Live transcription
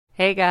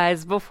Hey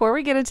guys, before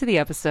we get into the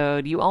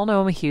episode, you all know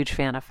I'm a huge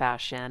fan of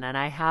fashion, and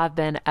I have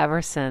been ever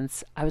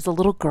since I was a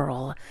little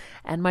girl.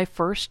 And my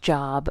first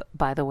job,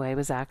 by the way,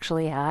 was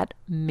actually at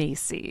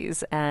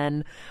Macy's.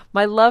 And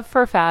my love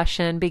for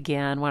fashion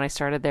began when I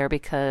started there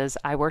because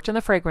I worked in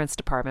the fragrance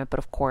department, but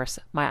of course,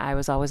 my eye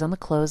was always on the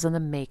clothes and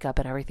the makeup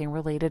and everything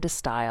related to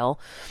style.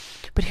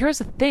 But here's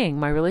the thing,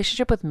 my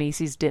relationship with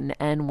Macy's didn't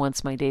end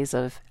once my days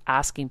of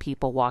asking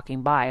people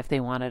walking by if they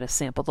wanted to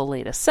sample the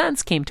latest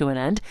scents came to an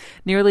end.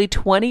 Nearly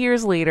 20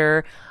 years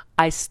later,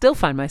 I still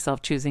find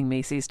myself choosing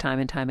Macy's time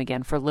and time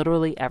again for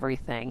literally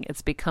everything.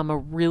 It's become a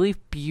really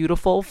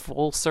beautiful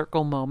full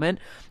circle moment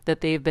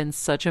that they've been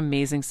such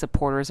amazing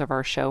supporters of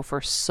our show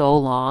for so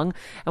long.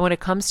 And when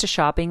it comes to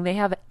shopping, they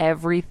have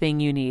everything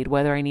you need,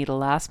 whether I need a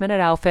last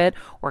minute outfit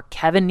or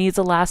Kevin needs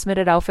a last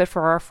minute outfit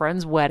for our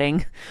friend's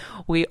wedding.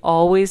 We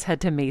always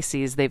head to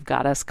Macy's. They've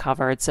got us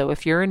covered. So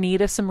if you're in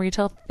need of some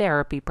retail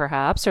therapy,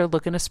 perhaps, or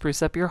looking to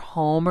spruce up your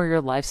home or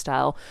your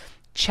lifestyle,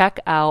 check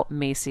out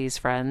Macy's,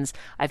 friends.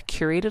 I've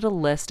curated a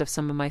list of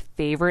some of my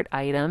favorite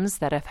items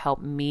that have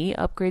helped me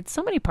upgrade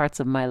so many parts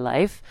of my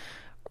life.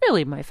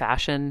 Really my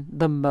fashion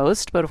the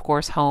most, but of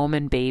course home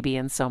and baby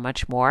and so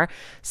much more.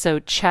 So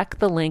check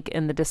the link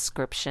in the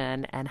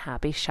description and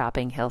happy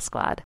shopping, Heal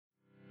Squad.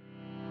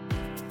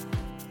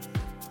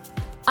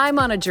 I'm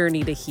on a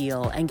journey to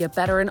heal and get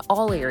better in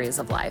all areas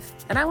of life,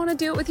 and I want to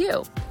do it with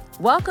you.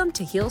 Welcome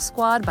to Heal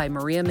Squad by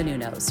Maria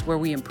Menounos, where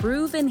we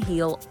improve and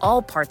heal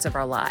all parts of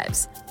our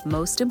lives,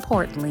 most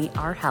importantly,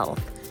 our health.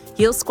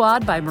 Heal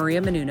Squad by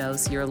Maria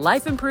Menounos, your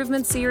life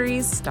improvement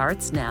series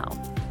starts now.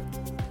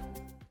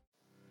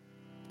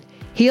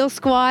 Heal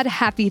Squad,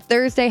 happy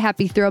Thursday,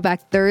 happy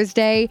Throwback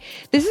Thursday.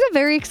 This is a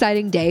very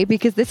exciting day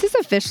because this is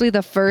officially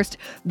the first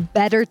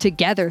Better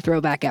Together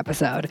Throwback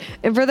episode.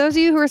 And for those of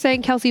you who are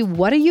saying, Kelsey,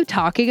 what are you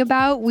talking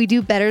about? We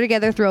do Better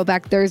Together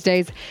Throwback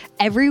Thursdays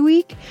every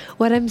week.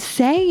 What I'm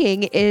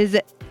saying is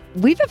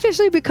we've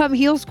officially become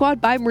Heal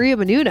Squad by Maria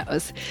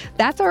Menounos.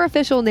 That's our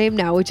official name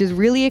now, which is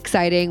really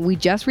exciting. We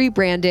just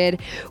rebranded.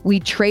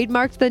 We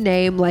trademarked the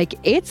name. Like,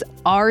 it's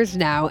ours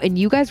now. And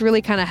you guys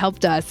really kind of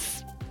helped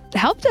us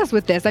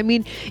with this. I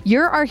mean,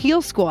 you're our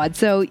Heal Squad,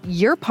 so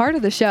you're part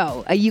of the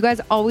show. You guys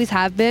always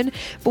have been,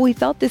 but we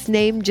felt this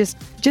name just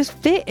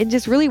fit and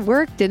just really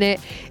worked, and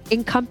it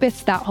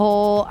encompassed that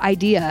whole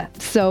idea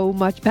so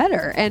much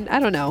better. And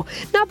I don't know,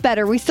 not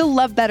better. We still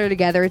love Better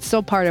Together. It's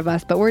still part of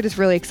us, but we're just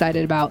really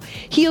excited about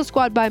Heal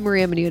Squad by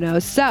Maria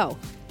Menounos. So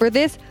for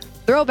this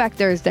Throwback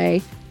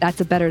Thursday, that's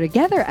a Better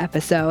Together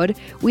episode,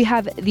 we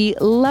have the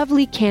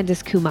lovely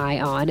Candice Kumai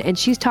on, and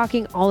she's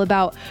talking all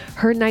about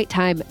her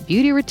nighttime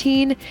beauty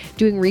routine,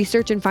 doing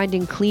research and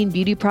finding clean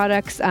beauty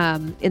products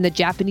in the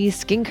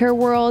Japanese skincare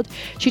world.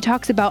 She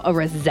talks about a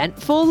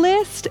resentful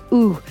list.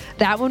 Ooh,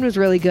 that one was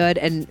really good.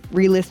 And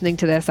re-listening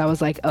to this, I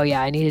was like, oh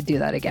yeah, I need to do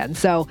that again.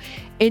 So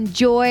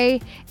enjoy,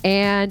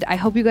 and I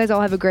hope you guys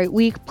all have a great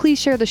week. Please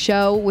share the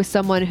show with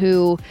someone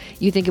who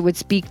you think it would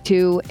speak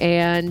to,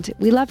 and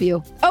we love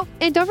you. Oh,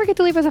 and don't forget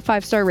to leave us a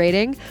 5-star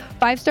rating.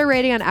 5-star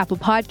rating on Apple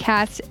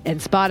Podcasts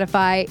and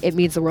Spotify. It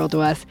means the world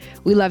to us.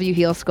 We love you,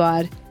 Heal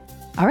Squad.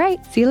 All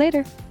right, see you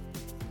later.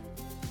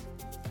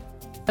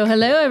 Oh,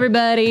 hello,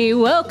 everybody.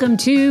 Welcome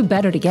to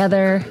Better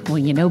Together.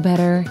 When you know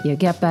better, you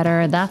get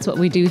better. That's what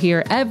we do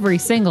here every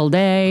single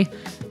day.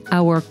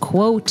 Our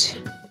quote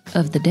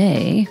of the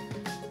day: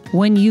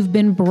 when you've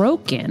been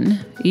broken,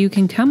 you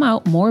can come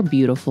out more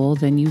beautiful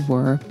than you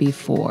were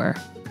before.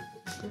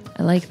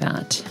 I like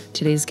that.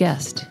 Today's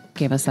guest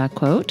gave us that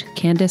quote,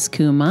 Candice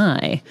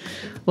Kumai.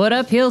 What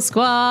up, Heal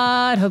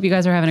Squad? Hope you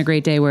guys are having a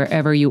great day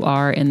wherever you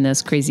are in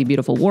this crazy,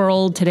 beautiful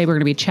world. Today, we're going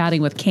to be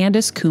chatting with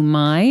Candice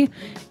Kumai,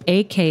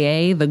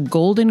 aka the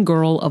Golden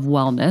Girl of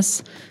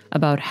Wellness,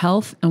 about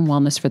health and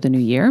wellness for the new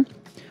year.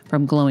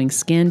 From glowing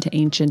skin to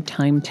ancient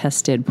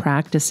time-tested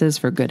practices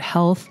for good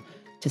health,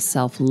 to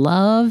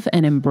self-love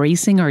and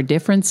embracing our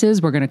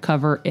differences. We're going to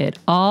cover it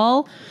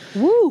all.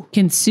 Woo!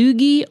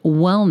 Kintsugi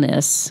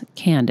Wellness.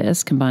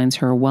 Candice combines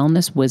her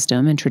wellness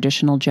wisdom and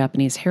traditional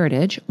Japanese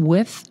heritage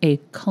with a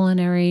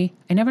culinary,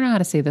 I never know how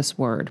to say this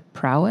word,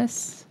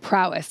 prowess?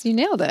 Prowess. You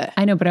nailed it.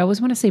 I know, but I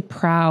always want to say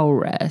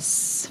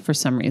prowess for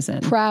some reason.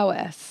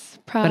 Prowess.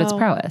 But it's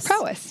prowess.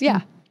 Prowess,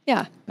 yeah.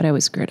 Yeah. But I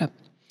always screw it up.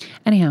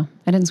 Anyhow,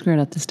 I didn't screw it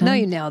up this time. No,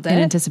 you nailed it. In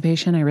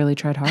anticipation, I really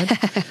tried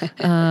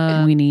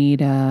hard. We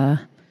need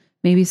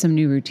maybe some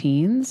new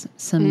routines,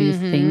 some new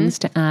things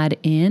to add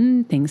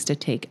in, things to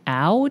take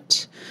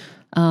out.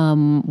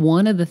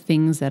 One of the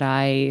things that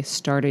I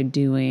started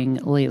doing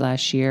late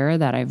last year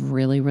that I've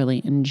really,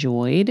 really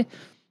enjoyed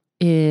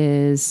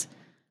is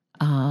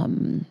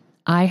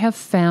I have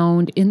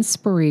found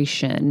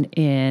inspiration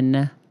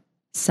in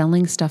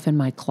selling stuff in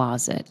my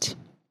closet.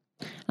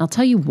 I'll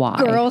tell you why.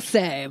 Girl,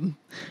 same.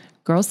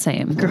 Girl,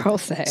 same. Girl,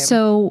 same.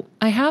 So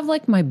I have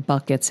like my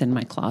buckets in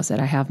my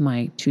closet. I have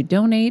my to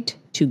donate,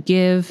 to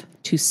give,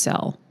 to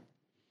sell.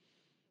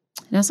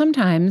 Now,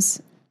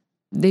 sometimes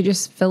they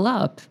just fill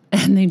up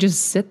and they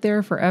just sit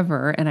there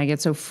forever. And I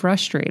get so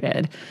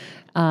frustrated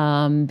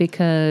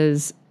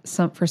because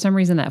for some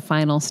reason, that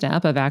final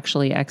step of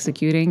actually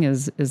executing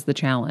is the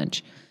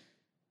challenge.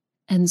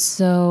 And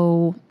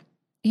so,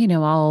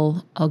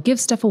 I'll give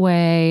stuff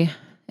away,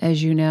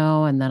 as you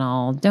know, and then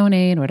I'll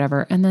donate,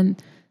 whatever. And then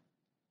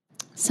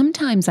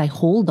sometimes I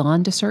hold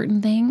on to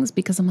certain things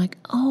because I'm like,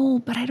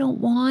 oh, but I don't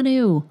want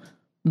to.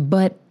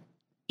 But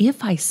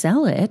if I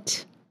sell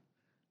it,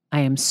 I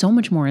am so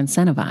much more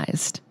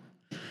incentivized.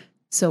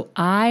 So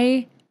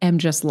I am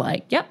just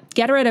like, yep,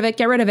 get rid of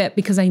it,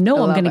 because I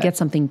know I'm going to get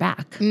something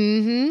back.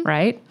 Mm-hmm.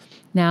 Right?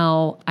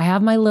 Now, I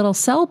have my little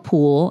sell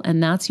pool,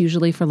 and that's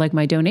usually for like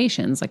my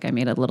donations. Like I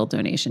made a little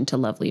donation to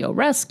Lovely O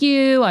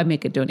Rescue. I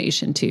make a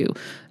donation to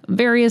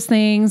various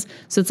things.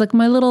 So it's like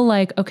my little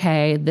like,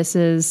 okay, this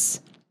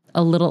is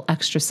a little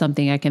extra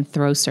something I can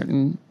throw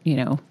certain,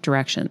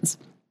 directions.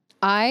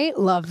 I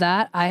love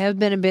that. I have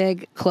been a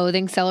big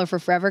clothing seller for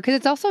forever because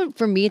it's also,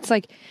 for me, it's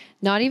like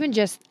not even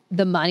just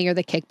the money or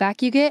the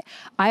kickback you get.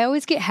 I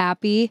always get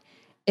happy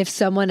if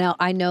someone else,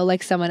 I know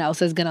like someone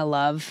else is going to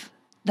love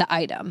the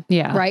item.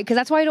 Yeah. Right? Because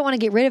that's why I don't want to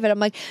get rid of it. I'm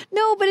like,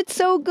 no, but it's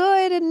so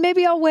good and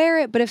maybe I'll wear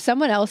it. But if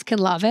someone else can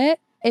love it,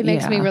 it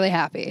makes me really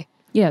happy.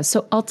 Yeah.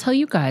 So I'll tell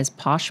you guys,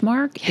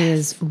 Poshmark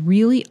is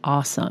really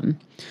awesome.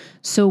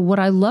 So what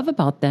I love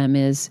about them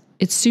is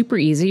it's super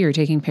easy. You're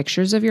taking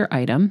pictures of your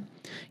item.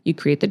 You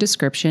create the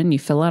description, you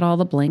fill out all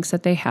the blanks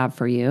that they have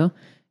for you,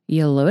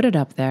 you load it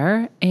up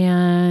there,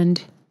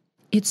 and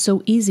it's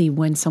so easy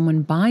when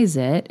someone buys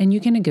it, and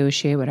you can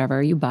negotiate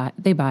whatever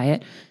they buy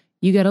it.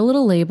 You get a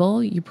little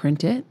label, you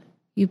print it,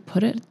 you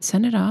put it,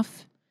 send it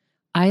off.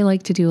 I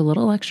like to do a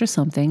little extra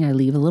something. I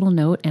leave a little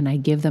note and I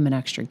give them an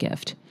extra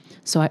gift.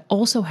 So I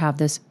also have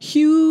this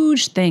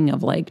huge thing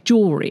of like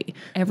jewelry.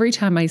 Every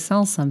time I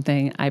sell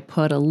something, I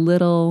put a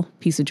little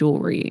piece of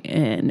jewelry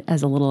in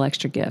as a little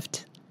extra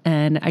gift.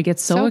 And I get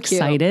so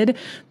excited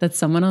that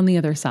someone on the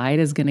other side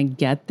is going to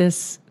get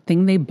this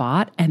thing they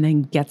bought and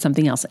then get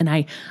something else. And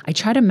I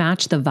try to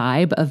match the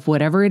vibe of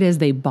whatever it is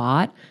they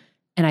bought.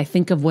 And I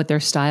think of what their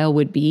style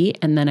would be.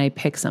 And then I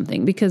pick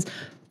something, because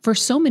for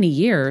so many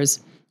years,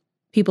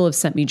 people have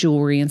sent me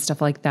jewelry and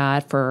stuff like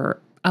that for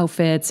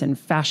outfits and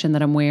fashion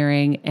that I'm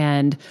wearing.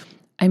 And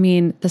I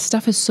mean, the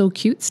stuff is so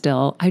cute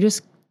still. I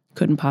just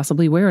couldn't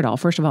possibly wear it all.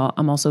 First of all,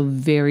 I'm also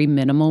very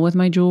minimal with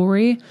my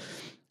jewelry.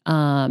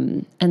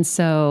 And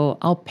so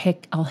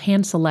I'll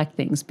hand select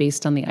things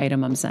based on the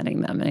item I'm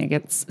sending them. And I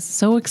get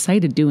so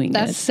excited doing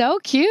That's so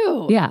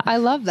cute. Yeah. I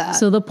love that.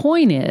 So the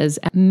point is,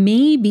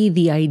 maybe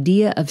the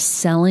idea of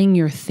selling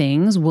your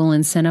things will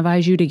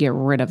incentivize you to get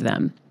rid of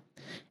them.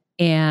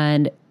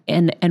 And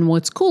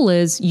what's cool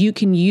is you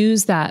can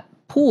use that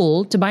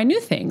pool to buy new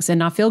things and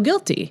not feel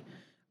guilty,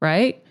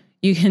 right?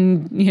 You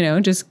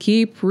can, just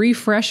keep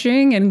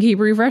refreshing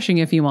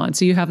if you want.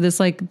 So you have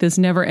this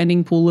never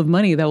ending pool of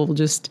money that will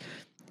just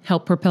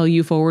help propel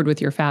you forward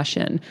with your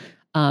fashion.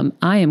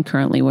 I am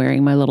currently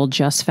wearing my little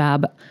Just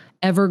Fab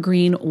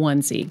evergreen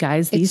onesie.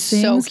 Guys, these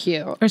things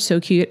are so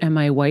cute. And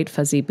my white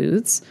fuzzy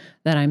boots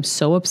that I'm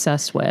so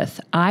obsessed with.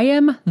 I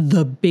am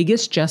the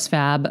biggest Just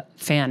Fab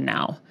fan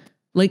now.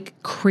 Like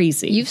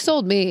crazy. You've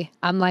sold me.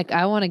 I'm like,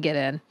 I want to get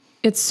in.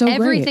 It's so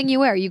Everything great. You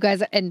wear, you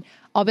guys, and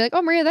I'll be like,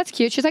 oh, Maria, that's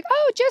cute. She's like,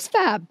 oh, Just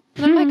Fab.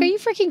 And I'm like, are you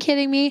freaking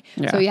kidding me?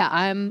 Yeah. So yeah,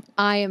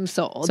 I am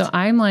sold. So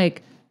I'm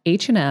like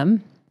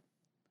H&M.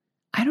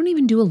 I don't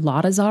even do a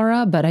lot of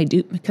Zara, but I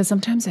do because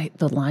sometimes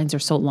the lines are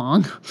so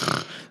long.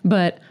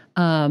 but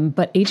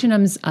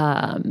H&M's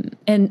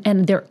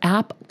and their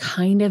app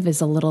kind of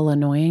is a little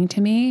annoying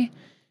to me.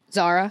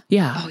 Zara?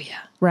 Yeah. Oh yeah.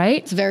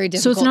 Right? It's very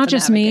difficult. So it's not to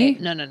just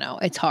navigate. me? No.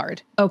 It's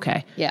hard.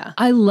 Okay. Yeah.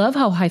 I love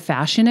how high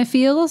fashion it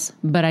feels,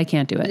 but I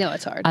can't do it. No,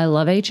 it's hard. I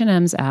love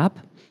H&M's app.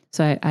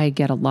 So I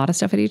get a lot of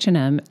stuff at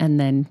H&M and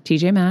then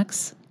TJ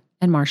Maxx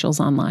and Marshall's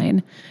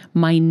online.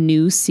 My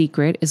new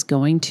secret is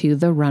going to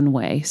the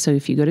runway. So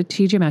if you go to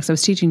TJ Maxx, I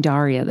was teaching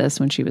Daria this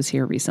when she was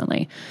here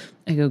recently.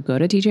 I go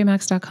to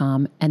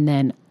tjmaxx.com and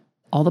then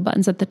all the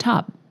buttons at the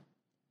top,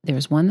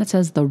 there's one that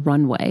says the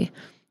runway.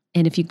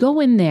 And if you go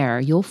in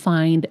there, you'll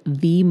find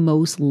the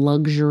most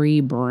luxury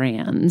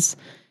brands.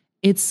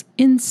 It's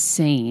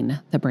insane,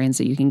 the brands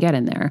that you can get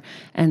in there.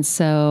 And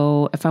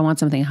so if I want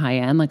something high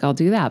end, I'll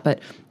do that,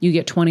 but you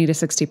get 20 to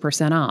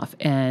 60% off.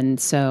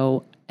 And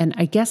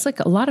I guess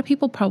a lot of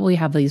people probably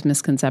have these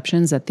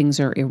misconceptions that things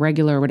are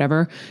irregular or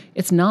whatever.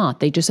 It's not.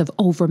 They just have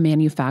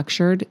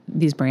over-manufactured.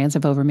 These brands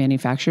have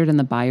over-manufactured and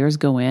the buyers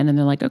go in and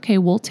they're like, okay,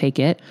 we'll take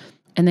it.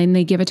 And then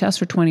they give it to us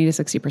for 20 to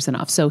 60%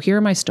 off. So here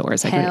are my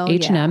stores. I go to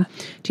H&M,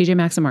 TJ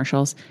Maxx and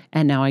Marshalls,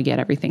 and now I get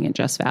everything in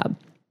Just Fab.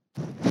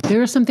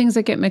 There are some things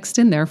that get mixed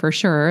in there for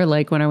sure.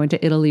 Like when I went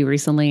to Italy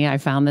recently, I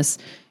found this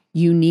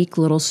unique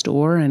little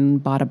store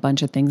and bought a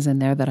bunch of things in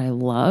there that I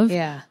love.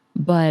 Yeah.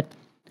 But,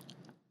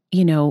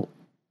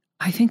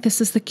 I think this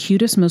is the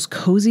cutest, most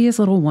coziest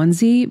little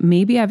onesie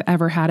maybe I've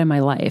ever had in my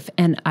life.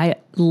 And I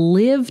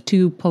live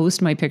to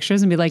post my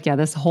pictures and be like, yeah,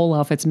 this whole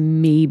outfit's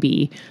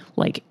maybe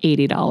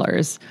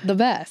 $80. The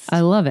best.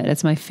 I love it.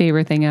 It's my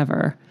favorite thing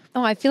ever.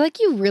 Oh, I feel like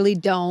you really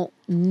don't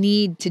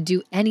need to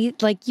do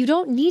like you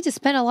don't need to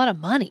spend a lot of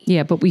money.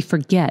 Yeah, but we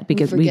forget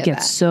because we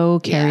get so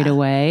carried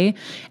away.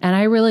 And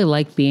I really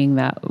like being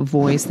that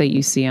voice that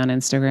you see on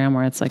Instagram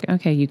where it's like,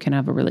 okay, you can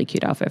have a really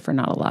cute outfit for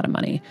not a lot of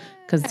money,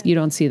 because you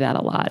don't see that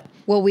a lot.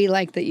 Well, we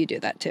like that you do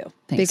that too.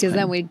 Thanks, because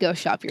then we'd go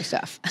shop your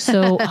stuff.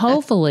 So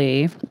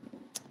hopefully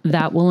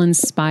that will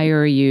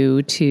inspire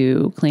you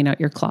to clean out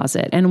your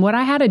closet. And what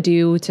I had to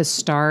do to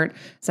start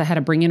is I had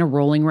to bring in a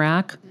rolling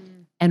rack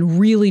and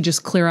really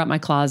just clear out my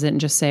closet and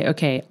just say,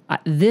 okay,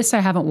 this I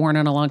haven't worn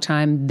in a long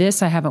time.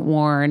 This I haven't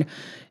worn.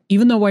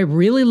 Even though I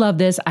really love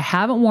this, I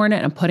haven't worn it,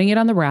 and I'm putting it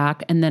on the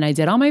rack. And then I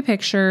did all my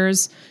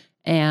pictures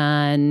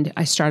and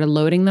I started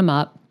loading them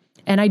up.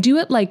 And I do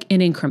it like in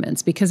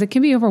increments because it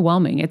can be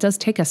overwhelming. It does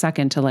take a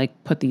second to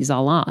like put these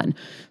all on.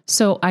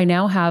 So I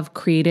now have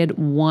created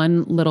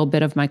one little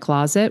bit of my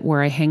closet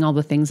where I hang all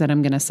the things that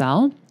I'm going to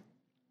sell,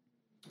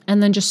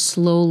 and then just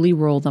slowly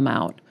roll them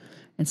out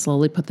and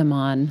slowly put them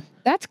on.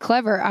 That's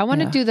clever. I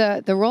want to do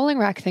the rolling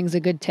rack thing's a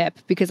good tip,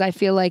 because I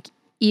feel like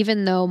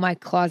even though my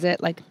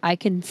closet, like I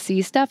can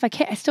see stuff, I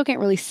still can't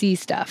really see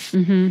stuff.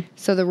 Mm-hmm.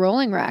 So the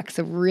rolling rack's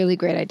a really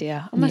great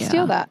idea. I'm going to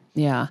steal that.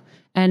 Yeah.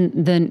 And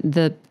then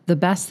the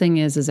best thing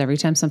is every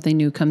time something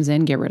new comes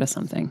in, get rid of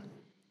something,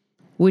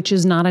 which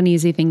is not an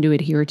easy thing to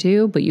adhere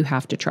to, but you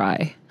have to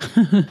try.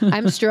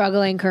 I'm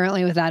struggling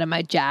currently with that in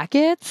my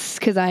jackets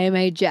because I am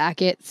a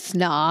jacket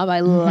snob.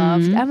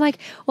 I'm like,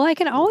 well, I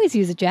can always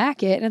use a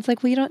jacket. And it's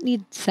like, well, you don't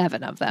need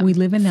 7 of them. We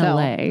live in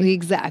LA.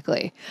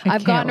 Exactly. I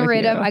got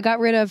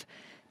rid of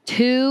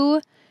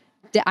 2.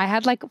 I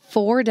had like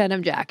 4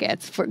 denim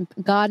jackets. For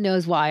God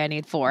knows why I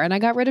need 4. And I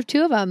got rid of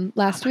 2 of them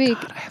last week.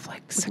 God, I have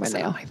like 6 of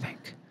them, I think.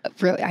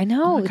 Really? I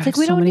know. It's like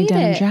we don't need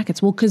denim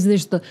jackets. Well, because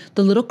there's the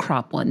little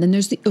crop one, then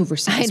there's the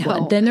oversized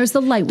one, then there's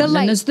the light one,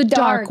 then there's the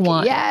dark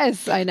one.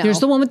 Yes, I know. There's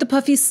the one with the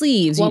puffy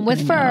sleeves. One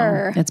with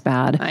fur. It's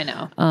bad. I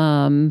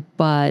know.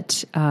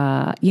 But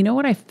you know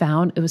what I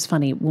found? It was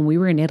funny. When we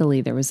were in Italy,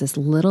 there was this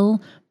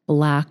little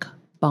black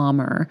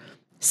bomber,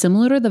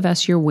 similar to the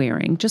vest you're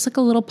wearing, just like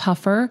a little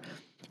puffer.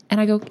 And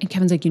I go, and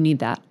Kevin's like, you need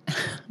that.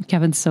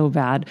 Kevin's so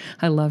bad.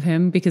 I love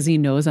him because he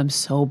knows I'm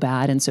so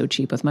bad and so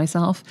cheap with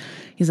myself.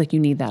 He's like, you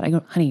need that. I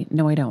go, honey,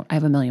 no, I don't. I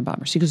have a million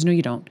bombers. He goes, no,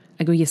 you don't.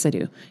 I go, yes, I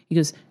do. He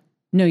goes,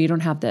 no, you don't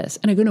have this.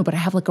 And I go, no, but I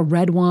have like a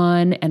red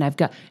one. And I've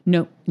got,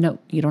 no,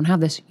 you don't have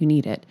this. You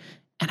need it.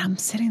 And I'm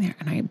sitting there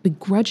and I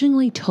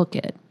begrudgingly took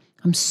it.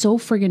 I'm so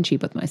friggin'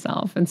 cheap with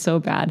myself and so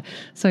bad.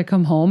 So I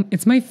come home.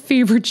 It's my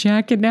favorite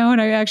jacket now, and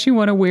I actually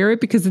want to wear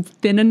it because it's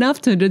thin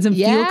enough to it doesn't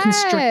feel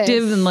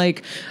constrictive and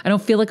like I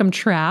don't feel like I'm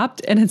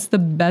trapped. And it's the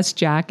best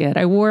jacket.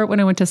 I wore it when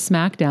I went to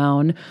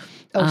SmackDown.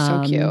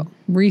 Oh, so cute.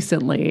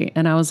 Recently.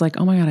 And I was like,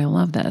 oh my God, I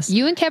love this.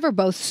 You and Kev are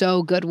both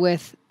so good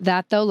with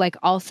that though. Like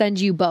I'll send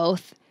you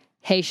both,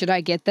 hey, should I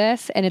get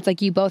this? And it's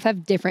like you both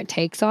have different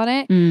takes on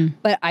it,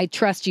 but I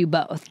trust you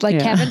both. Like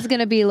Kevin's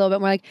going to be a little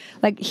bit more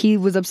like he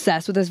was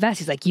obsessed with his vest.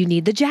 He's like, you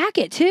need the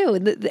jacket too.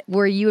 And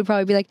where you would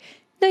probably be like,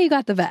 no, you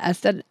got the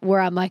vest. And where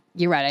I'm like,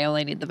 you're right, I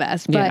only need the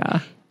vest.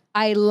 But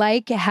I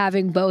like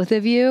having both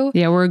of you.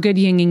 Yeah, we're a good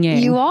yin and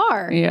yang. You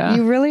are. Yeah.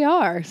 You really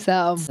are.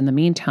 So in the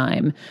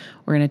meantime,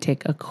 we're going to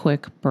take a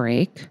quick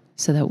break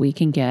so that we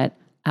can get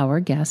our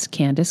guest,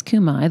 Candace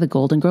Kumai, the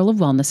Golden Girl of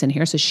Wellness, in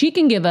here so she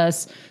can give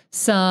us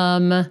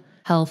some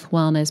health,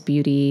 wellness,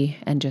 beauty,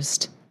 and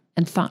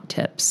thought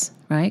tips,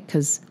 right?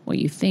 Because what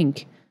you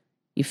think,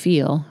 you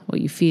feel, what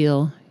you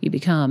feel, you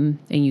become,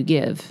 and you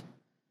give.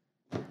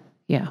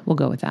 Yeah, we'll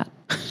go with that.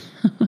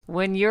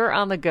 When you're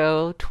on the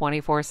go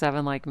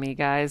 24/7 like me,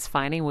 guys,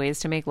 finding ways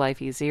to make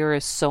life easier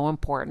is so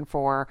important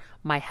for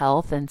my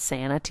health and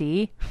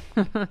sanity.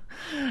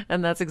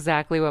 And that's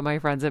exactly what my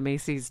friends at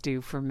Macy's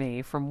do for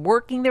me. From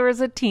working there as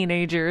a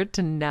teenager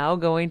to now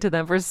going to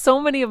them for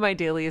so many of my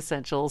daily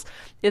essentials,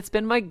 it's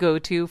been my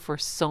go-to for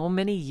so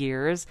many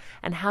years.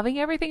 And having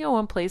everything in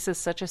one place is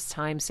such a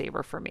time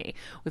saver for me.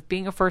 With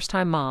being a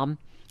first-time mom,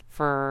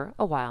 for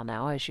a while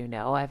now, as you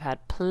know, I've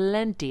had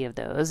plenty of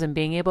those, and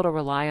being able to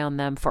rely on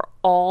them for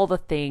all the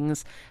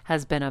things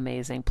has been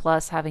amazing.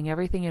 Plus, having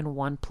everything in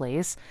one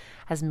place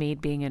has made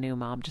being a new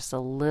mom just a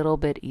little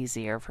bit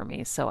easier for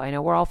me. So I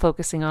know we're all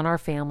focusing on our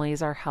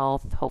families, our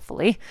health,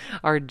 hopefully,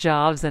 our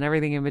jobs and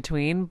everything in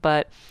between,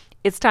 but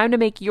it's time to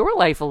make your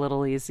life a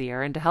little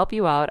easier. And to help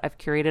you out, I've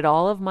curated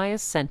all of my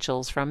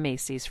essentials from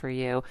Macy's for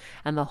you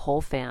and the whole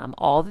fam.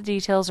 All the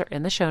details are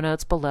in the show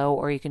notes below,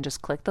 or you can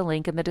just click the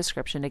link in the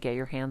description to get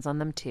your hands on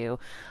them too.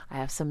 I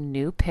have some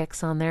new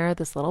picks on there.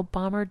 This little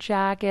bomber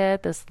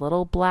jacket, this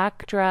little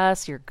black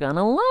dress. You're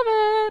gonna love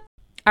it.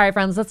 All right,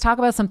 friends, let's talk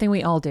about something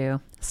we all do.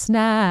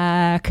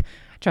 Snack.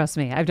 Trust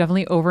me, I've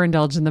definitely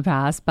overindulged in the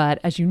past, but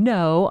as you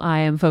know, I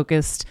am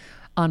focused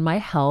on my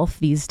health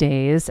these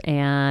days,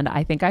 and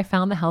I think I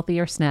found the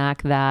healthier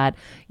snack that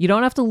you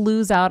don't have to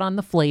lose out on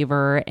the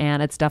flavor,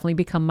 and it's definitely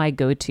become my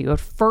go-to. It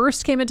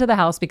first came into the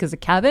house because of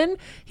Kevin.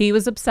 He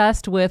was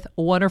obsessed with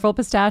Wonderful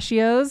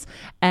Pistachios,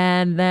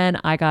 and then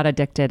I got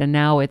addicted, and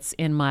now it's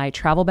in my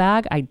travel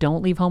bag. I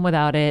don't leave home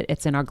without it.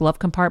 It's in our glove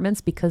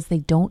compartments because they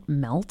don't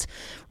melt.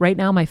 Right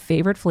now, my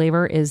favorite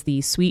flavor is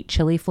the sweet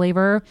chili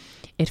flavor.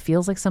 It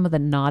feels like some of the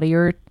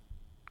naughtier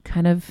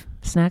kind of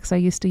snacks I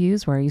used to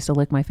use, where I used to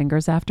lick my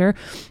fingers after.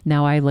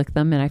 Now I lick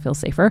them and I feel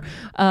safer.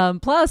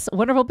 Plus,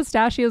 Wonderful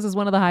Pistachios is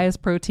one of the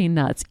highest protein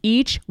nuts.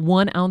 Each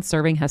 1 ounce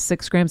serving has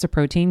 6 grams of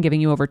protein,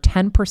 giving you over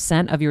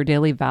 10% of your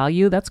daily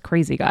value. That's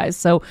crazy, guys.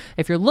 So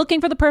if you're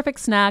looking for the perfect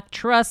snack,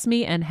 trust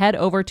me and head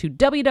over to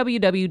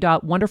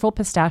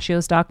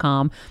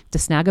www.wonderfulpistachios.com to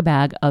snag a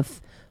bag of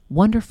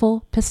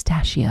Wonderful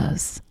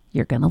Pistachios.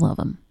 You're going to love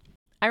them.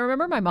 I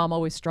remember my mom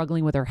always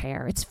struggling with her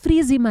hair. It's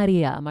frizzy,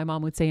 Maria, my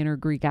mom would say in her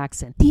Greek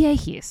accent.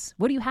 Diehis,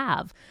 what do you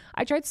have?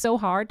 I tried so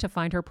hard to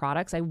find her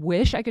products. I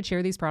wish I could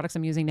share these products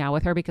I'm using now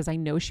with her because I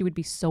know she would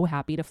be so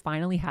happy to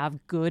finally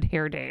have good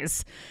hair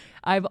days.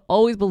 I've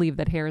always believed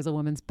that hair is a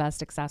woman's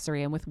best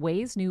accessory, and with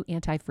Ouai's new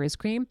anti-frizz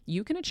cream,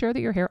 you can ensure that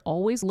your hair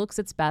always looks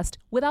its best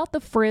without the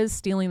frizz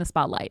stealing the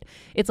spotlight.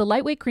 It's a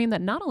lightweight cream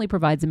that not only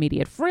provides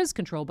immediate frizz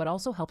control, but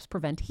also helps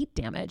prevent heat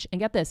damage. And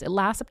get this, it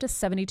lasts up to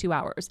 72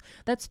 hours.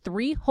 That's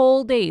 3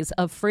 whole days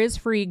of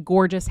frizz-free,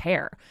 gorgeous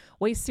hair.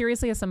 Ouai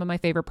seriously has some of my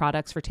favorite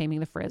products for taming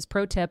the frizz.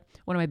 Pro tip,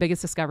 one of my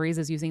biggest discoveries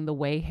is using the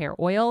Ouai hair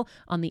oil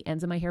on the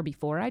ends of my hair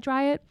before I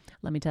dry it.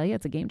 Let me tell you,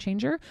 it's a game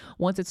changer.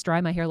 Once it's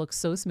dry, my hair looks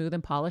so smooth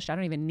and polished, I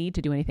don't even need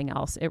to do anything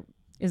else. It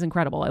is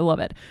incredible. I love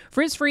it.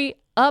 Frizz-free,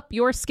 up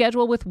your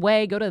schedule with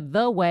Ouai. Go to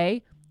the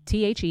Ouai,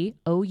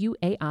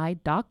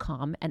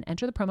 TheOuai.com, and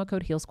enter the promo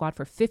code HealSquad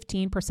for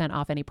 15%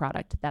 off any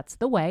product. That's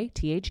the Ouai,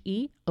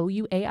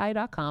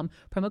 TheOuai.com,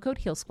 promo code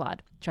HealSquad.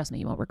 Trust me,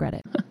 you won't regret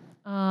it.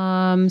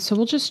 So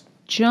we'll just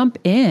jump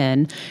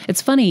in.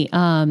 It's funny.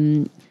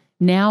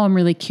 Now I'm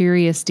really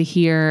curious to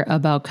hear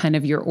about kind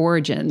of your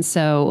origin.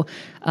 So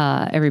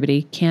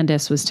everybody,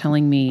 Candace was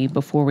telling me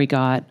before we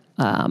got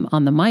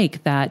on the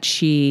mic that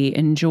she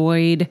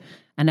enjoyed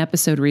an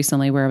episode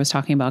recently where I was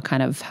talking about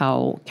kind of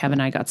how Kevin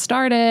and I got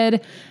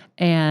started.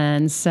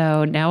 And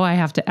so now I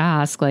have to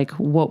ask, like,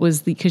 what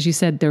was because you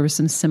said there were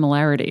some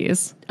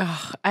similarities.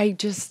 Oh, I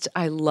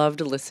loved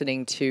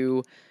listening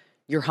to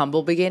your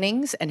humble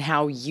beginnings and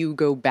how you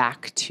go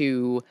back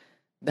to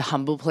the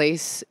humble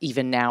place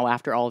even now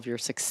after all of your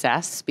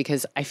success,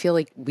 because I feel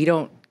like we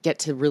don't get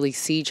to really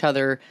see each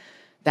other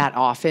that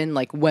often,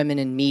 like women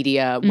in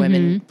media,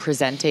 women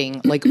presenting,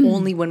 like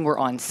only when we're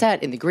on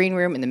set, in the green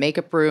room, in the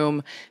makeup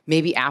room,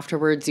 maybe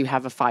afterwards you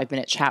have a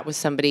 5-minute chat with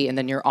somebody and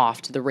then you're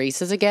off to the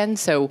races again.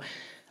 So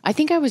I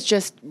think I was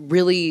just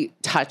really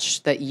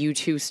touched that you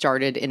two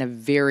started in a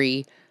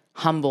very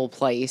humble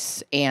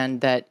place and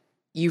that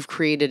you've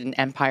created an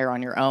empire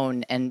on your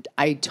own. And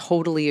I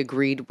totally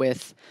agreed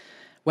with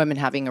women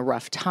having a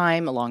rough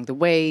time along the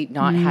way,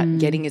 not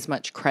getting as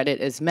much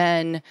credit as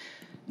men,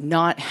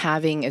 not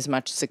having as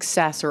much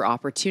success or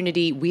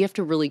opportunity. We have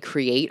to really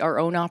create our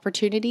own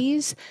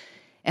opportunities.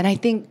 And I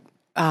think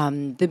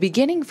the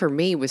beginning for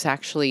me was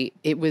actually,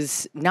 it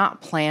was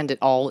not planned at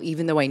all,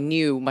 even though I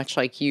knew, much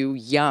like you,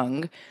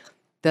 young,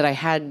 that I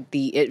had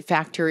the it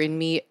factor in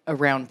me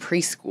around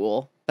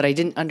preschool, but I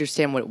didn't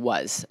understand what it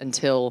was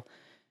until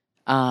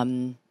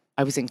I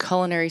was in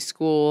culinary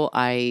school.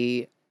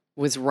 I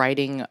was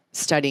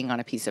studying on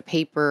a piece of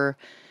paper.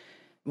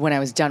 When I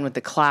was done with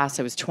the class,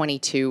 I was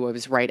 22. I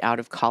was right out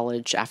of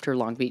college after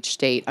Long Beach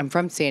State. I'm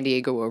from San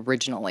Diego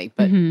originally,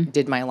 but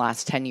did my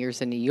last 10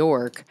 years in New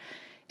York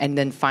and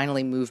then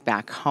finally moved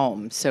back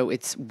home. So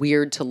it's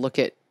weird to look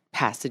at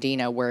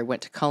Pasadena, where I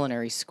went to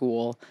culinary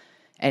school,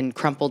 and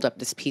crumpled up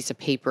this piece of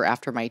paper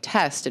after my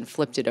test and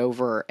flipped it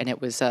over. And it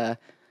was a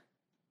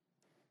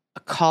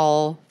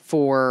call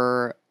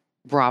for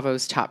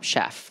Bravo's Top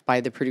Chef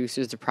by the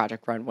producers of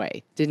Project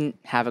Runway. Didn't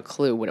have a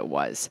clue what it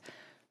was.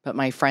 But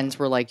my friends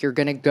were like, you're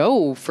going to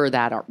go for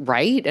that,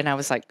 right? And I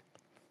was like,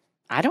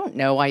 I don't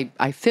know.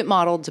 I fit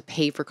modeled to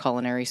pay for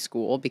culinary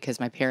school because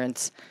my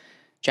parents'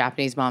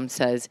 Japanese mom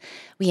says,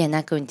 we are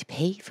not going to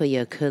pay for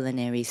your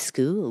culinary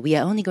school. We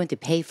are only going to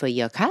pay for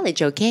your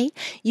college, okay?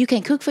 You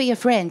can cook for your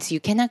friends.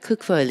 You cannot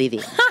cook for a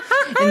living.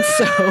 And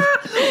so...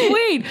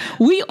 Wait,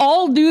 we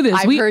all do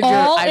this. We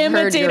all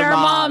imitate our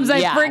moms.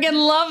 Yeah. I friggin'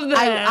 love this.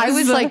 I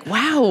was like,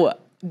 wow.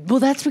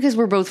 Well, that's because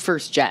we're both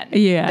first gen.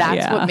 Yeah.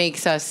 That's what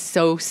makes us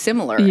so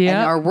similar. And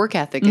our work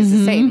ethic is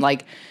the same.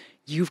 Like,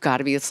 you've got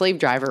to be a slave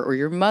driver or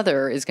your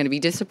mother is going to be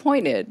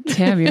disappointed.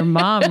 Damn, your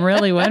mom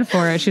really went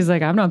for it. She's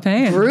like, I'm not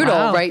paying. Brutal,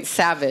 wow. Right?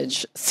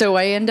 Savage. So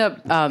I end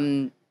up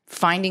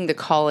finding the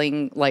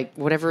calling, like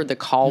whatever the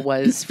call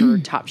was for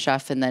Top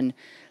Chef. And then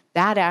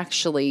that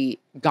actually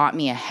got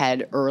me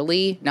ahead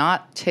early,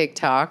 not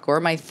TikTok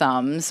or my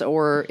thumbs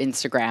or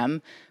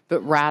Instagram, but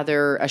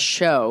rather a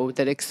show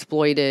that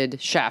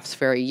exploited chefs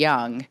very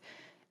young.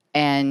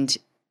 And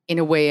in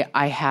a way,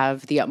 I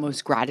have the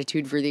utmost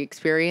gratitude for the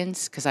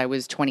experience because I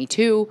was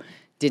 22,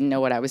 didn't know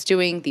what I was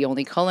doing. The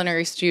only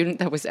culinary student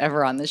that was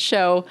ever on the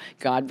show.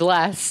 God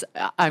bless.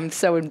 I'm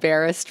so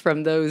embarrassed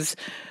from those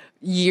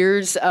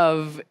years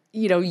of,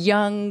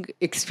 young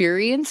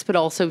experience, but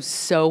also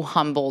so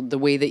humbled the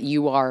way that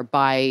you are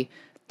by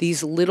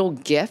these little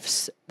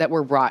gifts that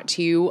were brought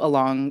to you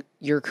along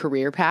your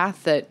career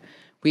path that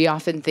we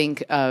often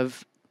think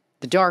of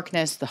the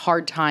darkness, the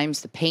hard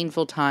times, the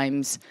painful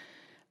times,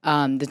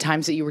 the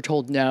times that you were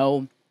told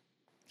no.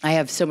 I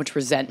have so much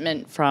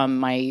resentment from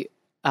my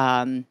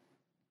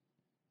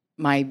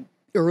my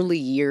early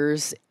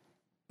years.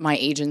 My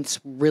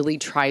agents really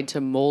tried to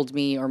mold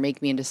me or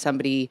make me into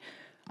somebody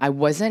I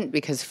wasn't,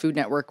 because Food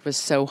Network was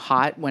so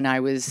hot when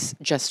I was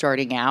just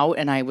starting out,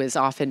 and I was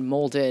often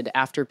molded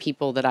after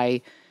people that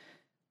a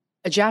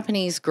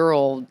Japanese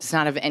girl does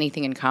not have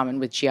anything in common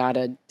with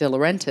Giada De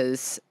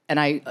Laurentiis, and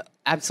I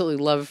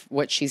absolutely love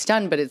what she's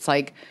done, but it's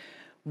like,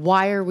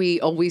 why are we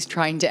always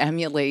trying to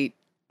emulate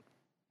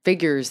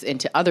figures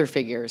into other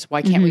figures?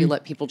 Why can't we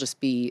let people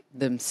just be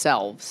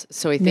themselves?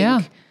 So I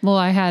think... Well,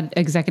 I had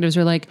executives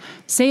who were like,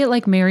 say it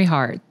like Mary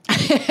Hart.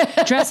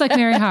 Dress like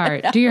Mary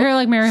Hart. Do your hair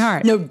like Mary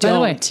Hart. No, By the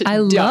way, I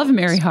love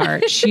Mary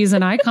Hart. She's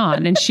an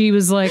icon. And she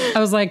was like, I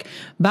was like,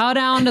 bow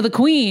down to the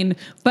queen,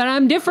 but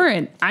I'm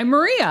different. I'm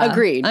Maria.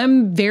 Agreed.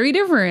 I'm very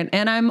different.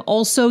 And I'm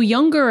also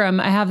younger.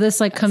 I have this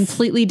like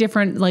completely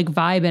different like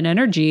vibe and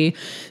energy.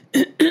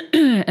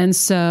 And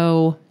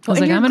so I was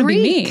like, I'm going to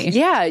be me.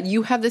 Yeah.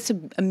 You have this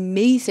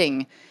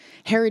amazing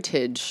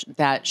heritage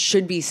that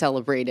should be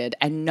celebrated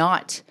and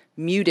not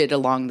muted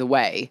along the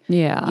way.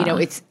 Yeah.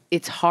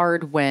 It's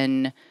hard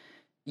when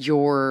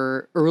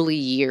your early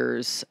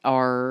years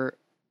are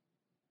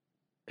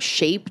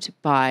shaped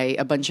by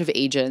a bunch of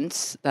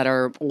agents that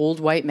are old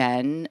white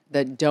men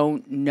that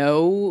don't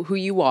know who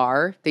you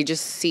are. They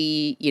just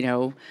see,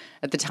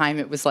 at the time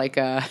it was like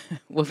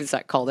what was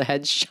that called? A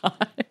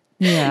headshot.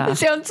 Yeah. It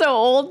sounds so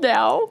old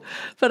now,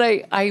 but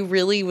I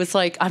really was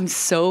like, I'm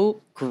so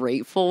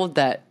grateful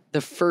that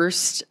the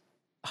first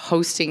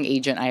hosting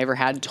agent I ever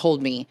had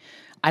told me,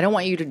 I don't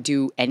want you to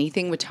do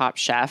anything with Top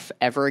Chef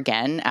ever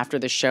again after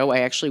the show.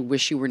 I actually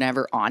wish you were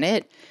never on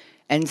it.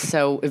 And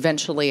so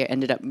eventually I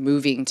ended up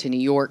moving to New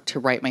York to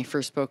write my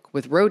first book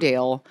with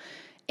Rodale.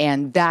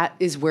 And that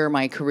is where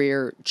my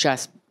career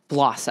just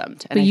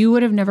blossomed. And But you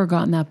would have never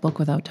gotten that book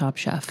without Top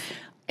Chef.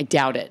 I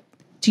doubt it.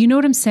 Do you know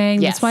what I'm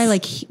saying? Yes. That's why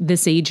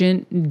this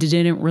agent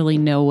didn't really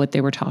know what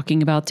they were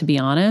talking about, to be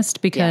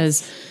honest,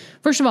 because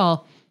first of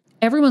all,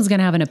 everyone's going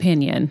to have an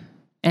opinion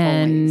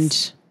and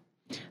Always.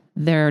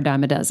 they're a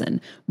dime a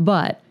dozen,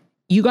 but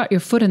you got your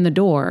foot in the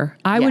door.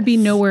 I would be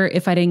nowhere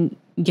if I didn't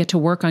get to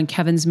work on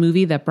Kevin's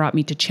movie that brought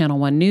me to Channel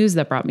One News,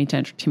 that brought me to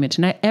Entertainment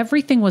Tonight.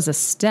 Everything was a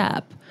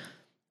step.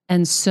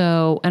 And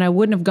I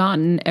wouldn't have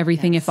gotten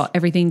everything if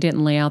everything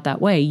didn't lay out that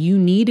way. You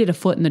needed a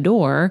foot in the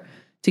door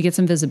to get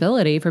some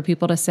visibility for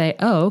people to say,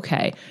 oh,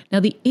 okay. Now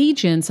the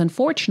agents,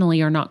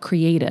 unfortunately, are not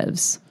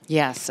creatives.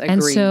 Yes, agreed.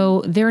 And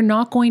so they're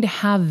not going to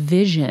have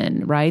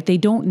vision, right? They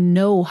don't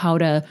know how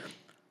to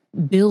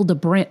build a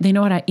brand. They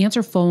know how to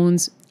answer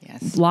phones,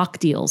 lock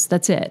deals.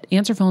 That's it.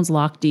 Answer phones,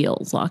 lock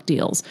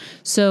deals.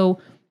 So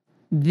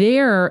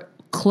their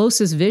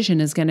closest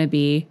vision is going to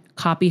be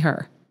copy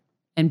her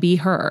and be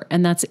her.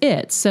 And that's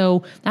it.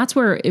 So that's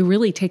where it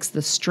really takes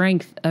the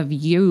strength of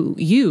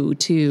you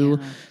to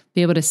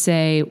be able to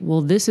say,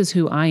 well, this is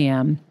who I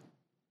am.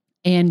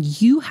 And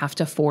you have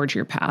to forge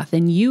your path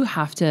and you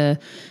have to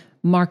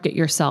market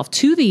yourself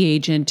to the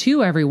agent,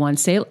 to everyone.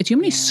 Say, do you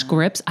have any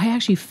scripts? I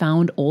actually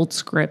found old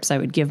scripts I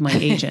would give my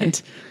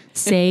agent.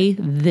 Say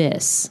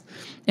this.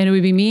 And it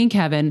would be me and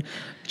Kevin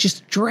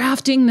just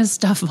drafting this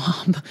stuff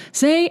up.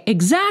 Say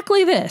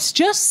exactly this.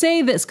 Just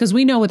say this. Because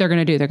we know what they're going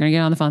to do. They're going to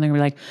get on the phone. They're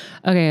going to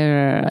be like,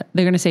 okay,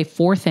 they're going to say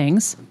 4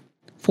 things.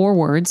 4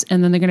 words,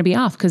 and then they're going to be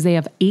off because they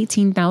have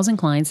 18,000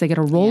 clients. They got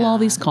to roll all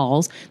these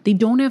calls. They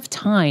don't have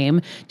time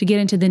to get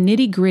into the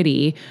nitty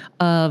gritty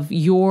of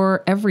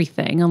your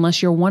everything unless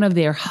you're one of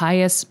their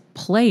highest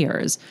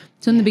players.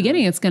 So in the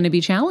beginning, it's going to be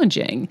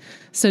challenging.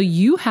 So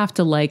you have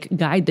to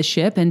guide the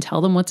ship and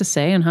tell them what to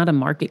say and how to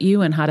market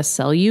you and how to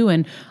sell you.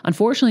 And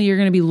unfortunately, you're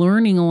going to be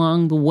learning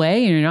along the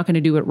way and you're not going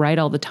to do it right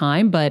all the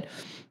time. But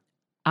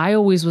I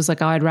always was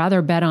like, I'd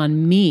rather bet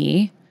on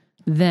me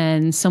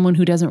than someone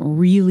who doesn't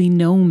really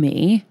know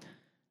me,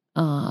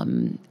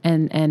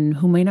 and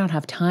who may not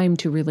have time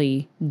to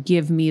really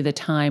give me the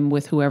time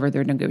with whoever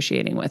they're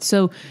negotiating with.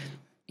 So,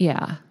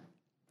 yeah,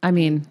 I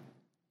mean,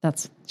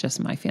 that's just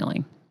my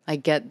feeling. I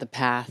get the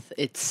path.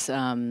 It's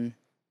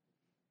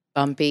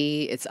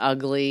bumpy, it's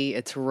ugly,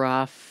 it's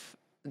rough.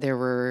 There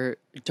were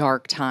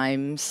dark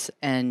times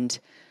and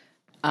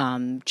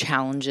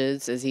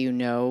challenges, as you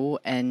know,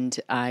 and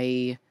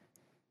I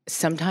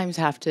sometimes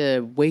have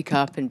to wake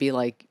up and be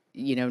like,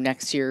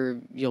 next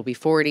year you'll be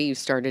 40. You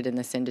started in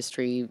this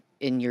industry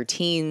in your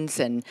teens,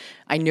 and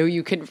I know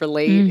you can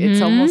relate. Mm-hmm.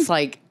 It's almost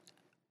like,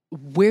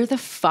 where the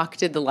fuck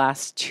did the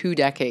last 2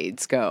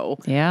 decades go?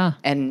 Yeah.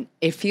 And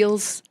it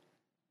feels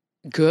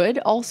good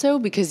also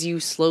because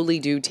you slowly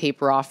do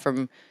taper off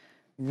from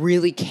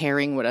really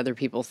caring what other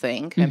people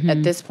think.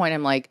 At this point,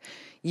 I'm like,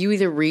 you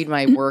either read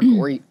my work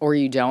or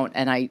you don't.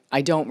 And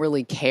I don't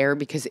really care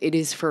because it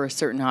is for a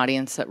certain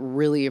audience that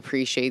really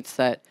appreciates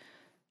that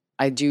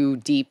I do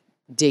deep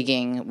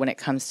digging when it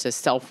comes to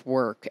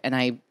self-work.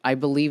 And I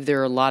believe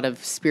there are a lot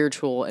of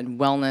spiritual and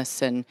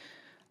wellness and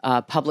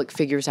public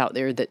figures out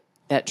there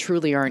that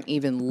truly aren't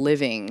even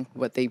living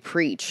what they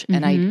preach.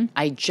 And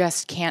I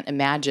just can't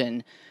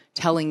imagine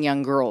telling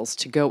young girls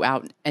to go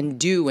out and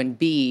do and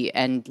be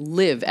and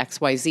live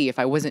XYZ if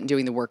I wasn't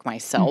doing the work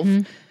myself.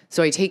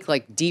 So I take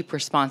like deep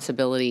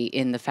responsibility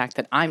in the fact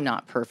that I'm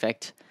not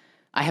perfect.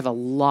 I have a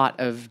lot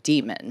of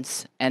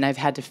demons and I've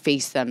had to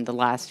face them the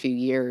last few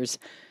years,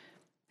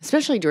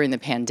 especially during the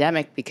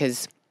pandemic,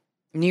 because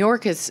New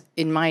York is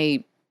in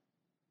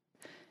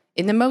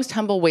the most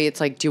humble way,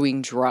 it's like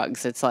doing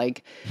drugs. It's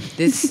like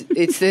this,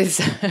 it's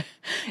this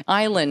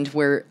island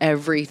where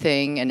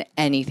everything and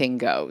anything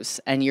goes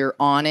and you're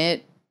on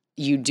it,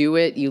 you do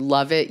it, you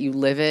love it, you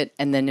live it,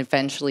 and then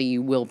eventually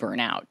you will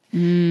burn out.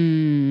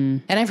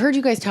 And I've heard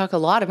you guys talk a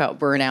lot about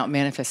burnout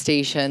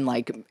manifestation,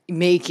 like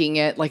making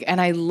it like,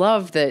 and I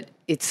love that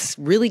it's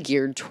really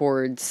geared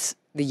towards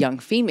the young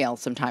female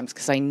sometimes,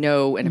 because I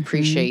know and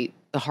appreciate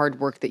the hard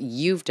work that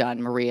you've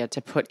done, Maria,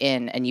 to put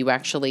in, and you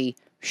actually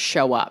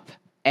show up.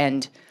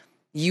 And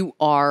you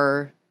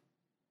are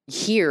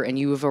here and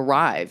you have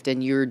arrived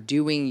and you're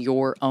doing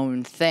your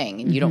own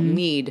thing. And you don't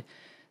need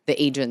the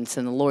agents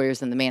and the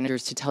lawyers and the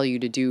managers to tell you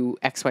to do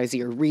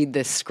XYZ or read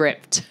this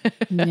script.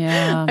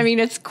 Yeah. I mean,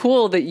 it's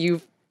cool that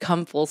you've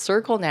come full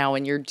circle now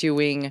and you're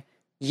doing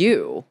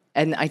you.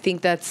 And I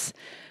think that's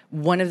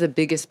one of the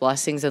biggest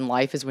blessings in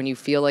life is when you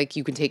feel like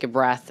you can take a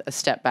breath, a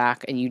step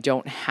back, and you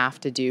don't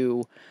have to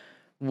do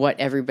what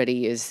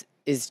everybody is,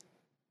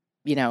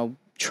 you know,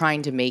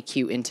 trying to make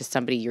you into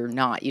somebody you're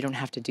not. You don't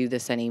have to do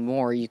this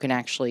anymore. You can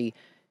actually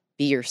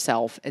be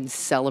yourself and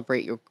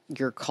celebrate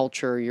your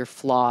culture, your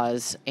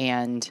flaws,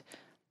 and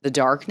the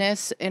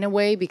darkness in a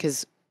way,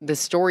 because the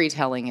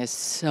storytelling is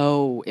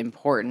so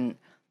important.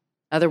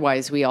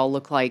 Otherwise, we all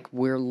look like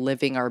we're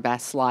living our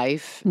best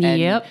life.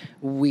 And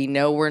we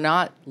know we're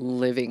not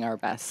living our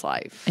best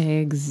life.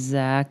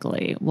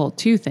 Exactly. Well,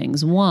 two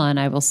things. One,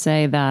 I will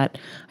say that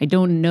I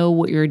don't know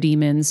what your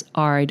demons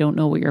are. I don't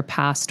know what your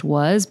past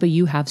was, but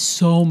you have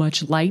so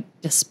much light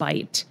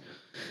despite,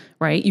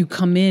 right? You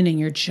come in and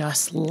you're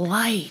just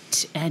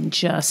light and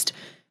just,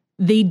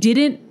 they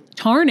didn't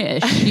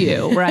tarnish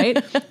you,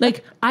 right?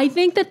 Like, I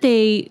think that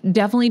they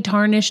definitely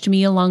tarnished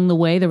me along the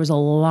way. There was a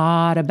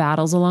lot of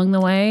battles along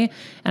the way.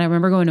 And I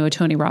remember going to a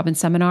Tony Robbins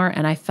seminar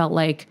and I felt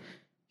like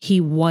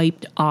he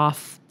wiped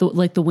off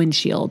the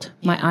windshield.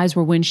 My eyes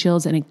were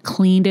windshields and he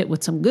cleaned it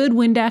with some good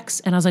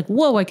Windex. And I was like,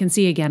 whoa, I can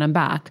see again. I'm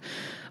back.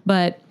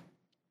 But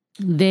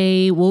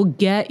they will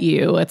get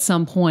you at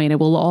some point. It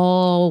will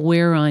all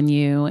wear on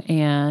you.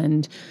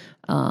 And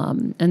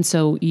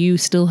so you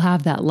still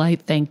have that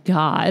light, thank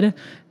God,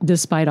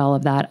 despite all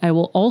of that. I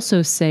will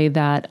also say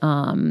that,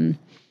 that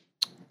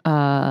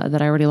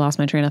I already lost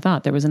my train of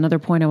thought. There was another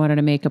point I wanted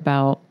to make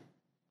about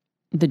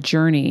the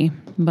journey,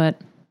 but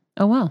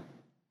oh well.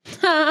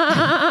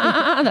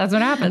 That's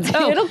what happens.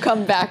 Oh, it'll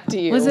come back to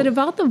you. Was it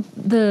about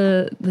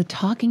the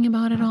talking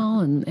about it all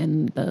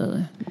and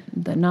the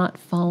not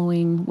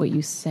following what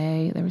you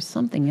say? There was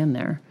something in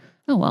there.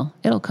 Oh well,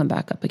 it'll come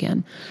back up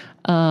again.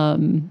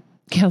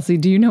 Kelsey,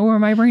 do you know where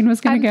my brain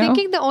was going to go? I'm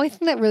thinking the only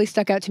thing that really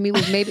stuck out to me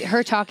was maybe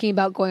her talking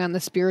about going on the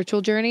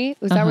spiritual journey.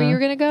 Was that where you were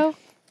going to go?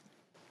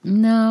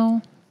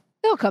 No.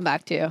 It'll come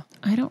back to you.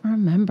 I don't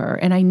remember.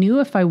 And I knew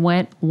if I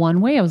went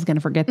one way, I was going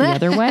to forget the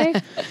other way.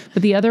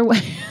 But the other way,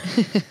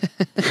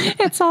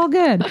 it's all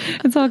good.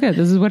 It's all good.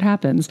 This is what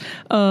happens.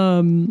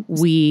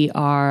 We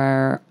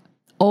are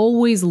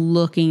always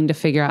looking to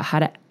figure out how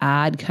to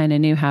add kind of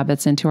new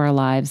habits into our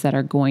lives that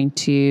are going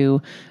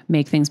to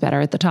make things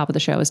better. At the top of the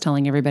show, I was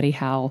telling everybody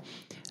how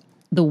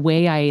the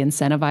way I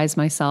incentivize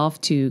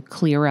myself to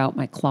clear out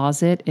my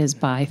closet is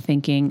by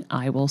thinking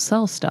I will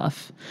sell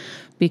stuff.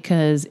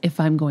 Because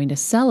if I'm going to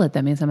sell it,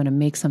 that means I'm going to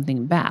make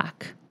something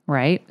back,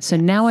 right? So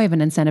now I have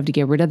an incentive to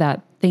get rid of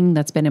that thing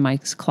that's been in my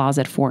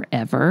closet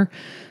forever.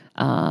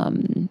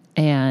 And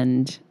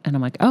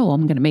I'm like, oh,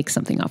 I'm going to make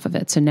something off of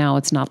it. So now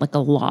it's not like a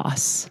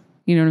loss.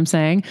 You know what I'm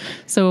saying?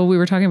 So we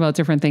were talking about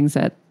different things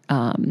that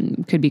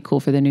could be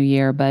cool for the new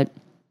year. But,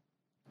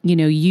 you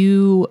know,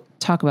 you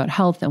talk about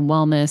health and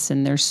wellness,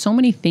 and there's so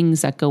many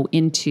things that go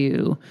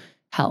into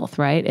health,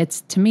 right?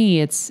 To me,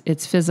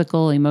 it's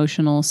physical,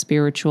 emotional,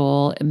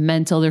 spiritual,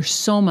 mental. There's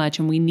so much,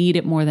 and we need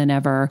it more than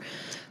ever.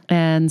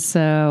 And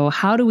so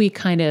how do we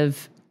kind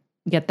of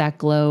get that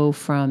glow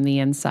from the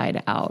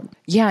inside out?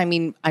 Yeah, I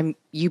mean,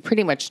 you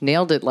pretty much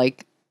nailed it.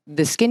 Like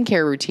the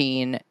skincare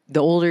routine, the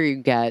older you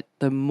get,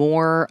 the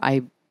more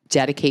I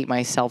dedicate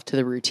myself to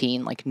the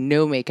routine, like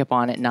no makeup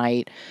on at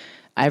night.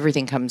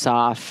 Everything comes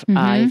off.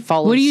 I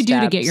follow What do you do to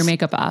steps. get your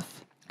makeup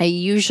off? I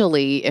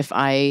usually, if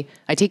I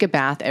take a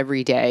bath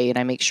every day and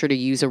I make sure to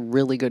use a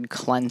really good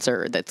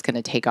cleanser that's going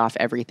to take off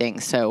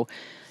everything. So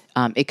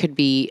it could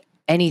be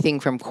anything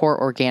from Core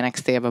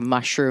Organics. They have a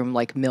mushroom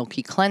like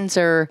milky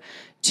cleanser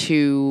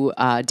to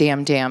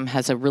Dam Dam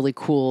has a really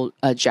cool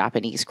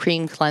Japanese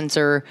cream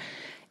cleanser.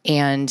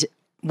 And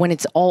when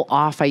it's all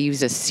off, I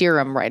use a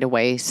serum right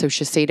away. So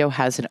Shiseido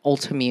has an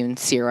Ultimune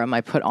serum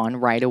I put on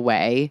right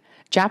away.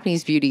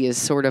 Japanese beauty is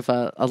sort of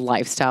a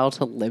lifestyle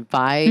to live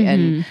by.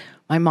 And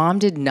my mom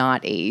did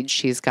not age.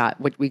 She's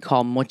got what we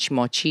call mochi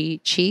mochi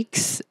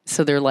cheeks.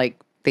 So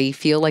they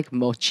feel like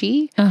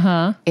mochi.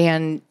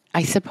 And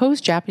I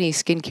suppose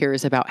Japanese skincare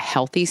is about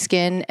healthy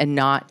skin and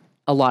not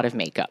a lot of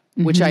makeup,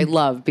 which I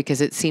love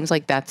because it seems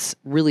like that's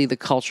really the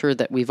culture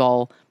that we've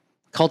all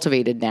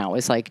cultivated now,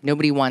 is like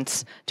nobody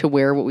wants to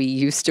wear what we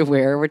used to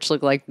wear, which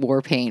look like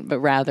war paint, but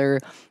rather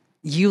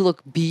you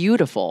look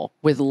beautiful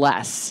with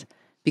less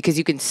because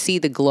you can see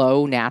the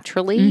glow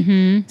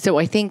naturally. So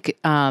I think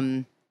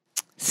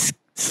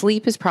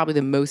sleep is probably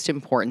the most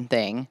important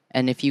thing.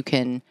 And if you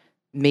can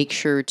make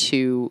sure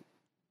to,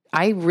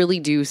 I really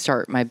do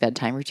start my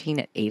bedtime routine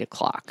at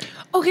 8:00.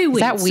 Okay, wait. Is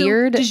that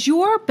weird? Does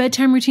your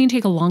bedtime routine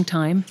take a long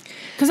time?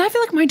 Because I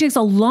feel like mine takes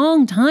a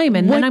long time,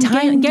 and then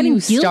I'm getting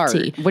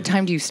guilty. What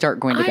time do you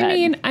start going to bed? I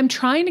mean, I'm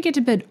trying to get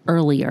to bed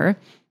earlier.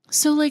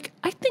 So, like,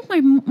 I think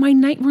my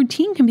night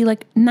routine can be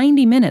like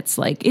 90 minutes.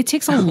 Like, it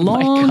takes a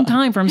long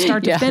time from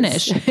start to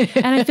finish.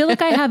 And I feel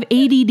like I have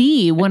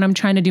ADD when I'm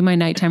trying to do my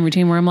nighttime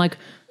routine where I'm like,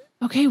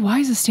 okay, why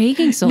is this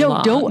taking so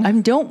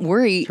long? Don't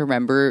worry.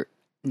 Remember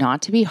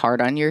not to be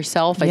hard on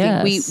yourself.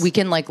 I think we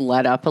can like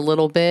let up a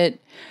little bit.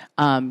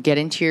 Get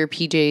into your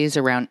PJs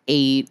around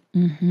 8,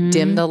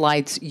 dim the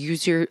lights,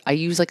 I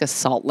use like a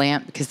salt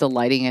lamp because the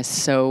lighting is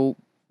so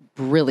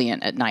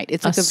brilliant at night.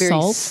 It's like a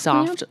very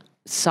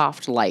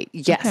soft light.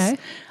 Yes. Okay.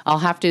 I'll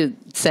have to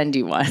send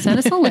you one. Send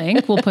us a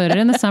link. We'll put it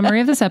in the summary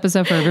of this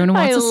episode for everyone who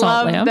wants a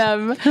salt lamp. I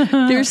love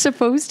them. They're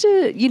supposed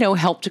to,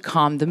 help to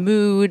calm the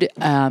mood.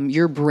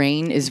 Your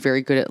brain is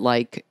very good at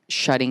like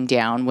shutting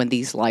down when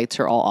these lights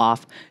are all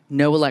off.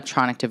 No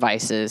electronic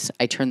devices.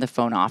 I turn the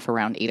phone off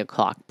around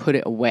 8:00, put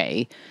it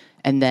away.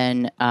 And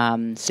then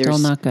still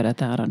not good at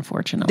that,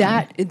 unfortunately.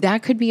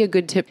 That could be a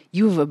good tip.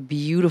 You have a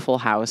beautiful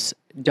house,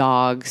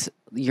 dogs,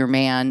 your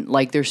man.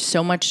 Like there's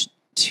so much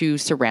to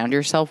surround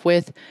yourself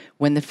with.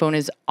 When the phone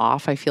is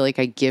off, I feel like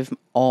I give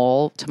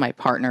all to my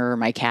partner or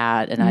my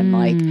cat, and I'm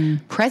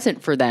like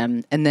present for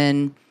them. And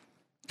then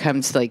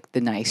comes like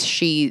the nice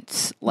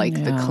sheets, like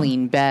the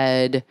clean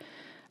bed,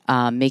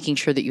 making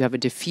sure that you have a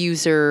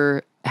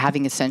diffuser,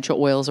 having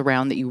essential oils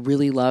around that you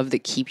really love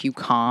that keep you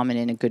calm and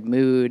in a good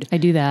mood. I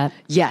do that.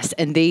 Yes.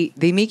 And they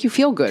make you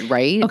feel good,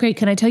 right? Okay.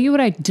 Can I tell you what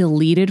I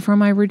deleted from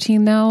my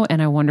routine though?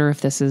 And I wonder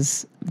if this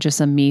is just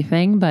a me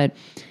thing, but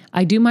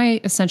I do my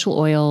essential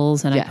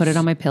oils and I put it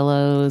on my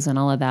pillows and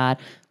all of that.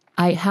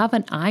 I have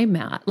an eye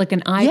mat, like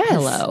an eye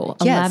pillow,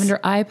 a lavender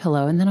eye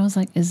pillow. And then I was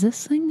like, is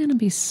this thing going to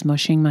be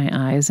smushing my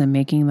eyes and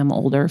making them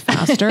older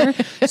faster?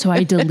 So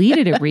I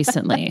deleted it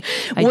recently.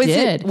 Was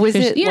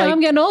it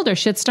I'm getting older.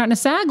 Shit's starting to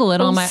sag a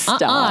little.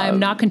 I'm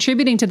not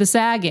contributing to the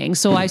sagging.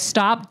 So I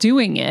stopped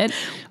doing it,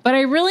 but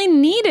I really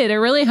need it. It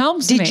really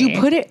helps me. Did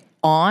you put it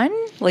on?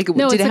 Like,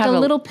 no, did it's it like have a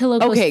little pillow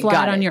goes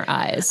flat on your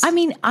eyes. I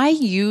mean, I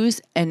use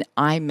an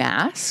eye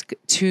mask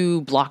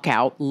to block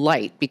out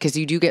light because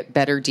you do get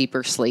better,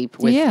 deeper sleep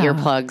with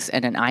earplugs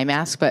and an eye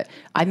mask. But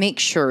I make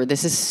sure,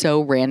 this is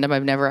so random,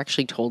 I've never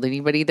actually told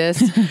anybody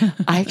this.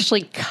 I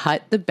actually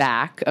cut the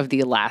back of the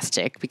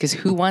elastic because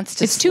who wants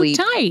to sleep? It's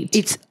too tight.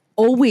 It's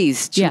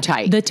always too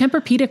tight. The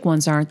Tempur-Pedic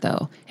ones aren't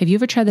though. Have you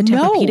ever tried the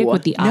Tempur-Pedic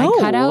with the eye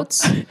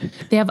cutouts?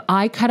 They have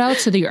eye cutouts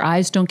so that your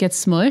eyes don't get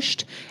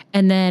smushed.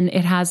 And then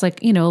it has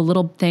like, a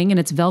little thing and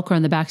it's Velcro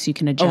on the back so you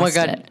can adjust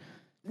it.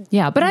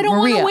 Yeah, but I don't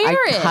want to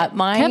wear it. I cut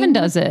mine. Kevin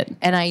does it.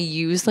 And I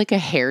use like a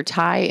hair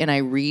tie and I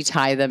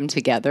retie them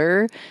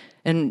together.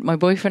 And my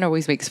boyfriend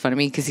always makes fun of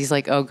me because he's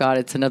like, oh God,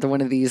 it's another one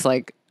of these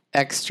like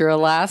extra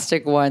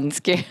elastic ones,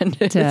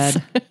 Candace.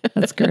 Dead.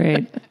 That's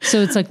great. So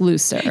it's like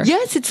looser.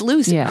 Yes, it's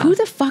loose. Yeah. Who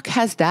the fuck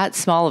has that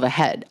small of a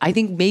head? I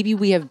think maybe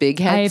we have big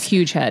heads. I have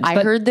huge head.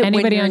 I heard that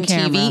anybody when you're on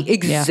camera, TV,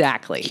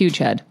 exactly. Huge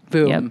head.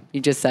 Boom. Yep.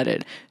 You just said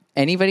it.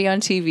 Anybody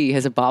on TV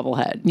has a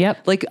bobblehead.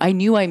 Yep. Like I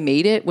knew I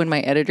made it when my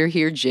editor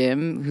here,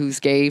 Jim,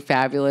 who's gay,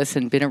 fabulous,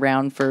 and been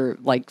around for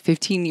like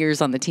 15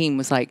 years on the team,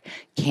 was like,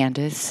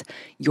 Candace,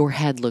 your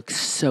head looks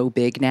so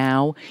big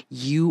now.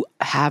 You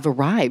have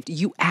arrived.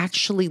 You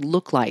actually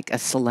look like a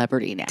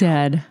celebrity now.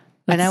 Dead.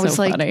 That's and I was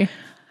so like, funny.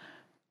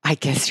 I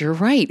guess you're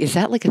right. Is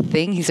that like a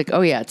thing? He's like,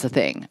 oh yeah, it's a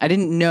thing. I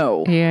didn't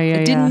know.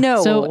 I didn't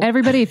know. So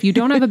everybody, if you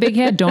don't have a big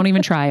head, don't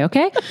even try.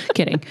 Okay.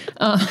 Kidding.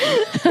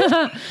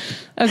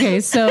 Okay.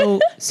 So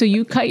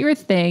you cut your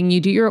thing, you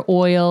do your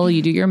oil,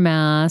 you do your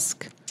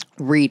mask.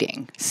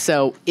 Reading.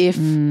 So if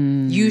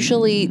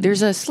usually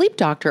there's a sleep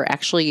doctor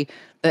actually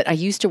that I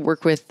used to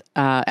work with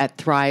at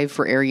Thrive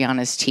for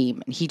Ariana's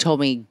team. And he told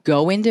me,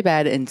 go into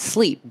bed and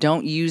sleep.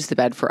 Don't use the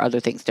bed for other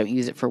things. Don't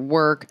use it for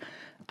work.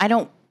 I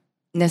don't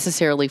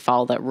necessarily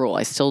follow that rule.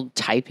 I still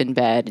type in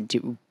bed and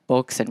do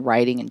books and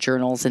writing and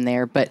journals in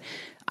there. But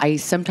I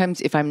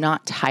sometimes, if I'm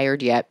not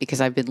tired yet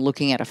because I've been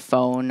looking at a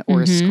phone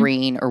or a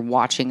screen or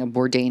watching a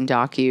Bourdain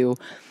docu,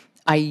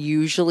 I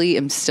usually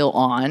am still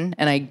on,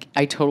 and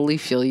I totally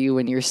feel you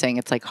when you're saying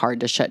it's like hard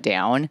to shut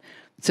down.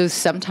 So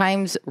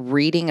sometimes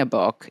reading a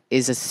book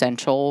is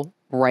essential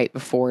right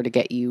before to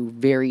get you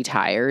very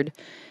tired.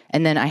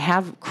 And then I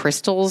have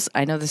crystals.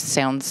 I know this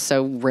sounds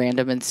so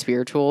random and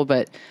spiritual,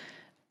 but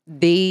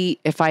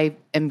if I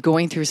am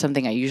going through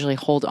something, I usually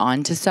hold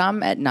on to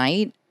some at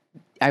night.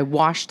 I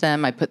wash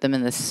them, I put them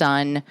in the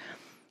sun.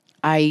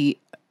 I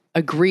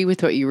agree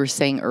with what you were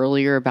saying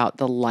earlier about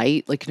the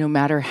light. Like, no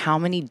matter how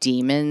many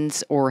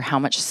demons or how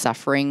much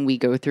suffering we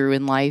go through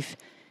in life,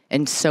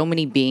 and so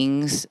many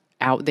beings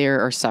out there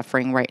are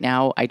suffering right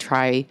now, I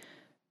try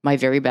my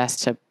very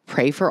best to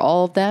pray for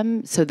all of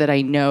them so that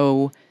I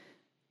know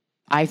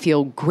I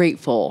feel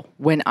grateful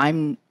when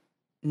I'm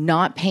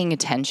not paying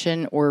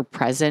attention or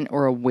present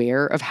or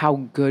aware of how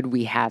good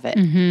we have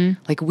it.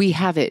 Like, we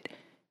have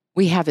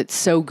it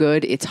so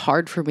good. It's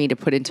hard for me to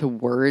put into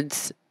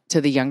words to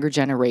the younger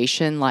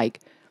generation, like,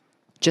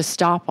 just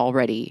stop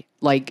already.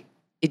 Like,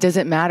 it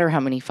doesn't matter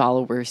how many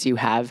followers you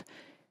have.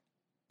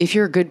 If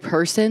you're a good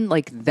person,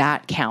 like,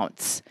 that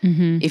counts.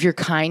 If you're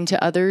kind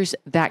to others,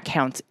 that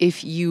counts.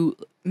 If you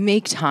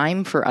make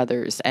time for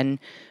others. And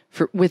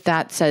with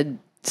that said,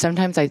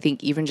 sometimes I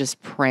think even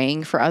just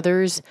praying for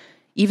others,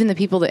 even the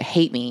people that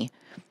hate me,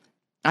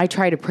 I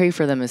try to pray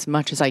for them as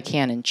much as I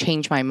can and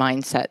change my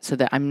mindset so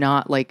that I'm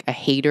not like a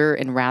hater,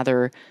 and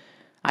rather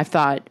I've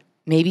thought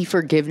maybe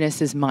forgiveness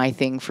is my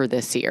thing for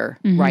this year,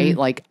 right?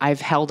 Like,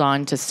 I've held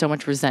on to so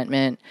much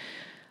resentment.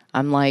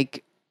 I'm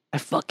like, I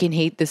fucking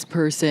hate this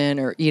person,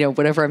 or,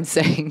 whatever I'm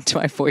saying to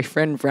my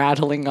boyfriend,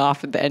 rattling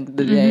off at the end of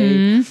the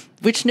day,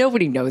 which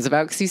nobody knows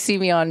about because you see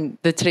me on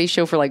the Today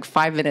Show for like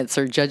 5 minutes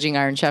or judging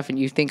Iron Chef and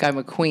you think I'm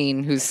a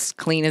queen who's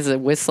clean as a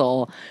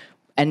whistle.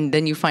 And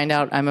then you find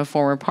out I'm a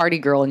former party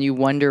girl and you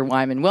wonder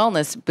why I'm in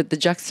wellness. But the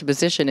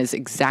juxtaposition is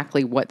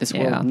exactly what this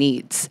world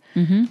needs.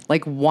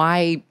 Like,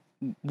 why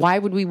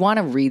would we want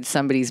to read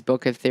somebody's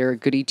book if they're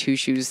goody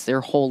two-shoes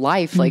their whole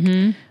life? Like,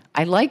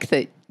 I like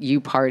that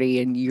you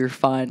party and you're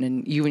fun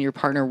and you and your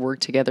partner work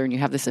together and you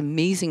have this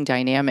amazing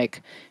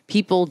dynamic.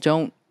 People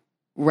don't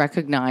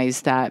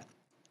recognize that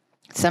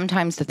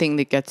sometimes the thing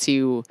that gets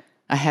you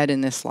ahead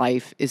in this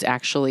life is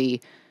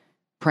actually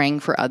praying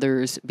for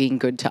others, being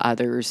good to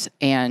others,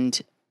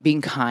 and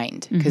being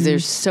kind. Because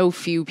there's so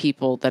few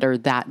people that are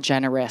that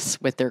generous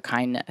with their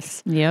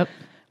kindness.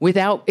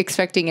 Without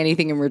expecting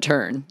anything in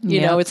return. You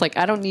know, it's like,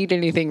 I don't need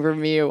anything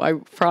from you. I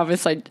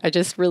promise. I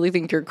just really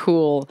think you're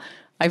cool.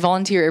 I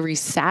volunteer every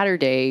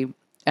Saturday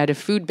at a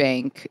food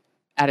bank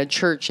at a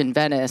church in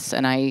Venice.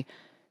 And I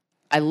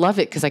love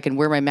it because I can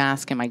wear my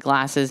mask and my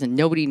glasses and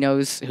nobody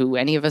knows who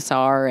any of us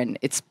are. And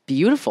it's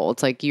beautiful.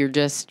 It's like you're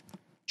just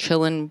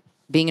chilling,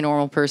 being a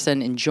normal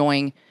person,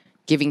 enjoying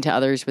giving to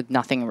others with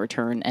nothing in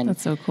return. And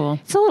that's so cool.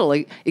 It's a little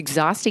like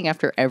exhausting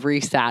after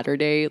every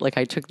Saturday. Like,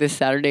 I took this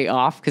Saturday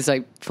off because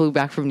I flew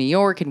back from New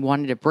York and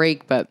wanted a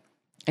break. But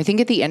I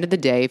think at the end of the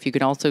day, if you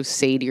can also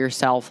say to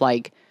yourself,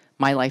 like,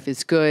 my life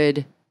is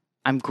good.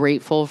 I'm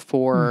grateful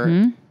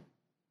for,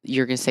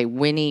 you're going to say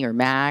Winnie or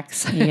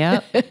Max,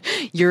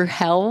 your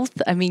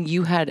health. I mean,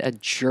 you had a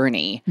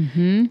journey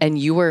and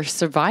you were a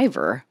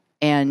survivor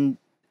and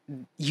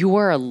you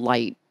are a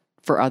light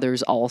for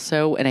others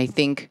also. And I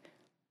think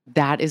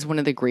that is one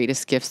of the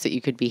greatest gifts that you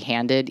could be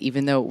handed,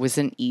 even though it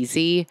wasn't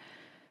easy.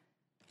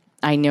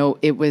 I know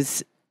it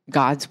was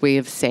God's way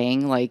of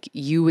saying, like,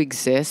 you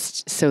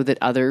exist so that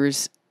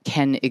others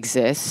can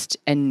exist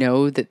and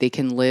know that they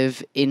can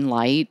live in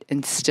light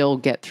and still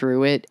get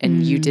through it.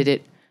 And you did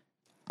it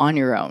on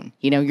your own.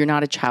 You're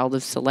not a child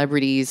of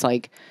celebrities.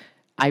 Like,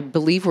 I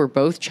believe we're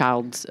both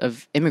childs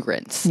of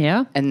immigrants.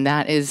 Yeah. And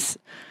that is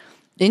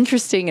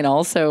interesting and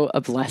also a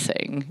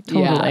blessing.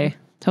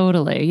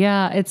 Totally.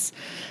 Yeah. It's,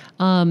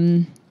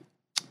 I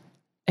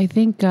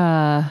think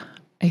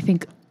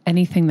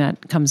anything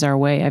that comes our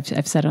way,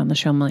 I've said it on the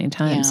show a million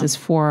times, is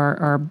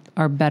for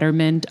our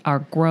betterment, our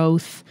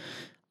growth,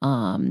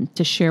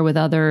 to share with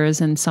others.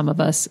 And some of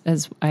us,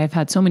 as I have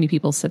had so many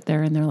people sit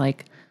there and they're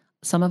like,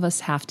 some of us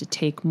have to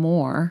take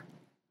more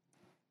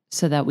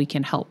so that we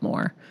can help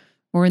more.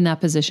 We're in that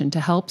position to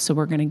help, so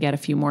we're going to get a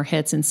few more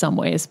hits in some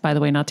ways. By the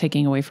way, not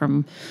taking away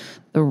from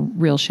the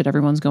real shit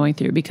everyone's going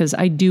through, because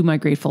I do my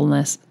grateful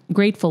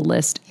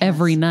list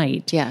every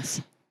night.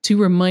 Yes. To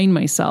remind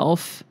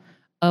myself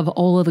of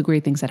all of the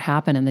great things that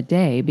happen in the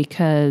day,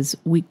 because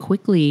we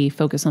quickly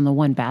focus on the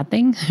one bad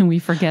thing and we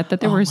forget that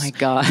there were. Oh my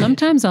God.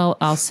 Sometimes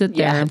I'll sit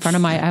there in front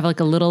of I have like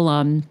a little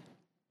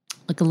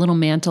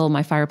mantle,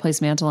 my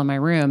fireplace mantle in my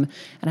room.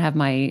 And I have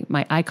my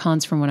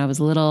icons from when I was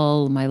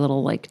little, my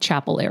little like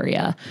chapel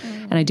area.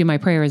 And I do my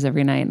prayers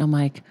every night. And I'm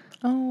like,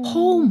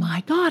 oh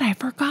my God, I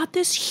forgot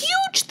this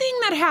huge thing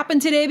that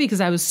happened today because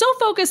I was so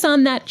focused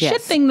on that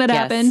shit thing that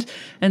happened.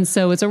 And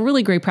so it's a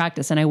really great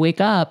practice. And I wake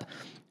up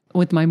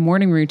with my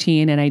morning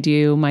routine and I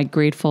do my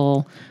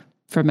grateful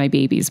for my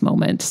babies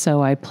moment.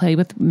 So I play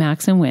with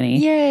Max and Winnie.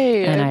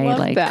 Yay. And I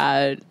love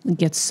that.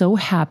 Get so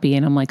happy.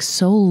 And I'm like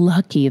so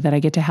lucky that I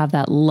get to have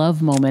that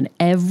love moment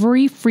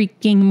every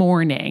freaking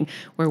morning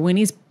where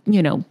Winnie's,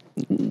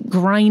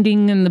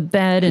 grinding in the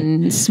bed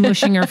and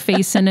smushing her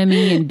face into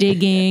me and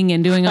digging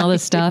and doing all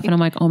this stuff. And I'm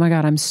like, oh my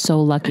God, I'm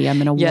so lucky.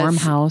 I'm in a warm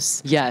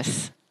house.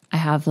 Yes. I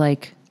have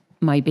like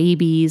my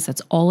babies.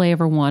 That's all I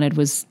ever wanted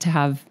was to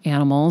have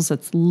animals.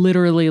 That's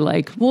literally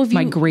like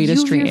my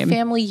greatest dream. Your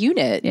family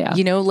unit. Yeah.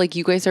 You know, like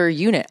you guys are a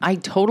unit. I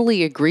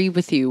totally agree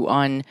with you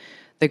on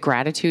the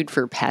gratitude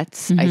for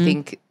pets. I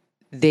think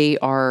they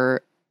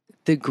are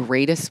the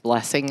greatest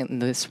blessing in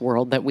this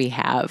world that we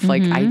have.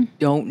 Like, I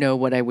don't know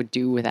what I would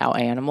do without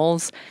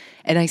animals.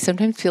 And I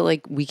sometimes feel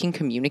like we can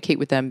communicate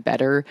with them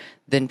better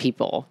than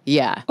people.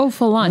 Yeah. Oh,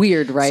 full on.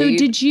 Weird, right? So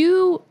did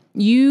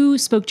you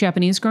spoke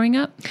Japanese growing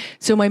up?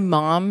 So my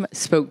mom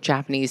spoke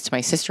Japanese to my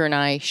sister and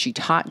I. She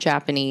taught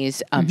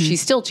Japanese. She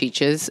still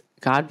teaches.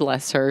 God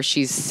bless her.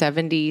 She's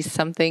 70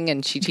 something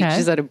and she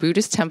teaches at a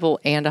Buddhist temple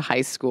and a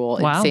high school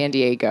in San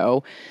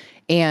Diego.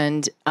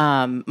 And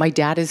my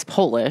dad is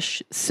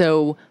Polish.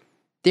 So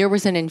there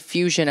was an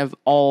infusion of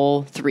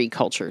all three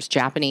cultures,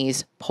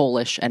 Japanese,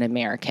 Polish, and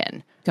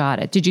American. Got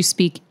it. Did you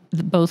speak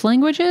both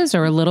languages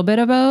or a little bit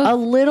of both? A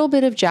little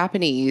bit of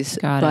Japanese,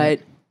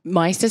 but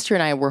my sister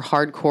and I were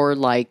hardcore,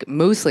 like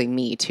mostly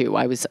me too.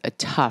 I was a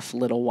tough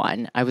little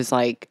one. I was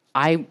like,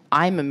 I'm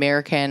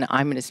American.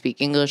 I'm going to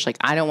speak English. Like,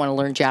 I don't want to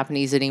learn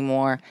Japanese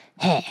anymore.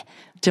 Hey,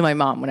 to my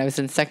mom when I was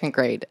in second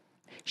grade,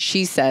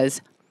 she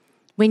says,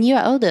 when you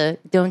are older,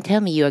 don't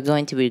tell me you are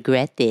going to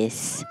regret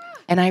this.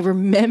 And I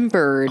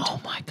remembered.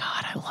 Oh my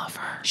God, I love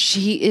her.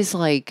 She is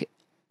like,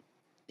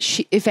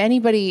 if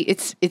anybody,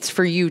 it's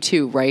for you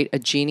too, right? A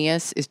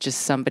genius is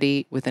just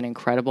somebody with an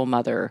incredible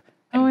mother.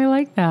 Oh, I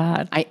like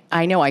that.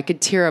 I know I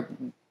could tear up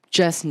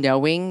just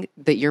knowing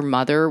that your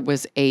mother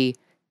was a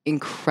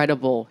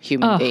incredible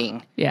human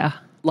being. Yeah.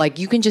 Like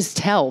you can just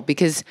tell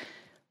because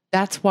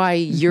that's why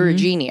you're a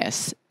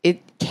genius.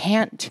 It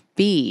can't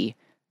be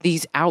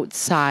these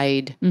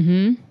outside,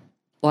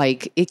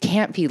 like it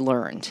can't be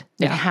learned.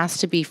 It has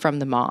to be from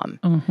the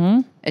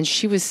mom. And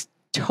she was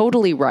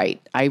totally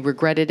right. I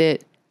regretted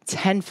it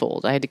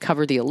tenfold. I had to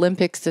cover the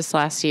Olympics this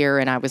last year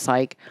and I was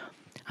like,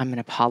 I'm going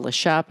to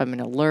polish up. I'm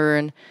going to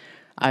learn.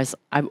 I've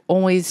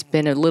always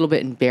been a little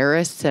bit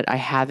embarrassed that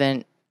I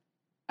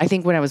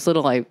think when I was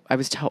little, I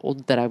was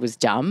told that I was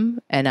dumb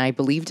and I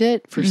believed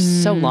it for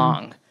so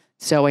long.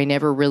 So I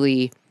never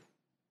really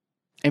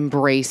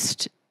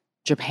embraced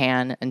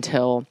Japan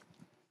until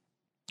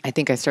I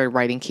think I started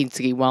writing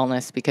Kintsugi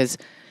Wellness because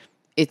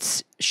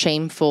it's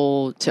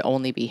shameful to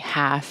only be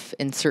half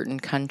in certain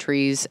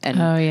countries.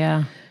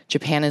 And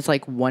Japan is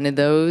like one of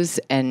those.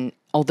 And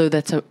although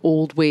that's an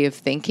old way of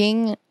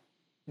thinking,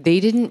 they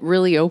didn't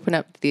really open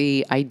up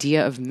the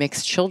idea of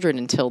mixed children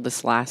until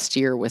this last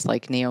year with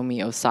like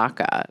Naomi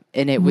Osaka.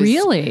 And it was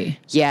really,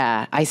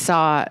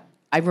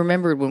 I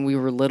remembered when we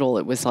were little,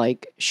 it was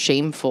like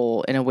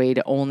shameful in a way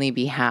to only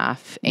be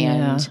half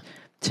and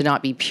to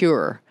not be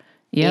pure.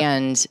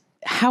 And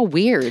how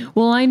weird.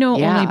 Well, I know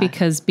only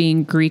because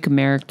being Greek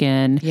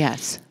American.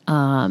 Yes.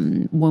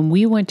 When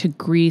we went to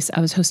Greece, I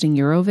was hosting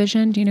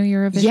Eurovision. Do you know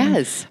Eurovision?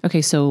 Yes.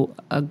 Okay. So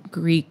a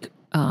Greek,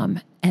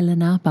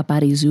 Elena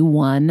Paparizou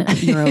won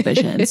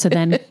Eurovision. So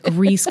then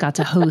Greece got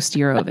to host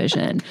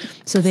Eurovision.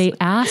 So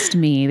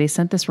they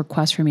sent this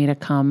request for me to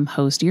come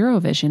host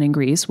Eurovision in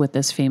Greece with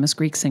this famous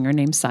Greek singer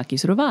named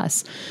Sakis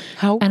Rouvas.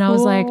 And I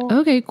was like,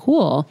 okay,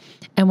 cool.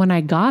 And when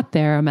I got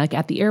there, I'm like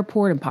at the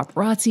airport and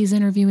paparazzi's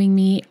interviewing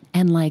me.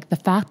 And like the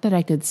fact that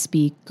I could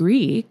speak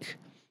Greek,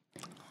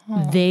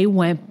 they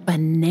went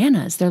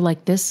bananas. They're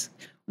like this,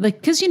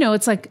 like, cause you know,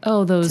 it's like,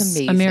 oh, those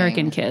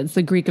American kids,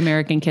 the Greek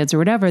American kids or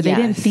whatever. They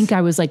didn't think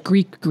I was like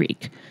Greek.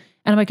 And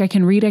I'm like, I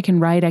can read, I can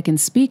write, I can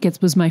speak. It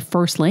was my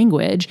first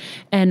language.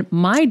 And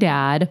my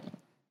dad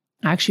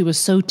actually was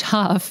so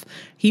tough.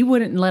 He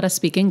wouldn't let us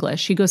speak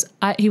English. He goes,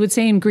 he would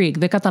say in Greek,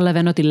 "De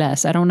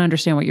katalevenotiles." I don't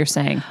understand what you're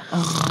saying.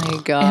 Oh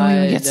my God. And we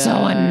would get so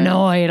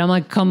annoyed. I'm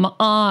like, come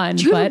on.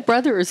 Do you have a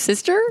brother or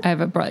sister? I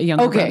have a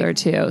younger brother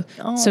too.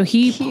 Oh, so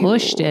he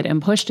pushed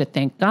it,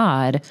 thank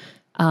God.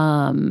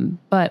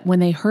 But when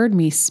they heard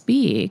me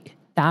speak,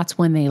 that's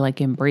when they like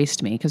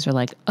embraced me because they're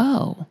like,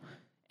 oh,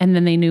 and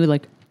then they knew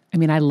like, I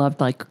mean, I loved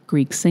like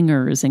Greek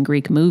singers and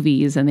Greek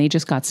movies and they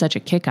just got such a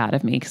kick out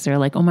of me because they're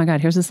like, oh my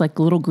God, here's this like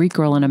little Greek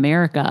girl in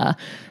America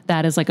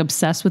that is like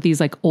obsessed with these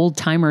like old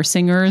timer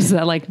singers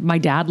that like my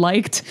dad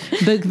liked.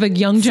 The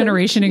young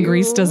generation in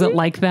Greece doesn't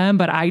like them,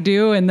 but I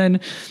do. And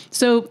then,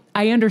 so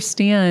I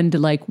understand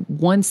like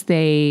once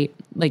they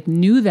like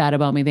knew that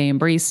about me, they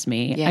embraced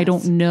me. Yes. I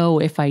don't know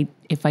if I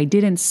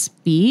didn't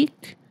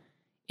speak,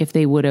 if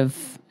they would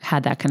have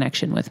had that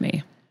connection with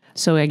me.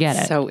 So I get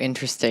it. So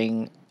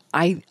interesting.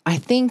 I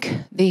think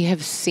they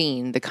have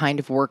seen the kind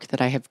of work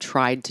that I have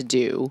tried to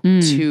do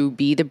to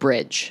be the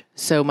bridge.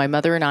 So my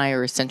mother and I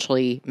are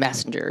essentially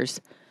messengers.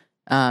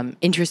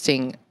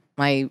 Interesting.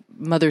 My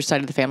mother's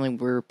side of the family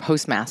were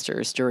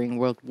postmasters during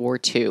World War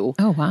II.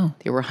 Oh, wow.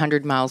 They were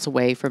 100 miles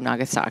away from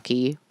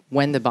Nagasaki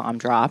when the bomb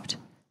dropped.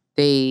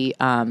 They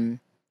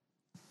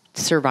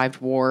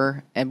survived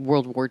war, and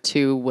World War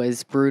II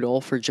was brutal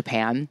for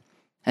Japan,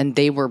 and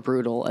they were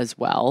brutal as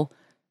well.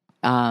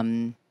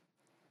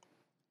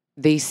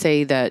 They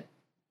say that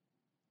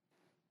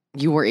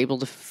you were able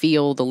to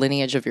feel the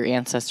lineage of your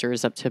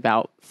ancestors up to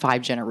about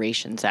 5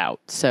 generations out.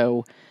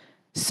 So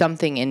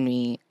something in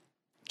me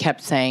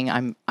kept saying,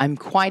 I'm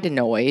quite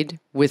annoyed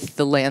with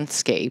the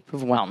landscape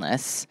of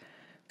wellness.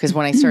 Because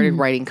when I started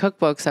writing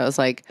cookbooks, I was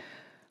like,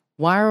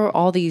 why are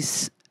all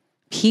these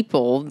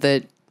people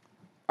that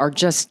are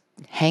just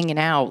hanging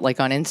out like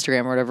on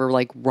Instagram or whatever,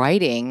 like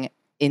writing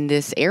in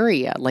this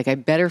area? Like, I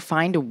better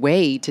find a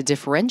way to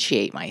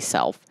differentiate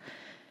myself.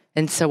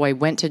 And so I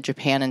went to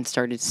Japan and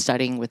started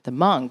studying with the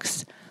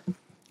monks.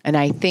 And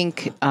I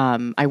think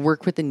I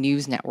work with a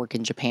news network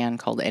in Japan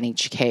called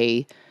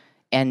NHK.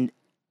 And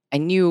I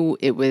knew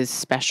it was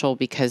special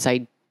because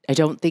I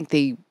don't think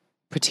they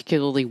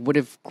particularly would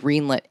have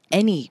greenlit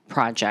any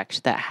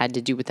project that had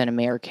to do with an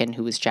American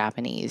who was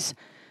Japanese.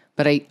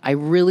 But I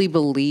really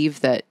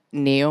believe that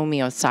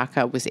Naomi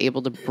Osaka was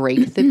able to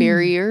break the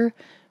barrier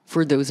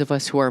for those of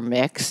us who are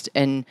mixed.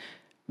 And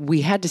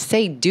we had to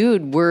say,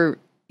 dude,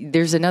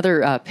 there's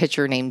another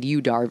pitcher named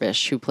Yu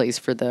Darvish who plays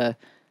for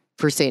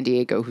San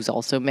Diego, who's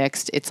also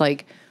mixed. It's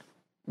like,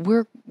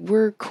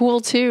 we're cool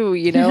too,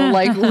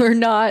 like we're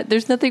not,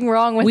 there's nothing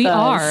wrong with us. We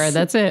are.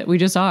 That's it. We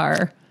just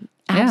are.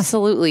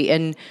 Absolutely. Yeah.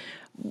 And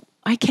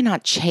I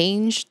cannot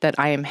change that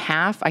I am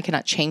half. I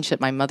cannot change that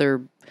my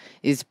mother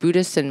is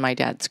Buddhist and my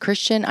dad's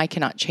Christian. I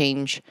cannot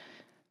change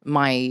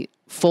my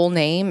full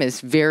name is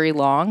very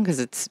long because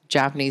it's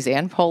Japanese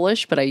and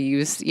Polish, but I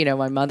use,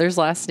 my mother's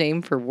last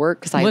name for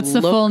work because What's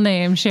the full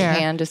name? Share.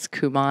 Candace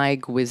Kumai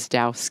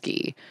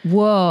Gwizdowski.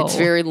 Whoa. It's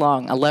very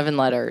long, 11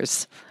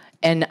 letters.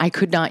 And I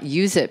could not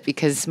use it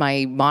because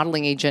my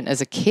modeling agent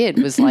as a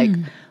kid was like,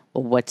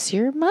 well, what's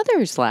your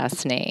mother's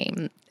last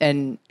name?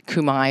 And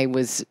Kumai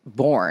was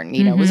born,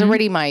 it was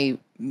already my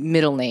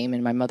middle name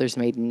and my mother's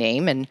maiden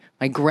name and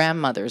my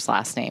grandmother's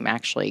last name,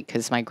 actually,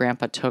 because my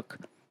grandpa took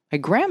my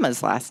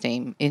grandma's last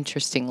name,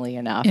 interestingly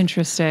enough.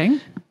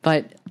 Interesting.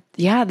 But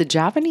yeah, the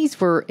Japanese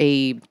were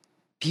a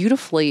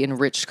beautifully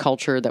enriched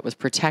culture that was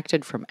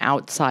protected from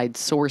outside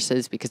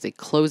sources because they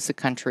closed the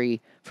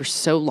country for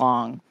so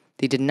long.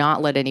 They did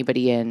not let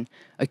anybody in.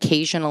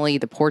 Occasionally,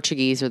 the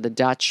Portuguese or the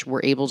Dutch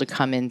were able to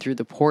come in through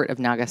the port of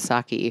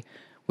Nagasaki,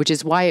 which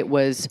is why it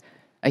was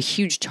a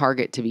huge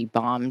target to be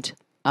bombed.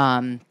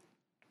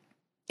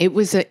 It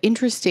was an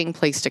interesting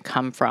place to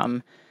come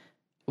from.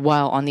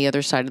 While on the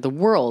other side of the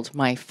world,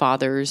 my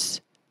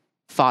father's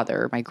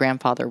father, my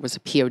grandfather, was a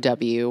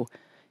POW.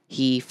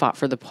 He fought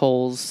for the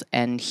Poles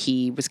and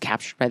he was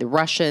captured by the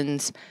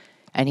Russians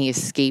and he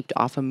escaped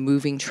off a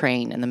moving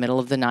train in the middle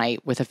of the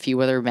night with a few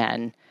other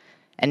men.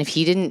 And if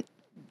he didn't,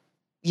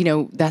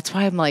 that's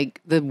why I'm like,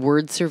 the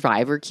word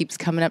survivor keeps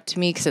coming up to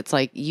me because it's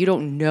like, you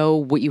don't know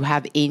what you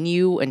have in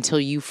you until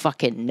you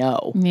fucking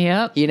know.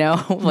 Yep.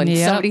 When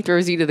somebody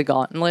throws you to the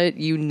gauntlet,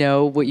 you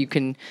know what you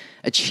can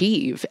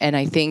achieve. And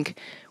I think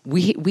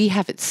we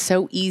have it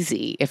so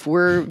easy. If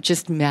we're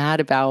just mad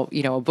about,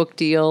 a book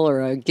deal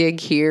or a gig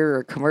here or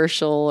a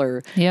commercial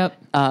or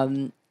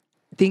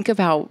think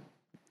about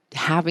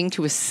having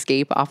to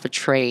escape off a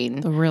train.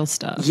 The real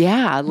stuff.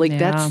 Yeah,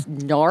 that's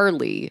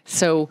gnarly.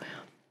 So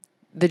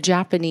the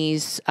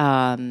Japanese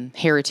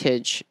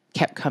heritage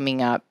kept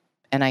coming up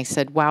and I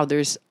said, wow,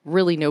 there's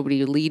really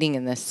nobody leading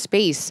in this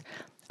space.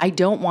 I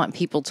don't want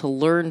people to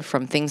learn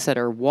from things that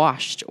are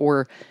washed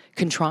or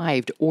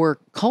contrived or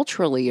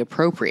culturally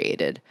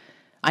appropriated.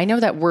 I know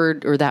that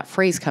word or that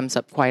phrase comes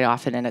up quite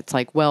often and it's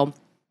like, well,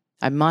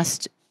 I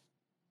must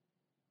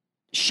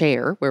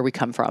share where we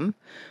come from,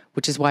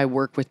 which is why I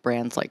work with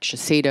brands like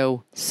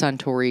Shiseido,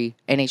 Suntory,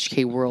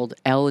 NHK World,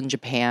 Elle in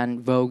Japan,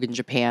 Vogue in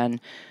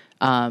Japan.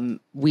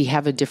 We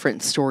have a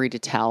different story to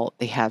tell.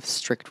 They have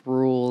strict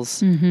rules.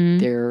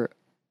 They're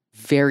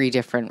very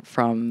different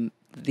from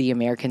the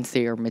Americans.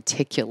 They are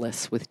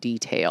meticulous with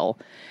detail.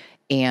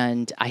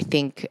 And I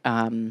think,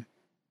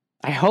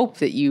 I hope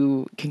that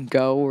you can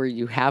go or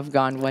you have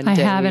gone one day. I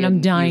haven't.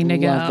 I'm dying to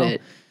love go.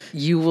 It.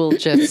 You will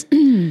just,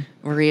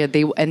 Maria,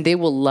 they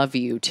will love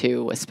you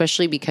too,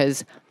 especially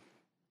because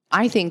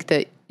I think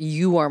that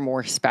you are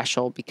more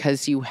special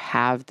because you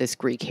have this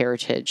Greek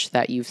heritage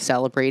that you've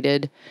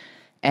celebrated.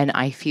 And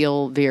I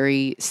feel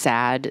very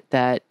sad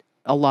that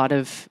a lot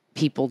of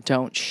people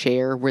don't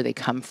share where they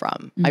come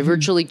from. I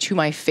virtually, to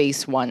my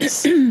face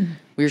once, we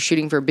were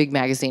shooting for a big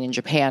magazine in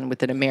Japan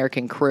with an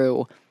American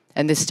crew.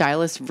 And the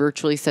stylist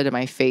virtually said to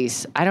my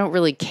face, I don't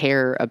really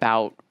care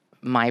about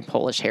my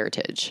Polish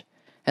heritage,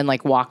 and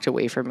walked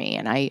away from me.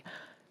 And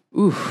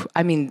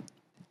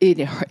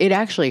it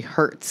actually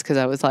hurts because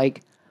I was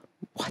like,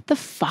 what the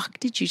fuck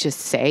did you just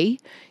say?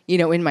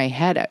 In my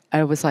head,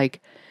 I was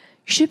like,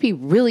 you should be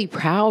really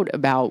proud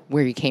about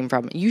where you came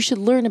from. You should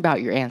learn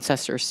about your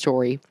ancestor's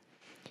story.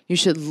 You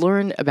should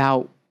learn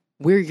about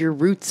where your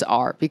roots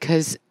are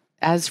because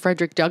as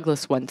Frederick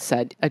Douglass once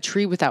said, a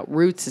tree without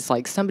roots is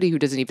like somebody who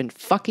doesn't even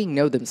fucking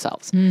know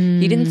themselves.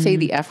 He didn't say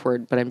the F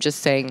word, but I'm just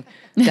saying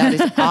that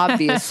is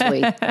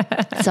obviously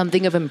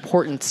something of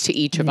importance to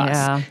each of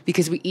us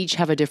because we each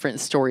have a different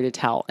story to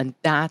tell. And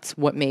that's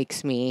what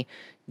makes me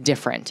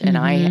different. And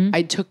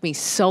I took me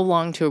so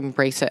long to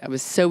embrace it. I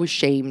was so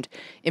ashamed,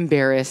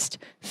 embarrassed,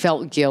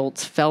 felt guilt,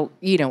 felt,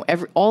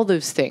 all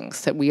those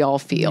things that we all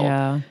feel.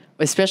 Yeah.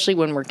 Especially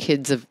when we're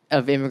kids of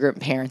immigrant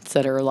parents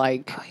that are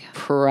like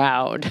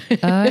proud.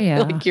 Oh,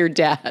 yeah. Like your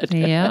dad.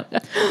 Yeah.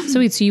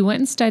 So you went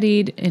and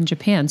studied in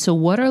Japan. So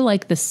what are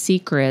like the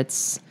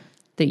secrets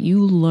that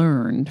you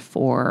learned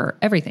for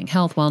everything,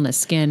 health, wellness,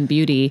 skin,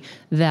 beauty,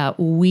 that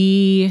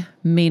we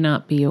may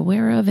not be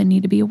aware of and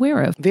need to be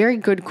aware of? Very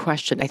good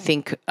question. I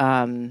think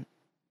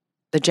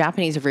the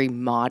Japanese are very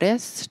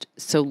modest,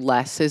 so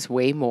less is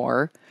way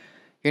more.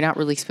 You're not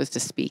really supposed to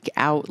speak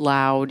out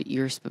loud.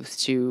 You're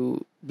supposed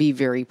to be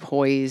very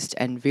poised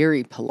and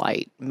very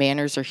polite.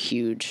 Manners are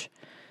huge.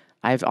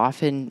 I've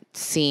often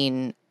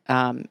seen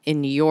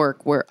in New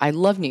York, where I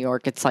love New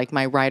York. It's like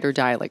my ride or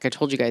die. Like I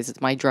told you guys, it's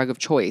my drug of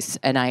choice.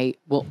 And I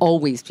will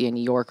always be a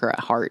New Yorker at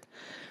heart.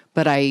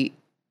 But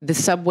the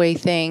subway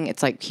thing,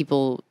 it's like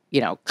people,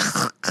 yeah,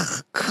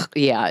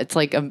 it's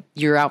like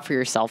you're out for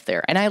yourself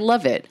there. And I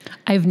love it.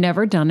 I've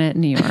never done it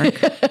in New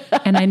York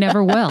and I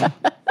never will.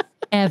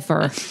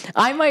 Ever.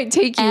 I might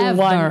take you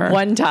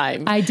one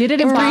time. I did it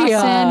in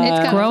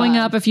Boston growing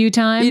up a few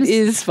times. It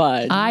is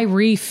fun. I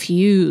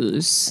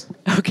refuse.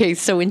 Okay,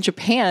 so in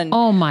Japan.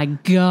 Oh my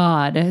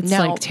God. It's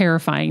like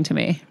terrifying to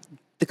me.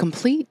 The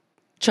complete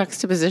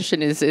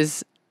juxtaposition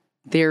is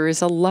there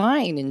is a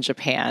line in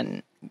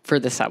Japan for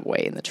the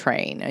subway and the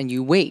train, and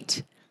you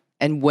wait.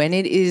 And when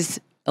it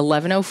is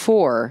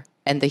 11:04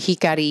 and the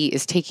Hikari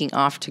is taking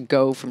off to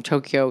go from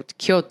Tokyo to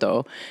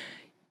Kyoto,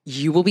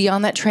 you will be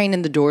on that train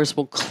and the doors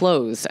will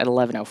close at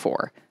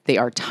 11:04. They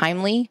are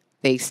timely.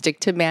 They stick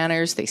to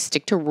manners. They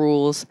stick to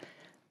rules.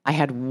 I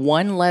had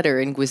one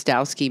letter in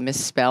Gwiazdowski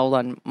misspelled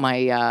on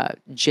my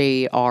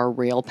JR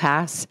Rail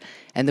Pass,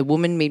 and the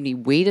woman made me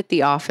wait at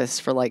the office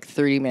for like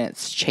 30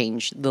 minutes to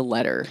change the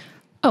letter.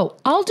 Oh,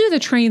 I'll do the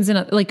trains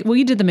like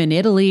we did them in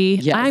Italy.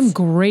 Yes. I'm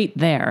great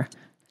there.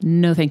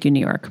 No, thank you, New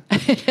York.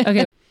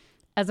 Okay.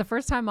 As a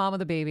first-time mom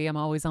with a baby, I'm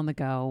always on the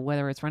go,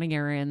 whether it's running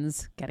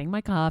errands, getting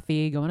my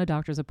coffee, going to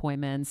doctor's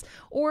appointments,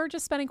 or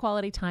just spending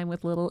quality time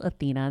with little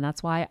Athena. And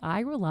that's why I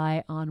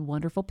rely on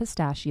Wonderful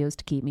Pistachios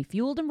to keep me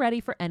fueled and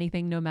ready for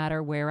anything, no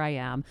matter where I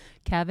am.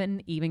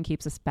 Kevin even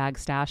keeps a bag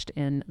stashed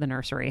in the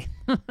nursery.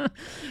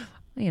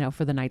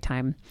 For the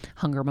nighttime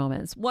hunger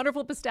moments.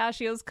 Wonderful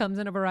Pistachios comes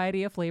in a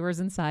variety of flavors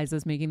and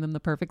sizes, making them the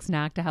perfect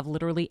snack to have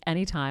literally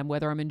any time,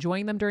 whether I'm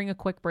enjoying them during a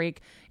quick break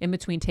in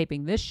between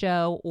taping this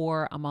show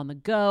or I'm on the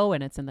go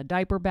and it's in the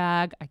diaper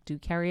bag. I do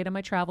carry it in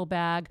my travel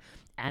bag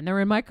and they're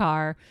in my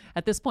car.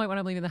 At this point, when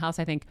I'm leaving the house,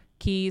 I think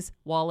keys,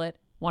 wallet,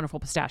 Wonderful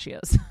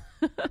Pistachios.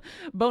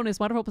 Bonus,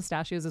 Wonderful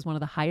Pistachios is one of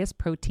the highest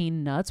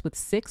protein nuts with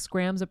 6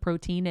 grams of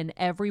protein in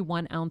every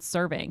 1 ounce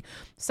serving.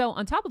 So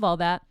on top of all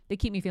that, they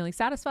keep me feeling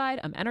satisfied.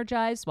 I'm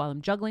energized while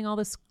I'm juggling all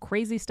this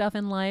crazy stuff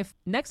in life.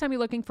 Next time you're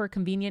looking for a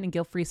convenient and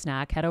guilt-free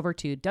snack, head over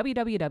to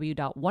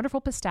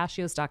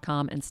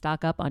www.wonderfulpistachios.com and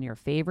stock up on your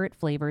favorite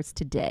flavors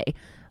today.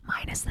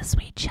 Minus the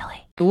sweet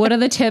chili. What are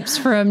the tips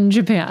from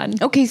Japan?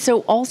 Okay, so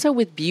also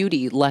with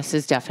beauty, less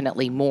is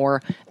definitely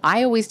more.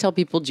 I always tell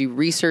people do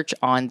research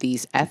on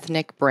these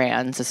ethnic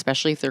brands,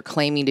 especially if they're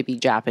claiming to be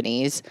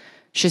Japanese.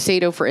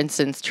 Shiseido, for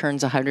instance,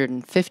 turns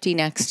 150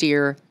 next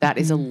year. That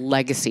is a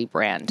legacy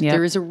brand. Yep.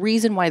 There is a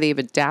reason why they've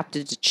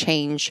adapted to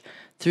change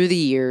through the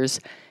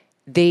years.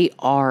 They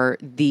are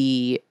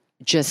the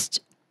just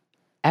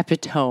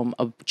epitome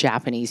of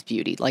Japanese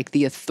beauty, like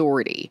the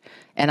authority.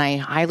 And I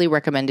highly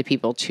recommend to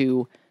people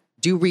to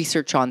do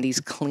research on these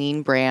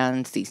clean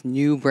brands, these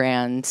new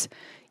brands,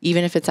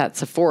 even if it's at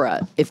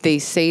Sephora. If they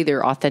say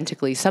they're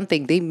authentically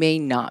something, they may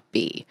not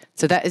be.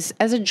 So that is,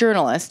 as a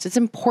journalist, it's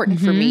important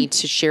for me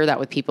to share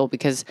that with people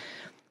because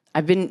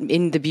I've been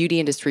in the beauty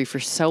industry for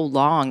so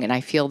long, and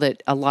I feel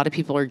that a lot of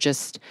people are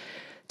just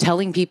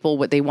telling people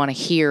what they want to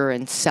hear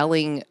and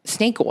selling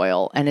snake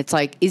oil. And it's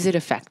like, is it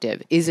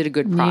effective? Is it a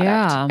good product?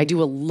 Yeah. I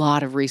do a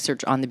lot of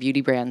research on the beauty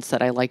brands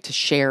that I like to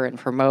share and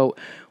promote,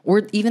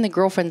 or even the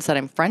girlfriends that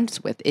I'm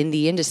friends with in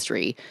the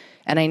industry.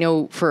 And I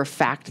know for a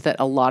fact that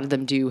a lot of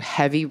them do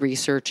heavy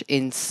research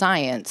in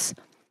science.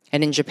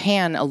 And in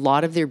Japan, a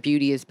lot of their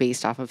beauty is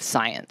based off of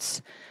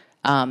science.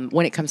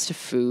 When it comes to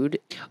food.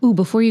 Ooh,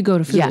 before you go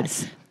to food.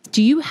 Yes.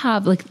 Do you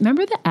have,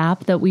 remember the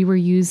app that we were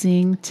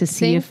using to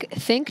see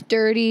Think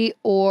Dirty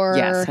or...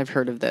 Yes, I've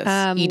heard of this.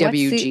 what's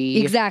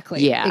EWG.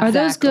 Exactly. Yeah. Are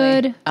those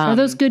good? Are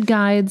those good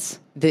guides?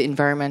 The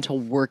Environmental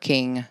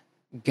Working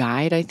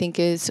Guide, I think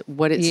is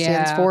what it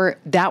stands Yeah. for.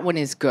 That one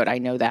is good. I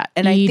know that.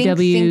 And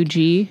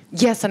EWG?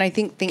 Yes, and I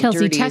think Kelsey,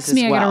 Dirty text is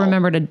me. as I got to well.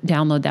 remember to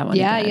download that one.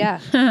 Yeah,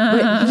 again.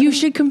 yeah. But you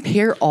should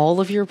compare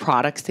all of your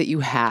products that you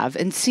have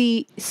and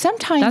see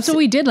sometimes... That's what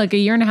we did like a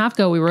year and a half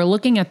ago. We were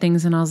looking at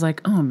things and I was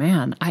like, oh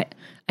man, I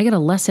got to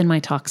lessen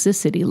my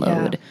toxicity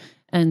load. Yeah.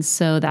 And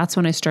so that's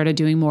when I started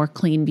doing more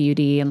clean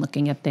beauty and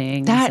looking at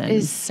things. That and,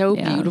 is so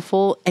yeah.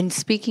 beautiful. And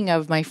speaking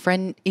of, my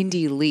friend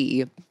Indy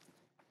Lee,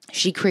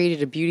 she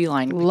created a beauty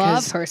line.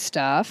 Love her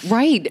stuff.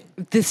 Right.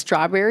 The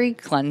strawberry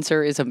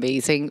cleanser is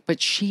amazing,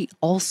 but she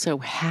also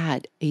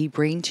had a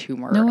brain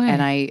tumor. No way.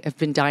 And I have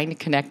been dying to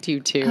connect you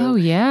to. Oh,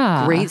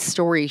 yeah. Great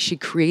story. She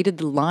created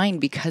the line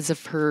because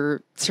of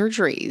her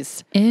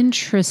surgeries.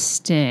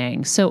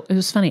 Interesting. So it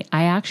was funny.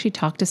 I actually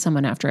talked to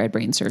someone after I had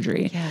brain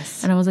surgery.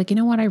 Yes. And I was like, you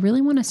know what? I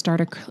really want to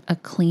start a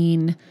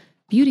clean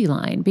beauty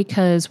line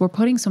because we're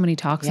putting so many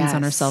toxins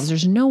on Yes. ourselves.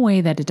 There's no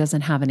way that it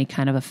doesn't have any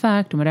kind of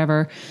effect and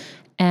whatever.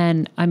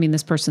 And I mean,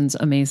 this person's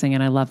amazing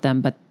and I love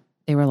them, but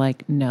they were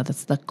like, no,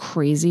 that's the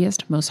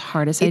craziest, most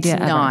hardest idea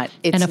not. ever.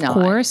 It's and of not.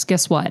 course,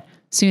 guess what?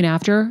 Soon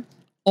after,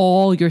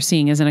 all you're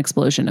seeing is an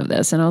explosion of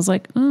this. And I was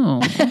like,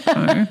 oh,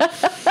 okay.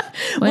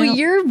 Well,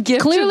 your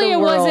gift Clearly to the it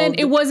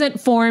world.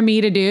 wasn't for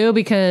me to do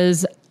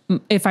because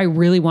if I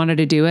really wanted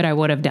to do it, I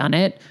would have done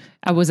it.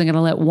 I wasn't going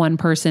to let one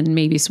person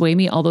maybe sway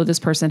me, although this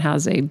person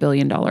has a $1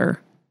 billion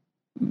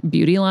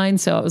beauty line.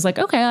 So I was like,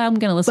 okay, I'm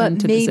going to listen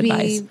to this maybe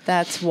advice.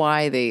 that's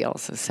why they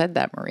also said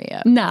that,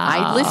 Maria. No.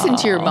 I listened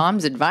to your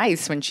mom's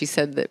advice when she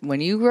said that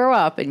when you grow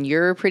up and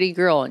you're a pretty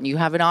girl and you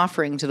have an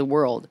offering to the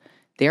world,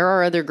 there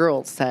are other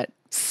girls that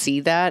see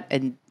that.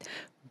 And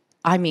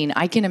I mean,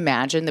 I can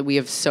imagine that we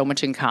have so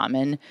much in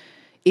common.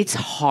 It's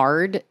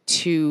hard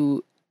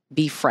to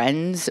be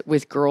friends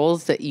with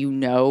girls that you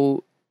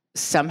know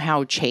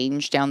somehow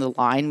change down the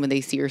line when they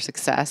see your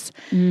success.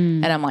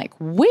 And I'm like,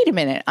 wait a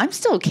minute, I'm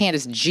still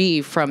Candace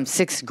G from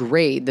 6th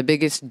grade, the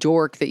biggest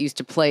dork that used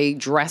to play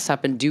dress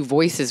up and do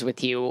voices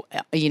with you.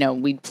 You know,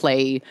 we'd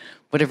play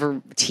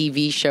whatever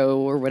TV show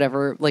or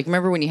whatever. Like,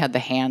 remember when you had the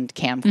hand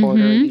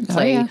camcorder and you'd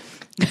play? yeah.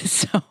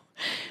 So,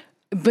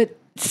 but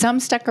some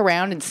stuck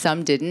around and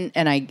some didn't.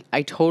 And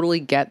I totally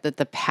get that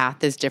the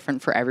path is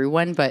different for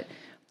everyone, but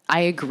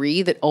I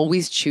agree that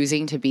always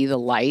choosing to be the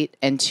light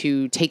and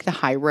to take the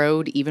high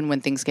road, even when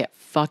things get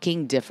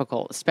fucking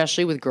difficult,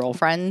 especially with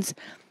girlfriends,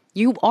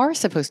 you are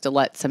supposed to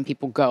let some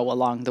people go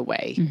along the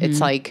way.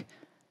 It's like,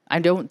 I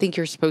don't think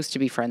you're supposed to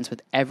be friends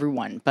with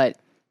everyone, but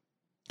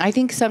I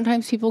think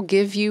sometimes people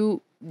give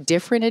you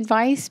different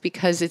advice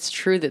because it's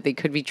true that they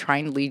could be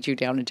trying to lead you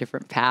down a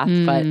different path.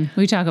 But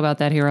We talk about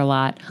that here a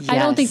lot. I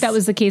don't think Yes. that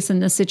was the case in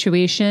this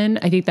situation.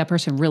 I think that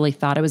person really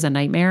thought it was a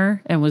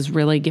nightmare and was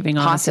really giving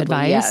honest Possibly,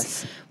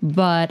 advice. yes.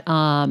 But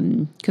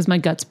because my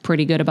gut's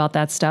pretty good about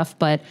that stuff.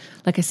 But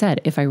like I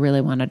said, if I really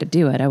wanted to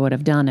do it, I would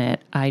have done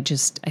it. I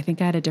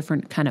think I had a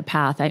different kind of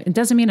path. It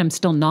doesn't mean I'm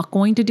still not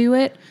going to do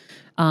it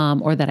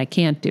or that I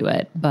can't do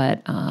it.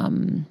 But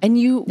and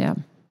you yeah.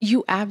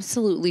 You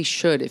absolutely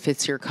should if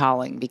it's your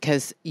calling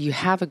because you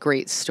have a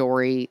great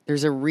story.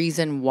 There's a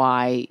reason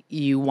why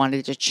you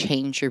wanted to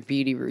change your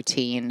beauty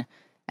routine.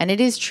 And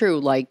it is true,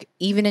 like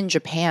even in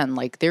Japan,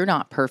 like they're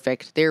not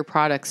perfect. Their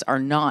products are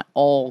not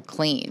all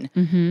clean.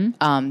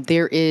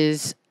 There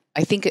is,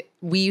 I think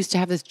we used to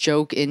have this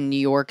joke in New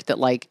York that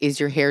like, is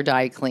your hair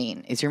dye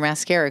clean? Is your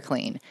mascara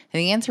clean? And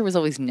the answer was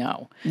always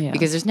no,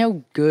 because there's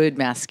no good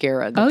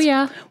mascara. That's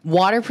yeah.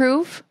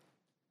 waterproof.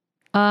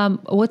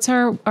 What's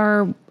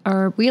our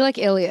We like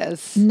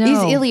Ilia's. no.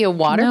 Is Ilia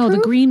waterproof? No, the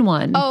green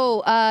one.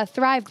 Oh,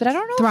 Thrive, but I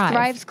don't know Thrive. if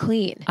Thrive's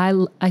clean.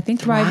 I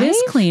think Thrive is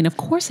Thrive? clean. Of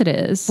course it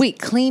is. Wait,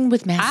 clean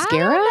with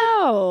mascara?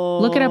 No.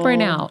 Look it up right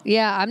now.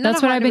 Yeah, I'm not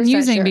That's what I've been 100%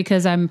 using sure.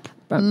 because I'm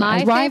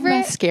My Thrive favorite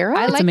mascara?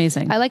 I It's like,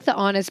 amazing. I like the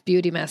Honest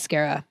Beauty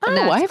mascara. and Oh,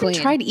 that's I haven't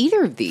clean. tried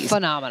either of these.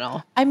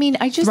 Phenomenal. I mean,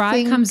 I just Thrive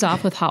think comes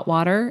off with hot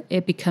water.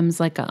 It becomes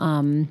like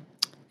a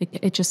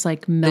it just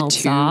like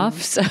melts off.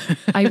 tubes.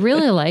 I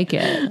really like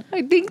it.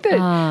 I think that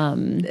I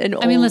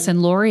mean,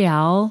 listen,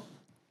 L'Oreal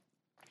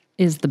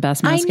is the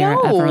best mascara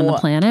ever on the know.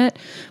 planet,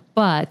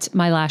 but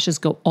my lashes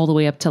go all the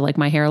way up to like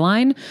my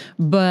hairline.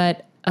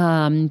 But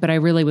I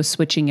really was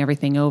switching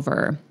everything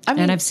over, mean,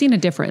 and I've seen a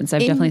difference. I've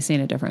definitely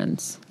seen a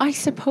difference. I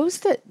suppose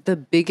that the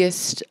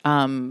biggest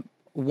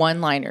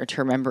one-liner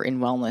to remember in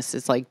wellness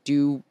is like,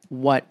 do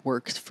what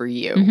works for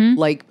you.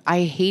 Like,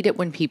 I hate it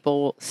when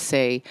people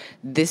say,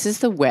 this is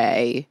the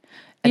way,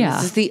 and Yeah.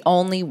 this is the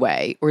only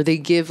way, or they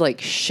give like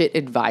shit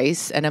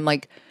advice. And I'm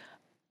like,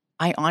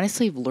 I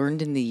honestly have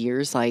learned in the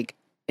years, like,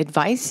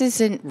 advice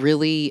isn't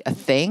really a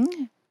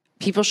thing.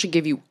 People should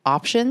give you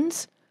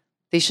options.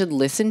 They should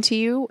listen to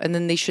you, and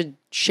then they should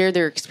share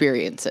their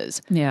experiences.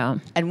 Yeah.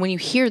 And when you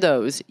hear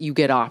those, you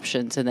get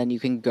options, and then you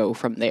can go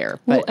from there.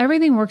 Well, But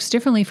everything works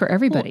differently for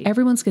everybody.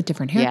 Everyone's got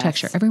different hair Yes.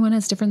 texture. Everyone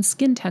has different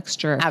skin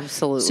texture.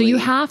 absolutely. So you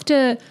have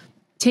to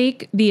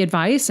take the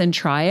advice and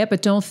try it,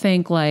 but don't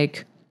think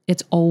like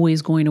it's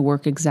always going to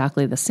work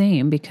exactly the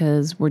same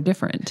because we're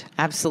different.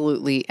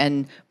 Absolutely.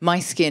 And my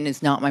skin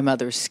is not my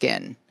mother's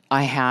skin.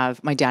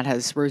 My dad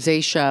has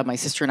rosacea. My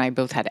sister and I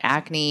both had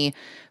acne.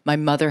 My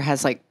mother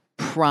has like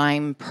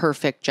prime,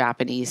 perfect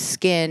Japanese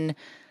skin.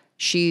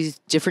 She's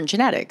different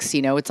genetics.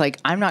 You know, it's like,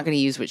 I'm not going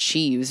to use what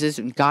she uses,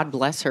 and God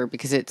bless her,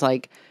 because it's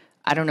like,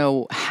 I don't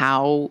know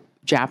how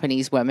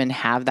Japanese women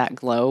have that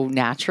glow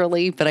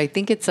naturally, but I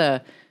think it's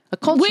a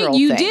cultural Wait,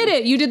 you thing. did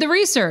it. You did the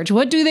research.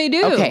 What do they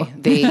do?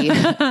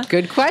 Okay.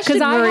 Good question,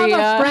 Because I Maria.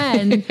 have a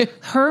friend,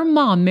 her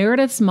mom,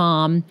 Meredith's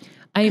mom,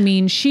 I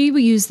mean, she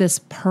would use this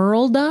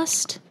pearl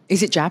dust.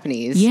 Is it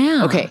Japanese?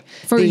 Yeah. Okay.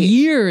 For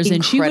years.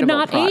 And she would Incredible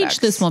not products. age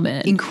this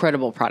woman.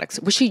 Incredible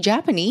products. Was she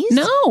Japanese?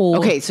 No.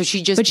 Okay. So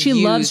she just But she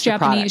used loves the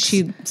Japanese.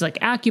 products. She's like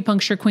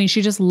acupuncture queen.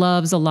 She just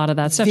loves a lot of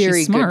that stuff. Very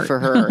She's smart. good for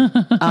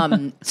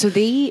her. So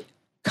they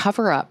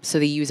cover up. So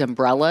they use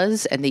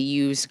umbrellas and they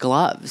use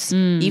gloves,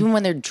 even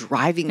when they're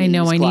driving. I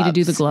know. I need to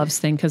do the gloves. gloves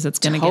thing because it's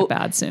going to get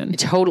bad soon.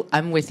 Total.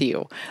 I'm with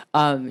you.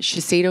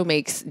 Shiseido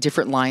makes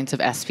different lines of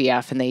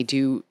SPF and they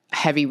do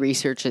heavy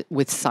research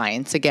with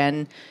science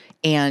again.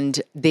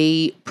 And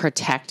they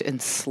protect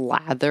and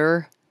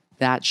slather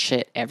that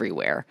shit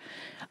everywhere.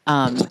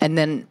 And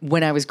then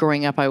when I was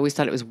growing up, I always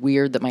thought it was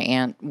weird that my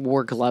aunt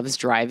wore gloves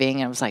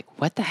driving. I was like,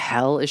 what the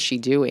hell is she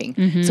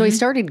doing? So I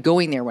started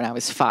going there when I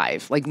was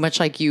 5. Like much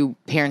like you,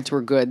 parents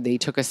were good. They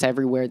took us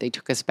everywhere. They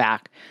took us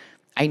back.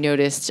 I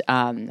noticed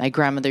my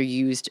grandmother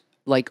used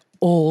like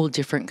all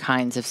different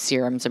kinds of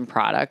serums and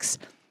products.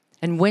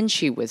 And when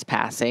she was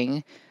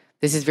passing,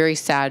 this is very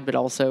sad, but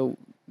also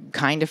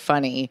kind of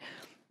funny.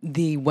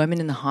 The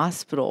women in the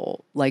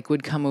hospital like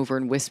would come over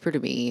and whisper to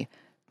me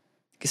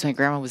because my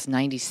grandma was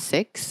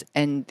 96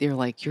 and they're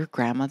like, your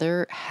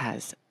grandmother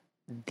has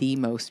the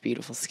most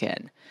beautiful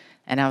skin.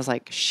 And I was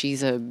like,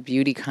 she's a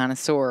beauty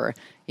connoisseur.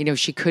 You know,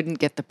 she couldn't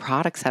get the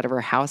products out of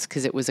her house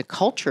because it was a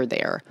culture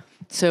there.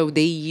 So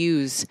they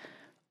use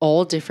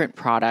all different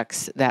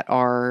products that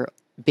are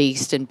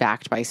based and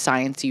backed by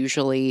science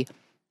usually,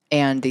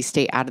 and they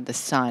stay out of the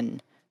sun.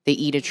 They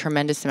eat a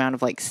tremendous amount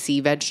of like sea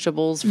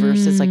vegetables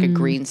versus like a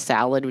green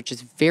salad, which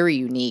is very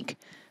unique.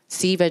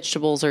 Sea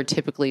vegetables are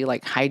typically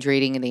like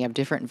hydrating and they have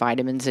different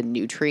vitamins and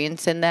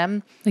nutrients in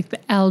them. Like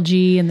the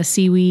algae and the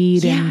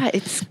seaweed. Yeah,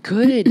 it's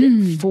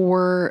good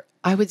for,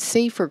 I would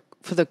say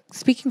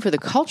speaking for the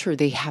culture,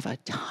 they have a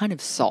ton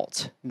of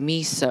salt,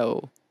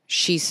 miso,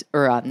 koji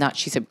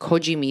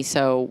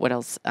miso, what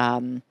else?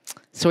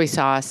 Soy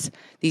sauce.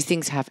 These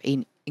things have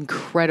an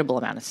incredible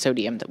amount of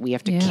sodium that we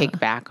have to kick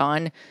back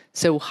on.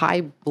 So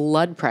high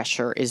blood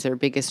pressure is their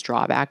biggest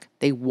drawback.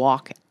 They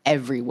walk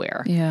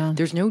everywhere. Yeah.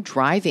 There's no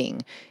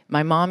driving.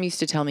 My mom used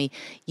to tell me,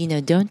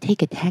 don't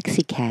take a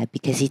taxi cab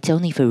because it's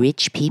only for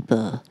rich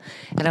people.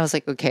 And I was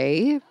like,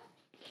 okay.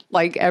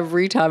 Like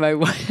every time I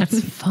went.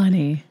 That's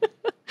funny.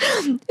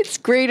 It's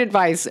great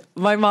advice.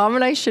 My mom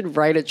and I should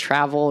write a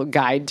travel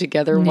guide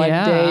together one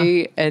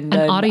day, and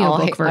then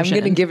audiobook version.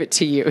 I'm going to give it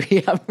to you.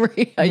 Yeah,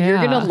 Maria, you're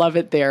going to love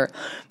it there.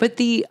 But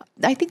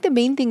I think the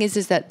main thing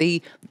is that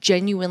they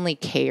genuinely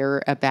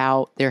care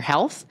about their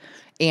health,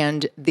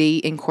 and they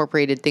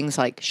incorporated things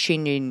like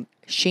Shinrin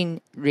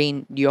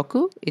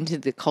Yoku into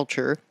the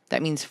culture.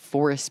 That means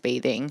forest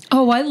bathing.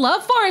 Oh, I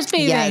love forest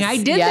bathing. I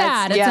did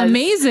that. It's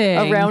amazing.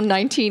 Around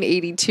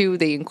 1982,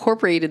 they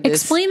incorporated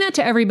this. Explain that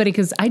to everybody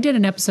because I did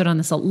an episode on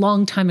this a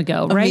long time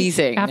ago, right?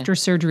 Amazing. After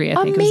surgery,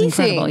 I think. It was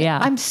incredible.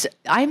 Yeah.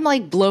 I'm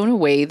like blown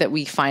away that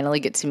we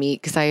finally get to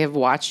meet because I have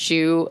watched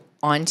you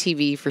on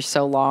TV for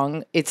so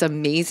long. It's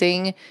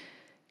amazing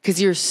because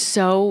you're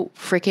so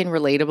freaking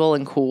relatable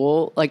and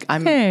cool. Like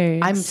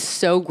I'm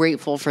so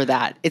grateful for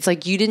that. It's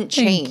like you didn't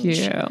change.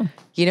 Thank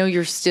you.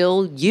 You're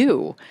still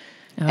you.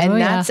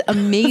 And that's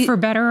amazing. For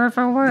better or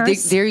for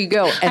worse. There you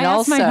go. And I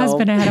asked my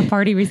husband, I had a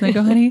party recently. I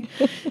go, honey,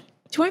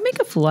 do I make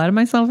a fool out of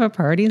myself at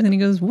parties? And he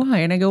goes, why?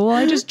 And I go, well,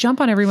 I just jump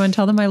on everyone,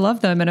 tell them I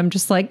love them. And I'm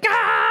just like,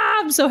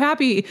 I'm so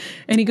happy.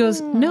 And he goes,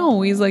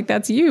 no. He's like,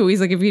 that's you.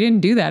 He's like, if you didn't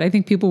do that, I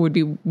think people would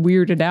be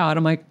weirded out.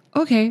 I'm like,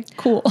 okay,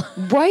 cool.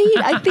 Right.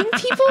 I think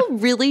people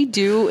really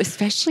do,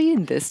 especially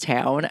in this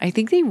town. I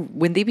think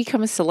when they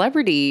become a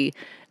celebrity,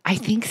 I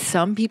think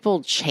some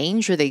people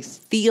change or they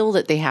feel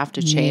that they have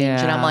to change.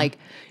 Yeah. And I'm like,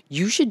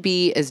 you should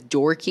be as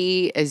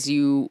dorky as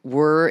you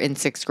were in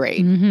 6th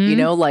grade,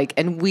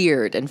 and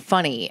weird and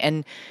funny.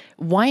 And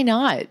why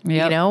not?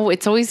 Yep.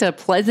 It's always a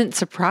pleasant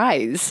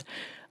surprise.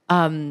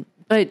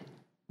 But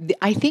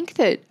I think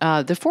that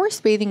the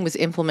forest bathing was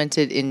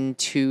implemented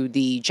into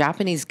the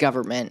Japanese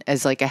government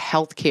as like a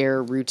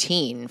healthcare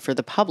routine for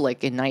the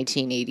public in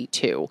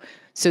 1982.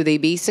 So they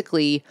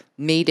basically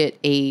made it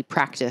a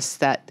practice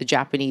that the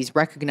Japanese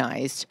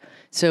recognized.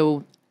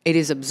 So it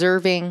is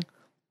observing,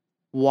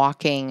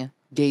 walking,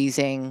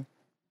 gazing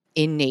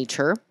in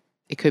nature.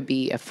 It could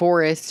be a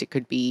forest. It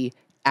could be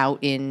out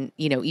in,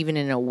 even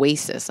in an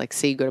oasis. Like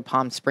say you go to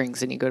Palm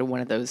Springs and you go to one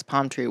of those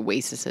palm tree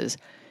oases.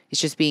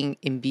 It's just being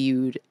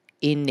imbued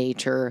in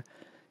nature,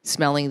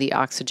 smelling the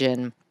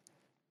oxygen,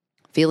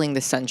 feeling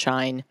the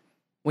sunshine.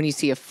 When you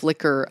see a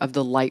flicker of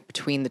the light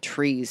between the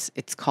trees,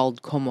 it's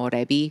called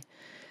komorebi.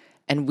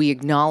 And we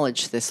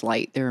acknowledge this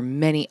light. There are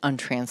many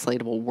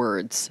untranslatable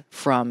words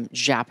from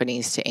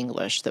Japanese to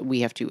English that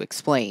we have to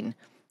explain,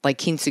 like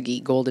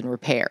kintsugi, golden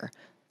repair.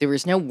 There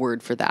is no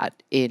word for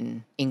that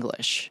in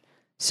English.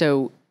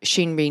 So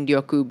Shinrin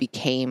Ryoku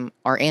became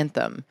our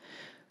anthem.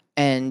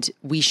 And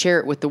we share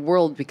it with the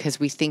world because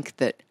we think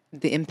that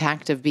the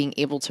impact of being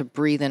able to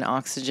breathe in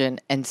oxygen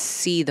and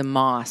see the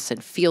moss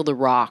and feel the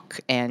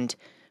rock and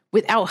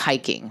without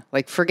hiking,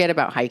 like forget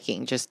about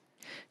hiking, just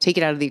take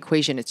it out of the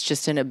equation. It's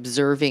just an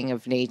observing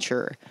of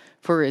nature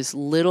for as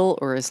little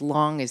or as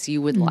long as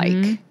you would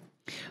like.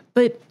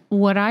 But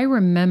what I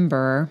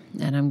remember,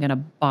 and I'm going to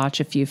botch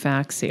a few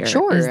facts here,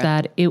 Sure. is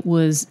that it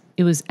was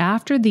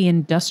after the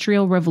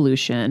Industrial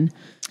Revolution.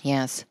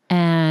 Yes.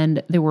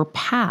 And there were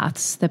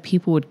paths that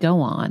people would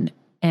go on,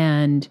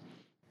 and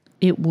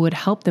it would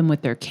help them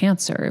with their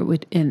cancer. It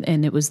would,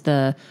 and it was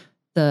the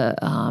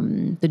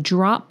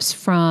drops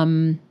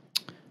from,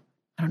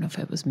 I don't know if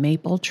it was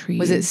maple trees.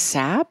 Was it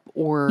sap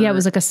or? Yeah, it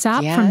was like a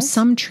sap from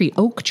some tree,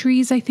 oak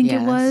trees, I think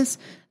it was,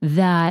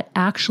 that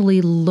actually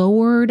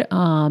lowered,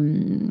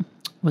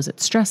 was it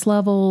stress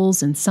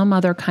levels and some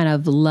other kind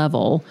of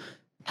level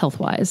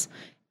health-wise.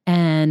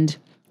 And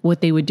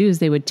what they would do is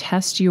they would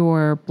test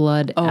your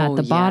blood at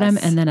the bottom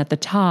and then at the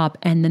top,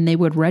 and then they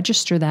would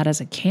register that as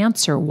a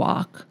cancer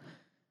walk.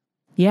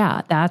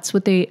 Yeah, that's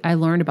what I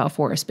learned about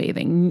forest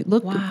bathing.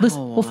 Look,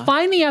 listen, we'll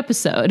find the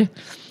episode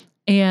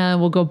and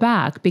we'll go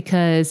back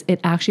because it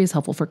actually is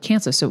helpful for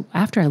cancer. So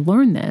after I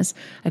learned this,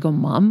 I go,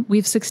 Mom, we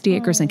have 60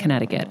 acres in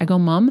Connecticut. I go,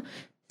 Mom,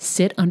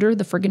 sit under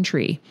the friggin'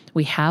 tree.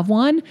 We have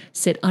one,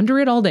 sit under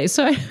it all day.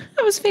 So I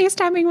was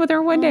FaceTiming with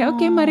her one day.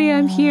 Okay, Maria,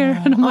 I'm here.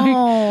 And I'm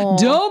like,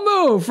 don't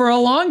move for a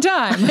long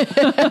time.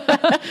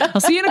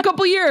 I'll see you in a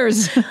couple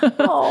years.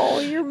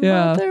 Oh, your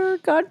mother.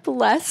 God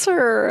bless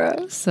her.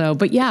 So,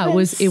 but yeah,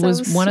 it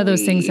was one of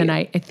those things. And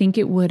I think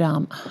it would,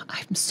 I'm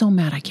so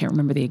mad. I can't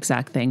remember the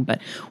exact thing,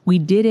 but we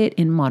did it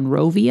in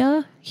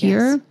Monrovia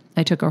here. Yes.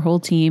 I took our whole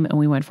team and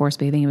we went forest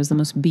bathing. It was the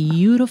most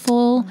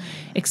beautiful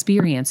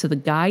experience. So the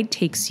guide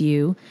takes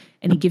you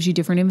and he gives you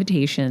different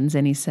invitations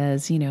and he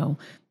says,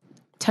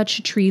 touch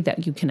a tree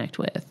that you connect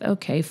with.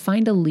 Okay,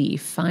 find a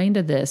leaf, find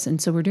a this.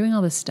 And so we're doing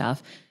all this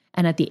stuff.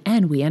 And at the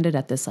end, we ended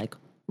at this like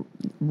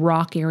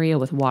rock area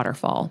with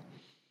waterfall.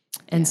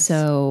 And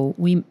so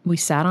we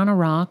sat on a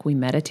rock, we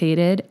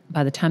meditated.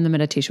 By the time the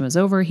meditation was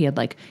over, he had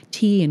like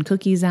tea and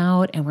cookies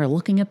out and we're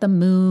looking at the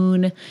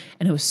moon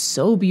and it was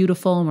so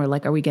beautiful. And we're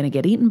like, are we going to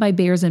get eaten by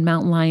bears and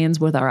mountain lions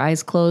with our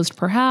eyes closed?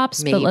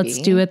 Perhaps, but let's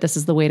do it. This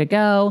is the way to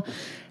go.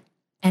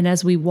 And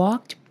as we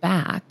walked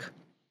back,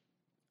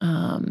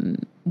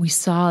 we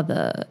saw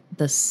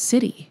the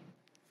city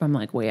from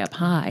like way up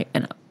high.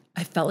 And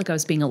I felt like I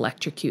was being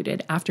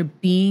electrocuted after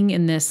being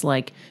in this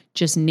like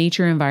just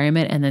nature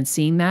environment and then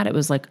seeing that. It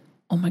was like,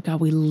 oh my God,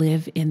 we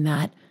live in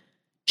that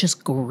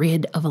just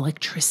grid of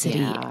electricity.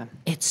 Yeah.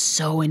 It's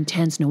so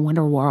intense. No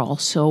wonder we're all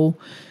so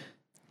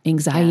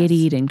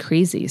anxietied and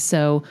crazy.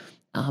 So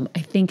I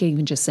think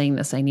even just saying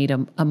this, I need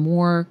a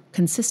more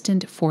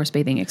consistent forest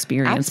bathing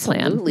experience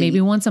plan. Maybe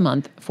once a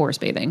month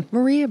forest bathing.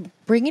 Maria,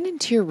 bring it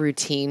into your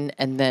routine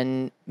and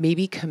then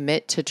maybe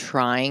commit to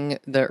trying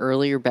the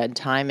earlier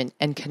bedtime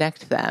and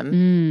connect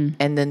them.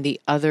 And then the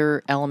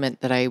other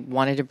element that I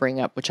wanted to bring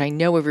up, which I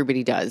know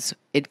everybody does,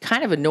 it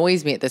kind of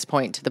annoys me at this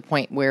point to the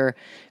point where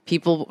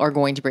people are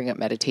going to bring up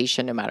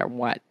meditation no matter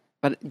what.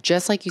 But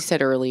just like you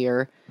said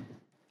earlier,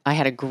 I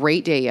had a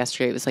great day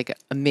yesterday. It was like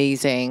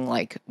amazing,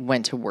 like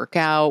went to work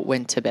out,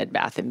 went to Bed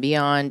Bath &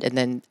 Beyond, and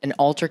then an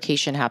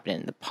altercation happened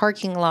in the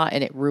parking lot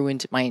and it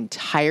ruined my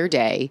entire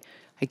day.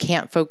 I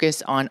can't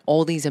focus on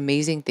all these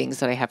amazing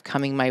things that I have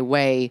coming my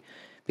way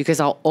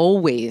because I will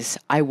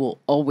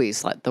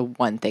always let the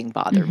one thing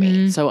bother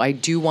me. So I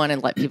do want to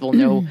let people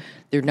know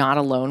they're not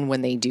alone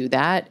when they do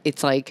that.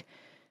 It's like,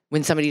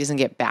 when somebody doesn't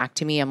get back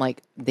to me, I'm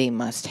like, they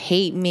must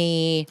hate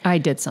me. I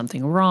did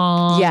something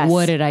wrong. Yes.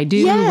 What did I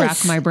do?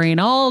 Rack my brain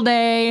all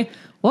day.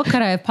 What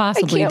could I have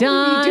possibly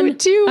done? You do it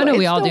too. I know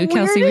we all do.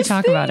 Kelsey, we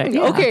talk about it.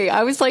 Yeah. Okay.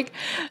 I was like,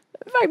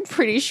 I'm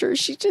pretty sure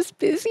she's just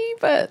busy,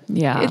 but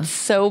it's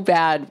so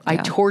bad. I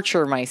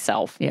torture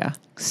myself. Yeah.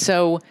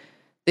 So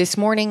this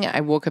morning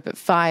I woke up at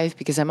 5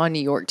 because I'm on New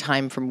York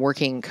time from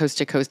working coast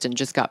to coast and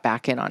just got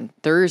back in on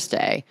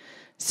Thursday.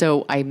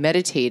 So I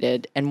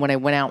meditated. And when I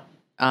went out,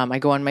 I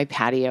go on my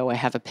patio, I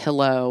have a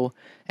pillow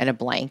and a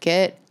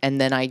blanket, and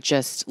then I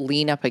just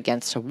lean up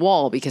against a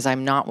wall because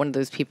I'm not one of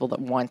those people that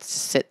wants to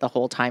sit the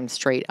whole time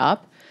straight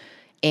up.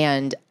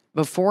 And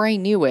before I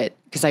knew it,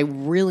 because I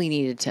really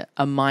needed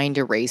a mind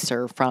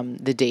eraser from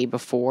the day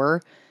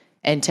before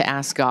and to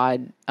ask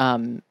God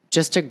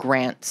just to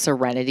grant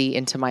serenity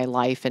into my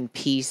life and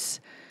peace.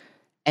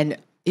 And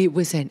it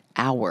was an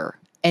hour.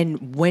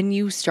 And when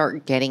you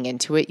start getting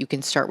into it, you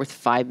can start with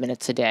 5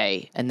 minutes a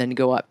day and then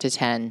go up to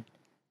 10.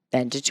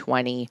 Then to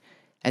 20,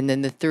 and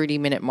then the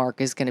 30-minute mark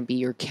is going to be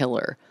your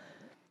killer.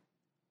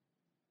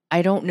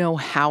 I don't know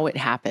how it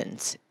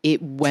happens.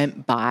 It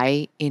went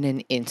by in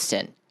an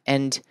instant.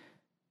 And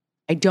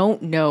I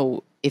don't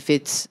know if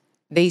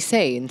they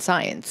say in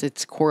science,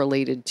 it's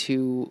correlated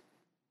to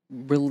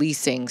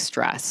releasing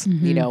stress,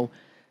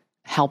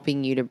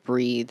 helping you to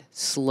breathe,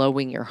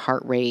 slowing your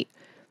heart rate,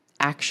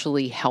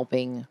 actually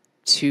helping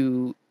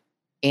to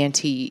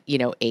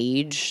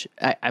age.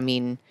 I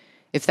mean,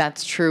 if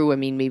that's true, I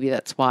mean, maybe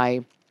that's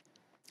why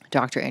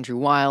Dr. Andrew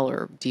Weil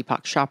or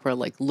Deepak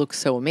Chopra look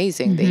so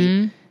amazing.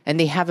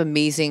 They have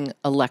amazing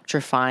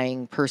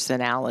electrifying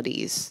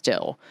personalities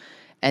still.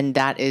 And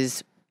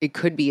it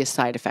could be a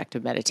side effect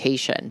of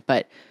meditation.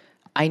 But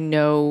I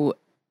know,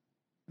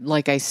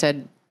 like I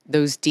said,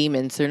 those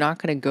demons, they're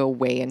not going to go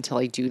away until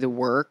I do the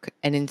work.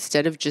 And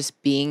instead of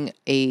just being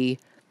a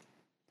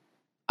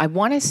I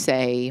want to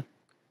say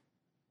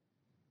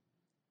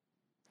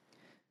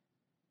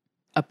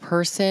a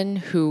person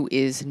who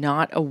is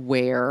not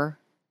aware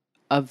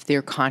of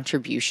their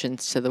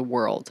contributions to the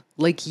world.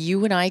 Like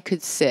you and I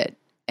could sit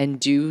and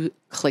do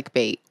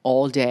clickbait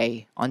all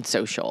day on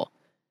social,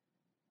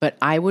 but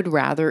I would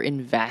rather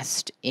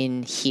invest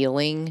in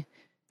healing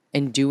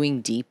and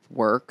doing deep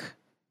work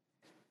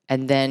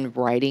and then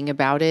writing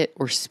about it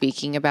or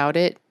speaking about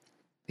it,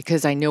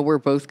 because I know we're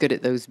both good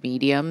at those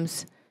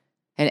mediums,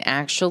 and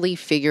actually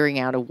figuring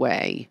out a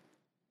way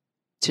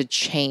to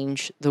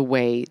change the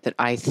way that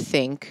I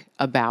think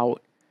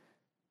about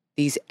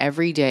these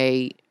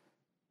everyday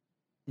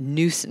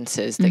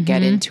nuisances that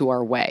get into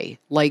our way.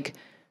 Like,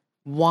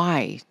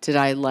 why did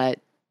I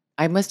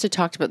must have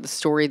talked about the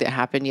story that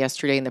happened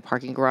yesterday in the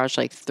parking garage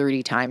like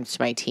 30 times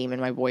to my team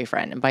and my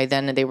boyfriend. And by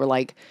then they were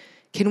like,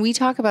 can we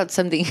talk about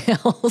something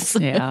else?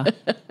 Yeah.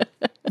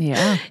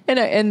 Yeah.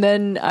 And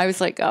then I was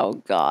like,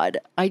 oh God,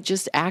 I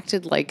just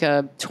acted like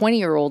a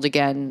 20-year-old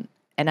again.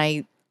 And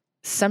I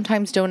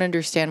sometimes don't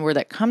understand where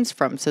that comes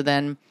from. So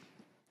then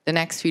the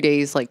next few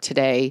days, like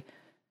today,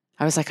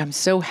 I was like, I'm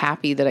so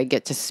happy that I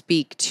get to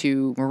speak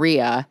to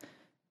Maria.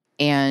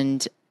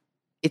 And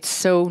it's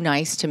so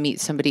nice to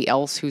meet somebody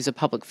else who's a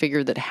public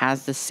figure that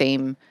has the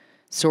same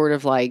sort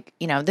of like,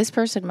 this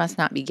person must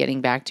not be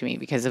getting back to me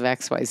because of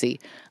XYZ.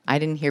 I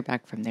didn't hear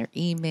back from their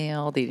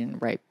email. They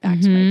didn't write back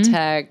to my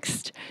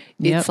text.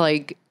 It's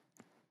like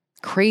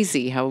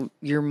crazy how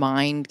your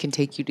mind can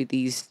take you to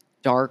these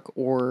dark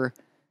or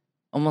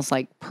almost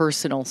like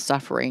personal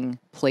suffering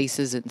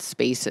places and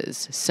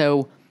spaces.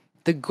 So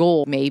the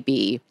goal may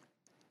be,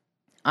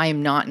 I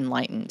am not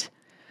enlightened.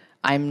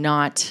 I'm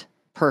not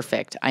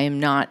perfect. I am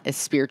not a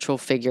spiritual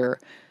figure.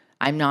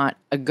 I'm not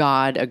a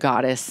god, a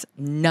goddess,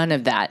 none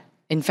of that.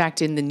 In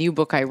fact, in the new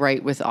book I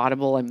write with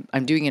Audible,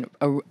 I'm doing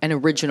an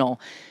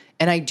original.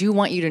 And I do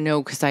want you to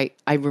know, because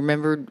I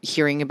remembered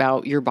hearing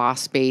about your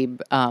Boss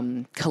Babe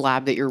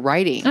collab that you're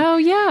writing. Oh,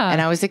 yeah. And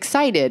I was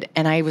excited.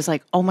 And I was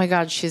like, oh my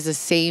God, she has the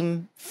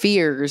same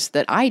fears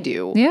that I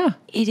do. Yeah.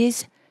 It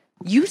is.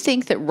 You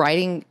think that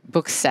writing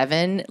book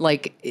 7,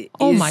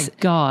 oh my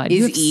God, is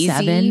you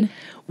have easy? 7?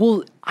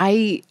 Well,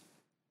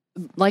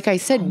 like I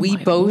said, we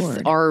my both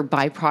Lord. are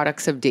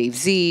byproducts of Dave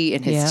Z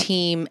and his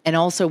team. And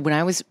also when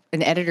I was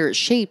an editor at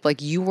Shape, like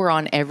you were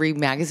on every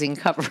magazine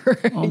cover,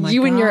 Oh my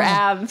you and your God.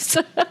 abs.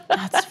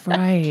 That's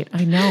right.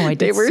 I know. I did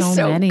They were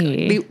so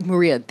many.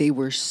 Maria, they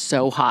were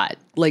so hot.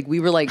 Like we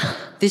were like,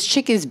 this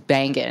chick is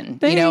banging.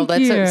 Thank that's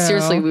you.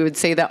 seriously, we would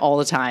say that all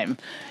the time.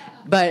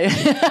 But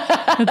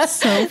That's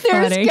so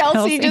there's funny.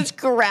 Kelsey just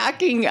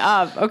cracking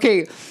up.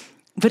 Okay.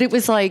 But it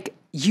was like,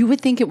 you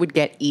would think it would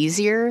get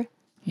easier.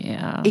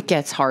 Yeah. It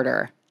gets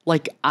harder.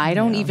 Like, I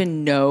don't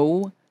even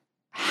know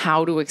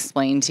how to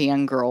explain to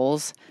young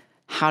girls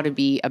how to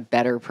be a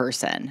better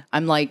person.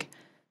 I'm like,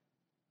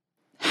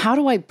 how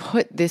do I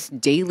put this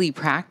daily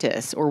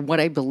practice or what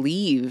I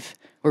believe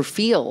or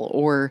feel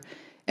or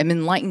am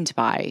enlightened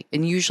by?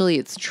 And usually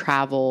it's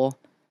travel,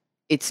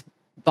 it's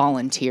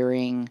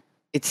volunteering,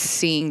 it's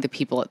seeing the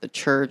people at the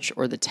church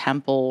or the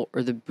temple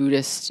or the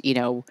Buddhist,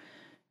 in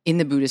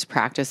the Buddhist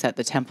practice at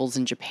the temples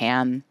in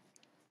Japan.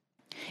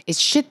 It's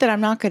shit that I'm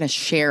not going to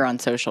share on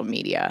social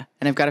media.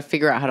 And I've got to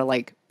figure out how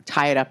to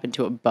tie it up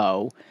into a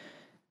bow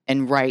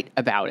and write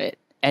about it.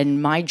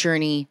 And my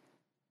journey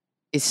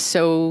is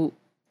the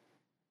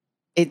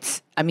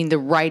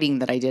writing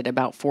that I did,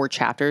 about 4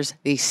 chapters,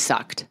 they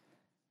sucked.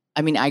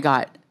 I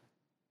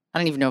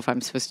don't even know if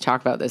I'm supposed to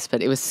talk about this,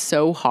 but it was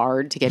so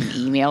hard to get an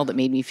email that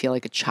made me feel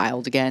like a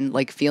child again,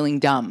 like feeling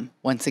dumb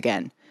once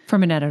again.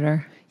 From an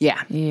editor.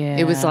 Yeah. Yeah.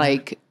 It was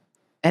like,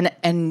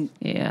 and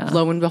Yeah.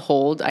 lo and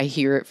behold, I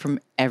hear it from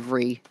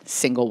every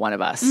single one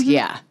of us.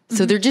 Yeah.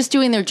 So they're just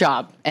doing their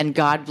job, and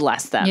God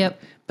bless them. Yep.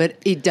 But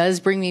it does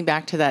bring me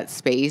back to that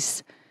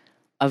space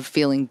of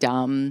feeling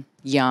dumb,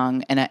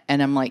 young. And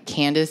I'm like,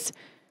 Candace,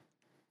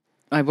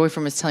 my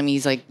boyfriend was telling me,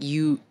 he's like,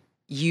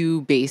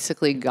 you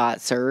basically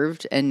got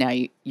served, and now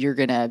you're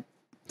going to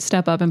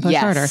Step up and push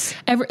harder.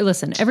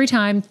 Every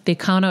time they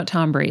count out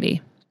Tom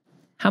Brady,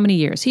 how many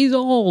years? He's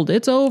old.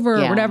 It's over.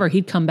 Yeah. Whatever.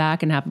 He'd come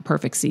back and have a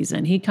perfect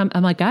season.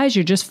 I'm like, guys,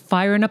 you're just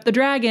firing up the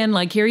dragon.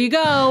 Like, here you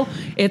go.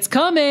 It's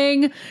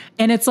coming.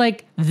 And it's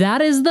like,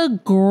 that is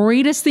the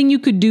greatest thing you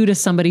could do to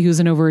somebody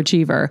who's an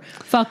overachiever.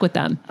 Fuck with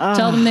them.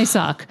 Tell them they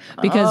suck,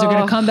 because they're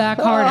going to come back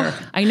harder.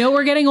 I know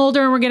we're getting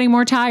older and we're getting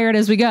more tired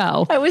as we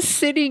go. I was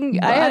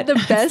sitting, I had the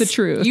But best. it's the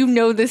truth. You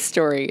know this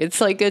story.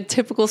 It's like a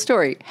typical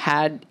story.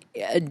 Had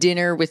a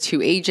dinner with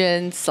 2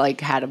 agents,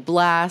 had a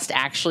blast,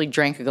 actually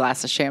drank a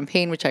glass of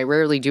champagne, which I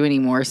rarely do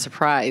anymore.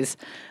 Surprise.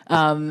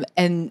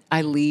 And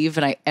I leave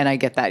and I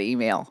get that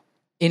email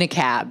in a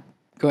cab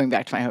going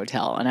back to my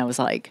hotel. And I was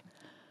like,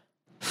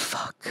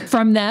 fuck.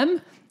 From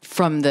them?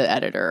 From the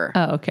editor.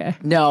 Oh, okay.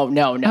 No.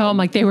 Oh, I'm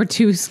like, they were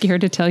too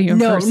scared to tell you in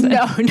person.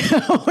 No.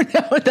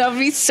 That would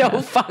be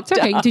so fucked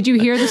Okay. up. Did you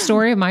hear the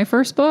story of my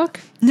first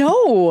book?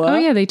 No. Oh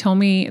yeah, they told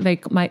me they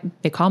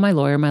call my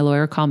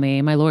lawyer called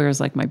me. My lawyer is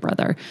like my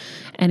brother.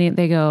 And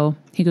he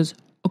goes,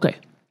 okay,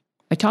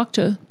 I talked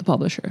to the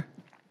publisher.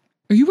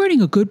 Are you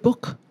writing a good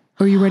book?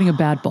 or are you writing a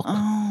bad book?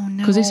 Oh, no.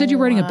 Because they said you're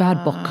writing a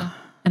bad book.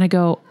 And I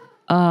go,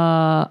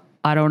 I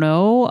don't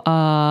know.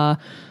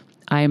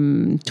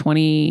 I'm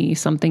 20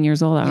 something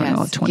years old. I don't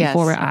know, 24.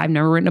 Yes. I've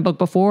never written a book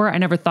before. I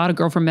never thought a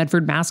girl from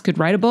Medford, Mass could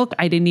write a book.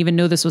 I didn't even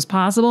know this was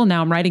possible.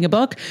 Now I'm writing a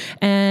book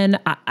and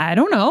I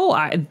don't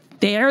know.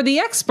 They're the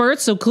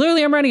experts. So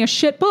clearly I'm writing a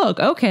shit book.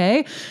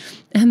 Okay.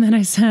 And then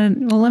I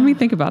said, well, let me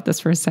think about this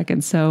for a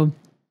second. So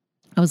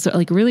I was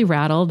like really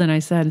rattled and I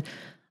said,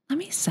 let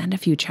me send a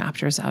few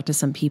chapters out to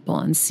some people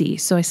and see.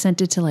 So I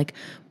sent it to like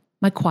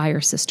my choir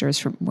sisters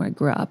from where I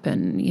grew up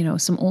and, you know,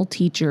 some old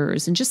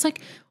teachers and just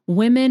like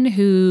women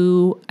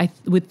who I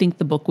would think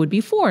the book would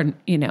be for,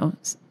 you know.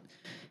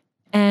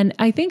 And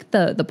I think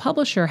the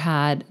publisher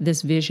had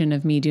this vision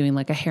of me doing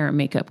like a hair and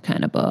makeup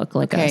kind of book,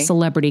 like a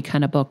celebrity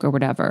kind of book or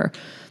whatever.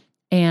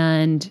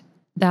 And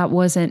that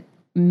wasn't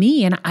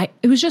me. And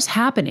it was just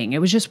happening. It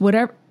was just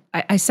whatever.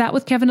 I sat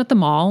with Kevin at the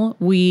mall.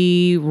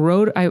 We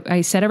wrote,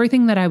 I said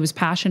everything that I was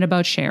passionate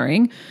about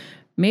sharing,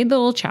 made the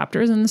little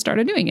chapters and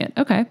started doing it.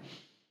 Okay.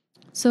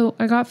 So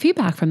I got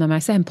feedback from them. I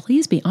said,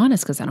 please be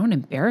honest because I don't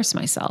embarrass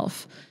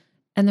myself.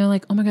 And they're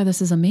like, oh my God,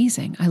 this is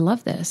amazing. I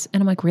love this.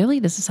 And I'm like, really?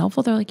 This is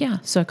helpful? They're like, yeah.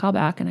 So I called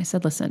back and I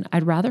said, listen,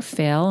 I'd rather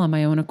fail on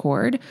my own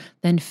accord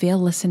than fail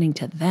listening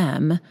to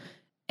them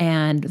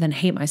and then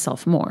hate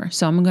myself more.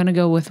 So I'm going to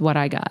go with what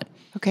I got.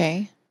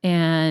 Okay.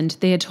 And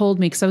they had told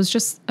me, because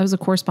I was a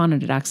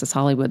correspondent at Access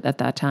Hollywood at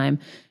that time.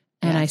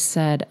 And I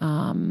said,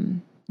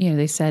 you know,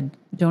 they said,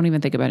 don't even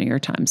think about New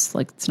York Times.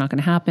 Like, it's not going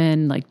to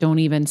happen. Like, don't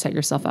even set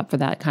yourself up for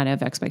that kind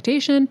of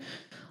expectation.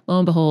 Lo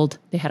and behold,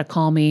 they had to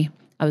call me.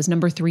 I was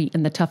number 3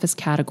 in the toughest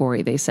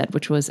category, they said,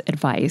 which was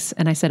advice.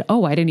 And I said,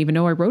 oh, I didn't even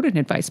know I wrote an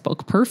advice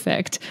book.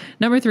 Perfect.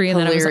 Number 3. And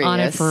Hilarious. then I was on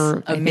it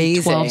for I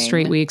think 12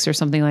 straight weeks or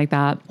something like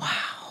that. Wow.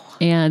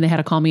 And they had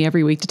to call me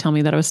every week to tell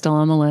me that I was still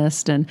on the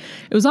list. And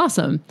it was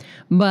awesome.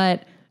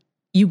 But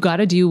you got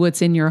to do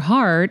what's in your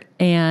heart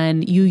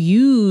and you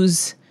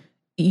use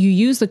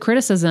the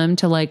criticism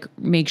to like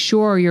make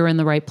sure you're in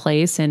the right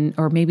place and,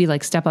 or maybe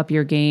like step up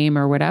your game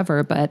or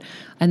whatever.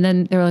 And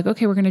then they were like,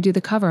 okay, we're going to do the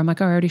cover. I'm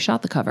like, oh, I already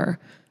shot the cover.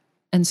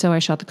 And so I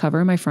shot the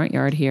cover in my front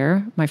yard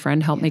here. My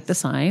friend helped make the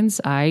signs.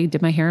 I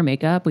did my hair and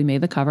makeup. We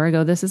made the cover. I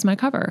go, this is my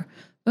cover.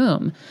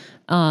 Boom.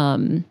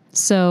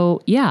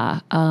 So yeah.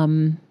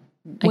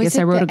 I guess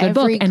I wrote a good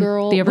book. And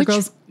The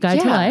Evergirl's Guide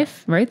to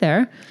Life, right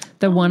there.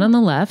 The one on the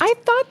left. I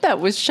thought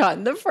that was shot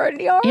in the front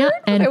yard,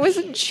 but I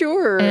wasn't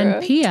sure.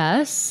 And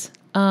P.S.,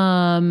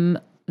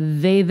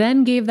 they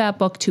then gave that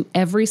book to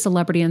every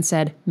celebrity and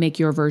said, make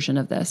your version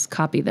of this,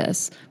 copy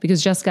this.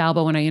 Because Jessica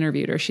Alba, when I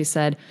interviewed her, she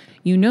said,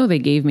 you know, they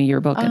gave me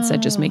your book and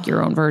said, just make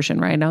your own version,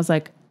 right? And I was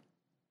like,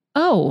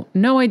 oh,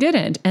 no, I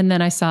didn't. And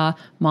then I saw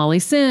Molly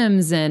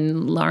Sims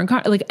and Lauren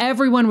Carter, like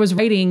everyone was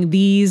writing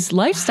these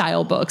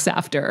lifestyle books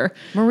after.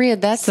 Maria,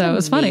 that's so it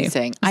was funny.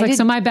 Amazing.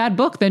 So my bad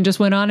book then just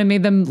went on and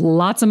made them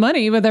lots of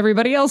money with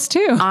everybody else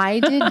too. I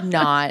did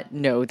not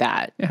know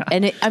that. Yeah.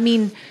 And I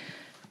mean,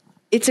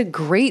 it's a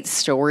great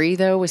story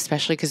though,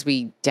 especially because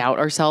we doubt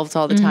ourselves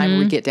all the time.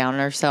 We get down on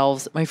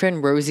ourselves. My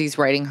friend Rosie's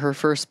writing her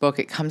first book.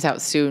 It comes out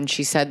soon.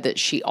 She said that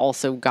she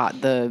also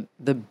got the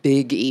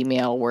big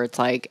email where it's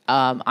like,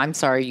 I'm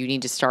sorry, you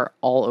need to start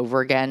all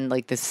over again.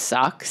 Like this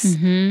sucks.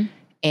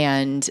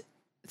 And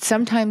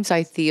sometimes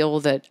I feel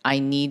that I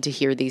need to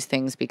hear these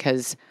things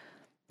because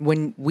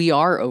when we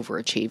are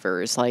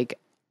overachievers, like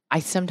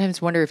I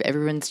sometimes wonder if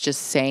everyone's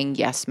just saying,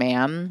 yes,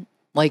 ma'am.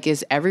 Like,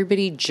 is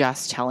everybody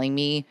just telling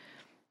me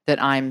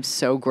that I'm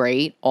so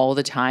great all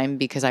the time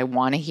because I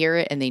want to hear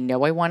it and they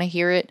know I want to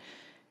hear it?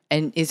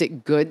 And is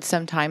it good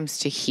sometimes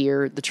to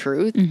hear the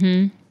truth?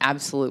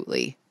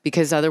 Absolutely.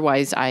 Because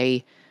otherwise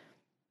I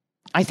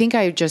think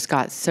I just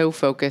got so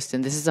focused,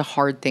 and this is a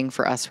hard thing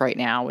for us right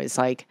now, is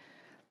like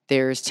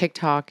there's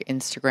TikTok,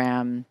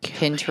 Instagram,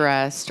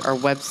 Pinterest, our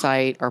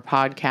website, our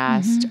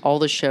podcast, all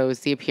the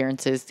shows, the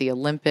appearances, the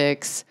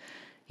Olympics,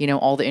 you know,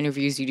 all the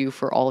interviews you do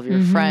for all of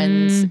your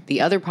friends,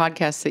 the other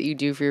podcasts that you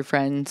do for your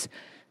friends,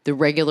 the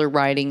regular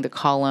writing, the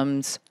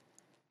columns,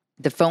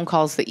 the phone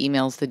calls, the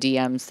emails, the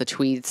DMs, the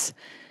tweets.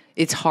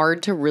 It's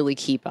hard to really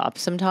keep up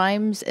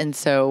sometimes. And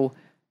so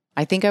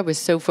I think I was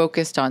so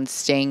focused on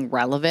staying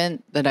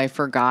relevant that I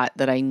forgot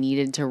that I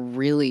needed to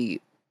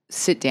really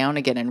sit down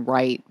again and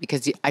write,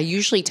 because I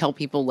usually tell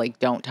people like,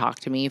 don't talk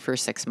to me for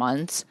 6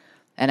 months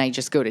and I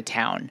just go to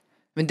town.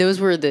 I mean, those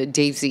were the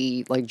Dave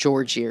Z, like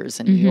George years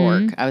in New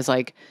York. I was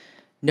like,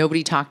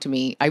 nobody talked to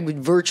me. I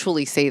would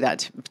virtually say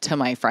that to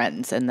my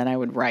friends and then I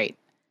would write.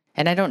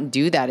 And I don't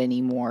do that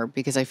anymore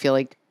because I feel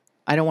like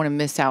I don't want to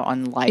miss out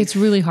on life. It's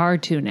really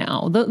hard to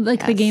now.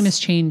 The game has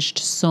changed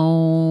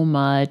so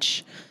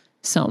much.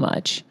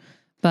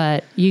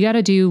 But you got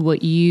to do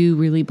what you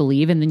really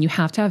believe. And then you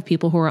have to have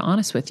people who are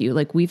honest with you.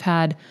 Like we've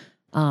had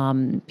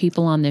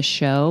people on this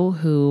show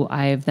who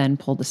I've then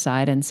pulled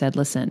aside and said,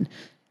 listen,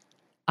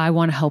 I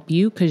want to help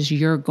you because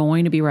you're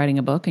going to be writing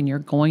a book and you're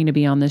going to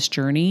be on this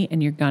journey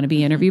and you're going to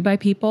be interviewed by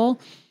people.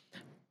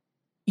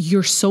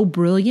 you're so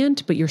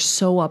brilliant, but you're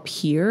so up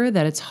here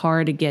that it's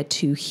hard to get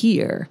to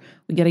here.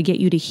 We got to get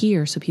you to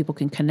here so people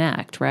can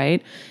connect,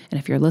 right? And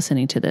if you're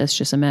listening to this,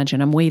 just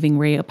imagine I'm waving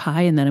way up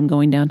high and then I'm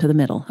going down to the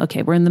middle.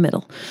 Okay, we're in the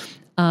middle.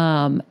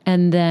 And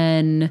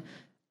then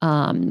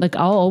like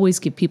I'll always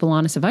give people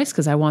honest advice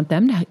because I want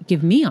them to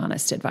give me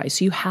honest advice.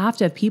 So you have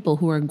to have people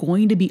who are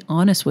going to be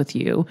honest with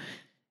you,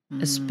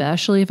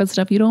 especially if it's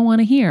stuff you don't want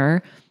to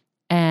hear.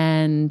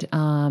 And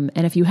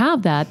if you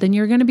have that, then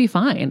you're going to be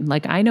fine.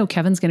 Like I know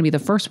Kevin's going to be the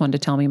first one to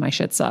tell me my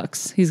shit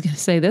sucks. He's going to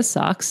say, this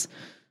sucks.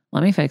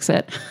 Let me fix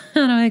it.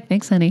 And I'm like,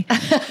 thanks, honey.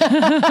 That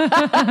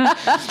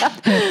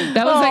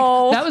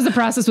was the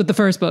process with the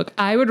first book.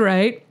 I would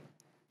write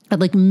at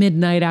like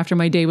midnight after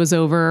my day was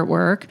over at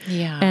work.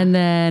 Yeah. And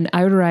then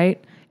I would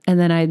write and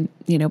then I'd,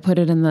 put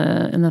it in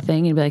the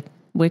thing and be like,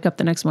 wake up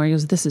the next morning. He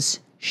goes, this is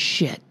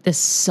shit. This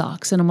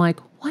sucks. And I'm like,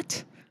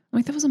 what? I'm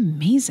like, that was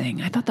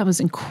amazing. I thought that was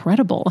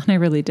incredible. And I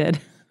really did.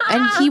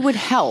 And he would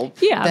help.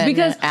 Yeah,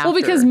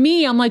 because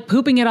me, I'm like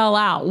pooping it all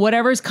out.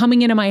 Whatever's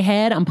coming into my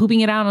head, I'm pooping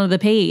it out onto the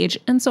page.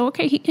 And so,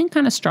 okay, he can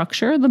kind of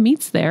structure the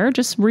meat's there,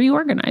 just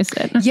reorganize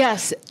it.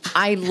 Yes,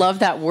 I love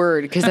that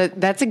word because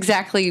that's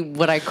exactly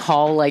what I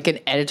call like an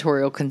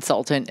editorial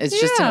consultant. It's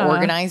just an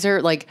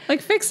organizer. Like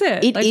fix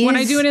it. When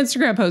I do an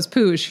Instagram post,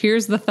 Poosh,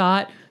 here's the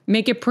thought.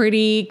 Make it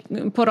pretty,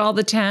 put all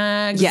the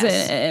tags,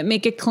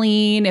 make it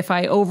clean. If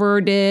I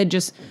overdid,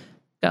 just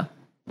go.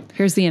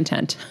 Here's the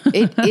intent.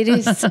 It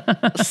is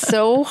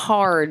so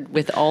hard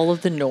with all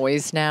of the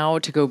noise now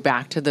to go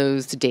back to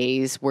those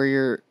days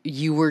where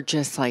you were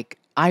just like,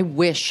 I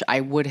wish I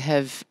would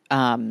have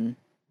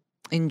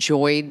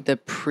enjoyed the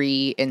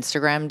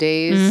pre-Instagram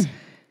days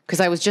because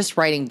I was just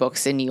writing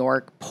books in New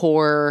York,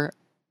 poor,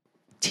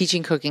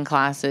 teaching cooking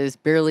classes,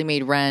 barely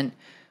made rent.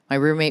 My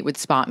roommate would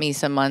spot me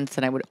some months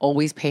and I would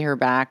always pay her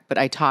back, but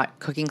I taught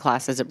cooking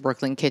classes at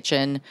Brooklyn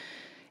Kitchen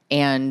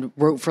and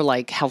wrote for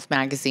like Health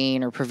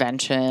Magazine or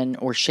Prevention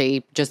or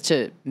Shape just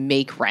to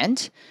make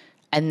rent.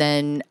 And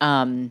then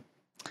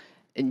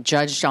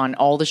judged on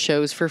all the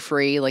shows for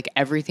free. Like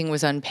everything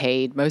was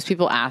unpaid. Most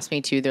people ask me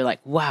to, they're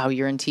like, wow,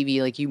 you're in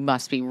TV. Like you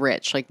must be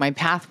rich. Like my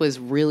path was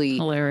really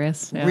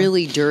hilarious,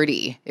 really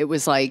dirty. It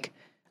was like,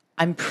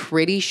 I'm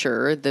pretty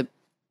sure the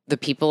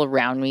people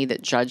around me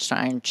that judged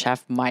Iron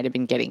Chef might have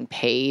been getting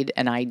paid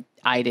and I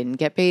didn't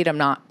get paid. I'm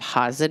not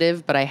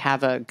positive, but I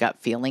have a gut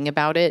feeling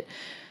about it.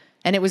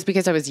 And it was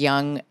because I was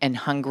young and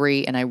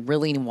hungry and I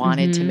really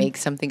wanted to make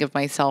something of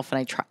myself.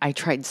 And I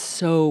tried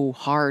so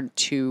hard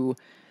to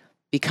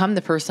become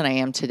the person I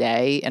am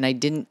today. And I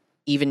didn't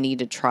even need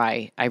to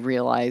try. I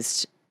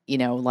realized,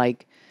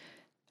 like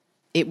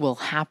it will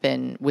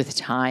happen with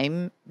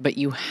time, but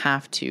you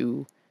have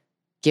to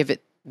give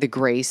it the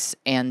grace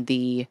and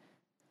the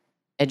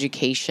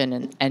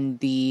education and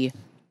the,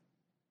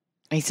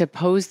 I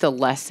suppose, the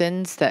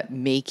lessons that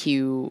make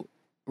you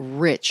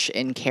rich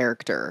in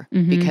character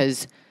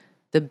because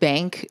the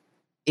bank,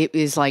 it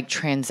is like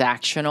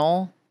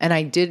transactional. And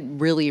I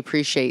did really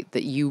appreciate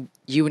that you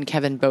and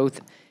Kevin both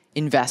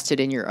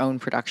invested in your own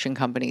production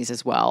companies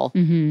as well.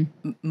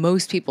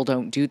 Most people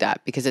don't do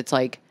that because it's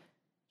like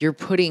you're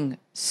putting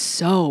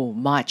so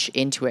much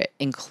into it,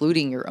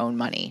 including your own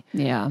money.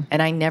 Yeah.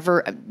 And I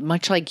never,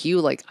 much like you,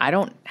 like I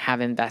don't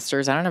have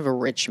investors. I don't have a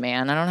rich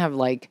man. I don't have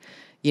like,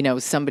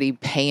 somebody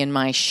paying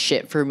my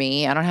shit for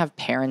me. I don't have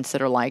parents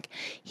that are like,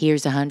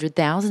 here's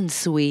 100,000,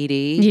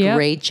 sweetie. Yep.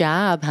 Great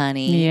job,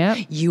 honey. Yep.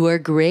 You are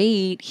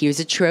great. Here's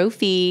a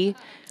trophy.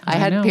 I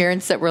had know.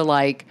 parents that were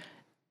like,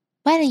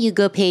 why don't you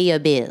go pay your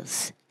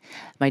bills?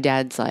 My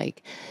dad's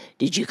like,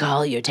 did you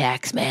call your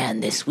tax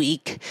man this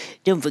week?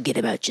 Don't forget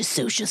about your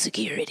Social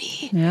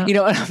Security. Yeah. And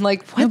I'm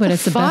like, what but the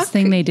it's fuck? the best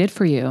thing they did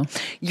for you.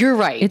 You're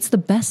right. It's the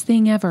best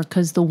thing ever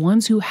because the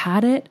ones who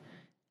had it,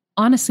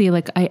 honestly,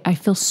 like I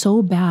feel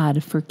so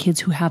bad for kids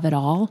who have it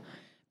all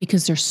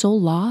because they're so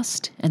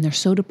lost and they're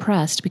so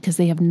depressed because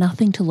they have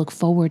nothing to look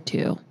forward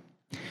to.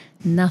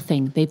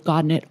 Nothing. They've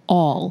gotten it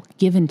all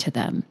given to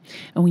them.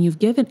 And when you've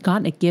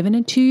gotten it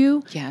given to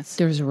you, yes,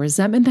 there's a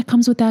resentment that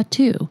comes with that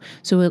too.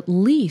 So at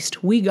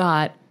least we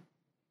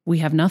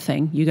have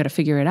nothing. You got to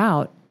figure it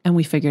out. And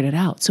we figured it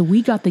out. So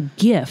we got the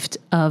gift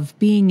of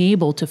being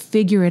able to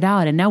figure it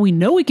out. And now we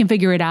know we can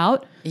figure it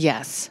out.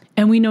 Yes.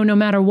 And we know no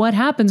matter what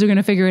happens, we're going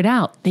to figure it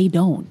out. They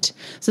don't.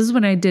 So this is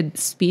when I did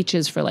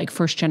speeches for like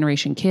first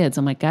generation kids.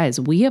 I'm like, guys,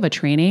 we have a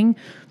training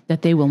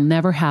that they will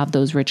never have,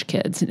 those rich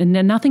kids. And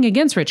nothing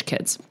against rich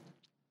kids.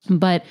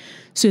 But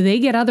so they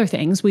get other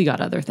things, we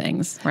got other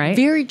things, right?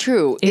 Very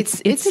true. It's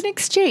an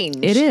exchange.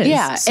 It is.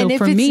 Yeah. So and if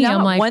for it's me, not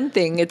I'm like, one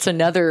thing, it's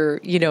another,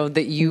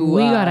 that you...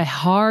 We got a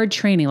hard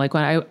training. Like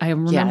when I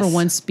remember Yes.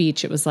 one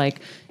speech, it was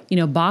like,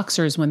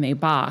 boxers, when they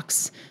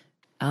box,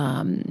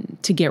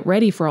 to get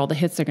ready for all the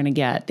hits they're going to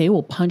get, they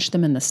will punch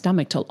them in the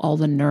stomach till all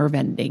the nerve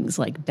endings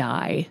like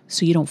die.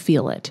 So you don't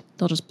feel it.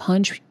 They'll just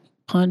punch.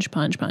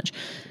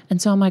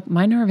 And so I'm like,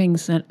 my nerve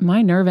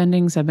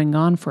endings have been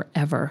gone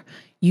forever.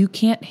 You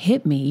can't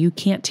hit me. You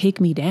can't take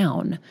me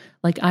down.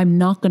 Like I'm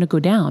not going to go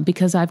down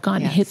because I've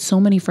gotten hit so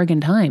many friggin'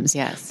 times.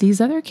 Yes.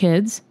 These other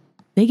kids,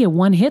 they get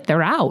one hit,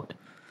 they're out.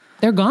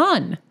 they're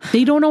gone.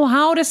 They don't know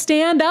how to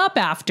stand up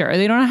after.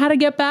 They don't know how to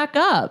get back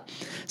up.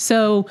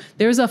 So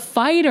there's a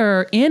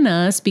fighter in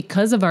us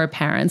because of our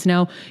parents.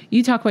 Now,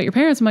 you talk about your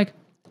parents. I'm like,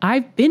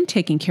 I've been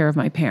taking care of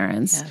my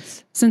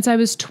parents since I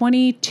was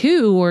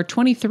 22 or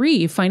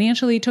 23.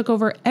 Financially took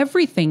over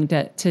everything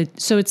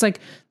so it's like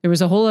there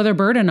was a whole other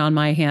burden on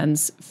my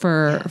hands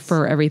for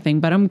everything.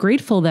 But I'm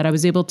grateful that I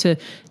was able to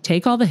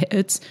take all the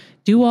hits,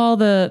 do all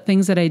the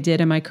things that I did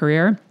in my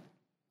career,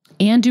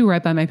 and do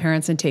right by my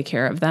parents and take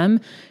care of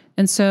them.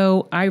 And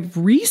so I've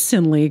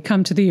recently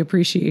come to the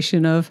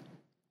appreciation of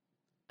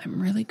I'm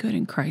really good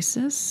in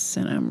crisis,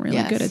 and I'm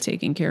really good at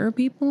taking care of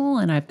people.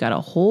 And I've got a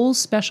whole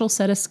special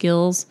set of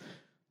skills,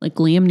 like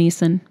Liam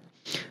Neeson.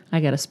 I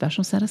got a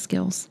special set of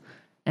skills.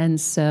 And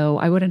so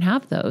I wouldn't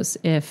have those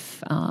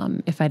if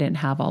I didn't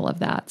have all of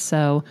that.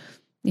 So,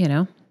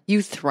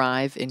 You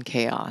thrive in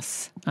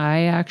chaos.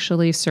 I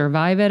actually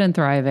survive it and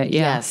thrive it.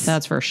 Yes,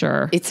 that's for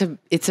sure.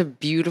 It's a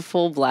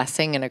beautiful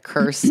blessing and a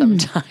curse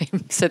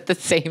sometimes at the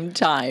same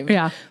time.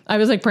 Yeah. I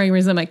was like praying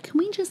recently. I'm like, can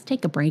we just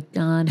take a break,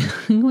 Don?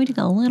 Can we take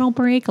a little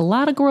break? A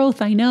lot of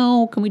growth, I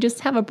know. Can we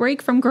just have a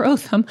break from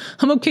growth? I'm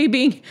okay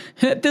being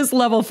at this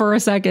level for a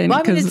second.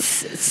 Well, I mean,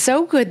 it's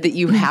so good that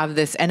you have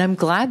this. And I'm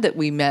glad that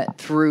we met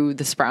through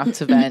the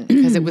Sprouts event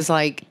because it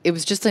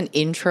was just an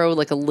intro,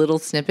 like a little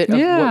snippet of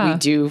what we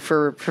do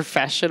for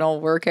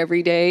professional work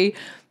every day.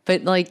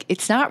 But like,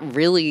 it's not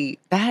really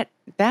that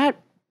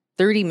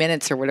 30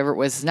 minutes or whatever it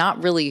was,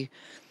 not really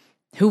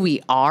who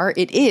we are.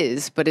 It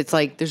is, but it's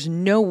like, there's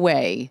no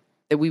way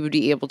that we would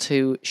be able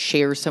to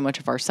share so much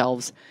of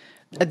ourselves.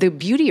 The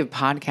beauty of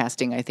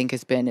podcasting, I think,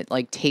 has been, it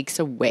like takes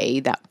away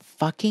that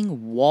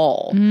fucking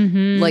wall.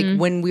 Like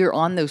when we're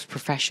on those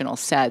professional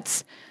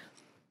sets,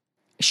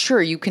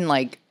 sure, you can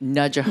like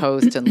nudge a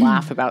host and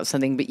laugh about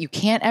something, but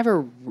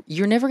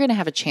you're never going to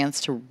have a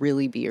chance to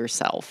really be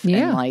yourself.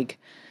 Yeah. And like,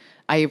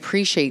 I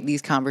appreciate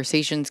these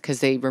conversations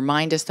because they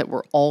remind us that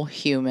we're all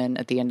human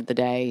at the end of the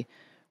day.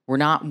 We're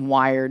not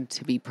wired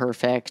to be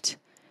perfect.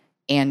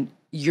 And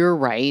you're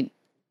right.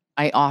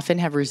 I often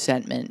have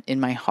resentment in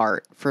my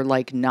heart for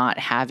like not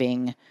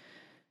having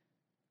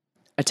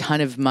a ton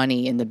of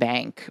money in the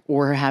bank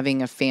or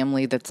having a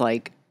family that's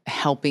like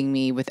helping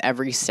me with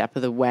every step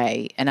of the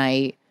way. And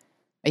I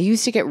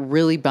used to get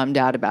really bummed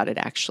out about it,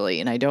 actually.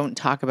 And I don't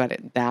talk about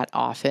it that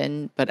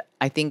often, but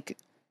I think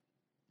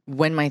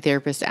when my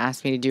therapist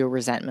asked me to do a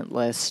resentment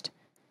list,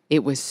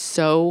 it was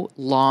so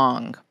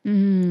long.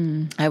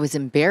 I was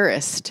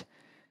embarrassed.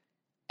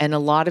 And a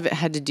lot of it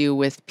had to do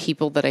with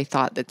people that I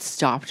thought that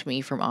stopped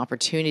me from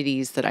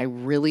opportunities that I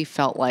really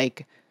felt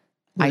like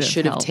I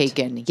should have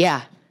taken.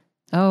 Yeah.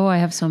 Oh, I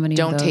have so many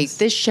Don't of those. take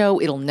this show.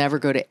 It'll never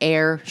go to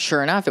air.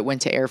 Sure enough, it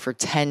went to air for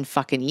 10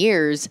 fucking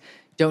years.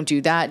 Don't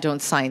do that.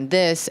 Don't sign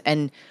this.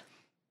 And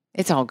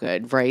it's all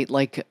good, right?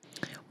 Like,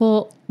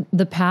 well,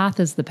 the path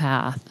is the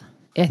path.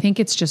 I think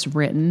it's just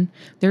written.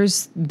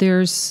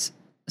 There's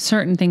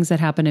certain things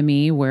that happen to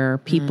me where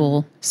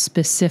people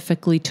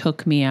specifically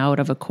took me out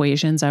of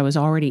equations I was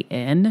already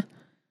in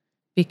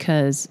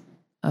because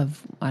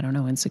of, I don't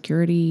know,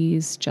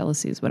 insecurities,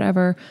 jealousies,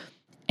 whatever.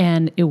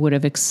 And it would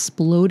have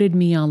exploded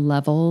me on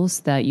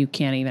levels that you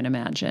can't even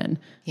imagine.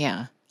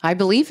 yeah, I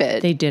believe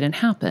it. They didn't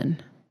happen.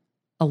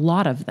 A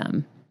lot of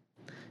them.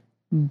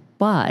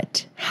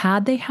 But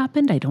had they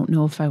happened, I don't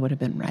know if I would have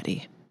been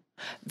ready.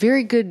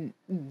 Very good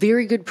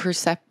the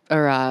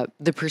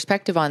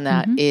perspective on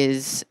that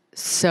is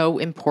so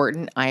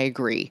important. I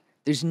agree.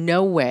 There's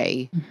no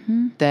way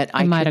that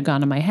I might have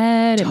gone in my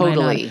head.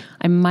 Totally.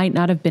 I might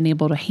not have been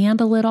able to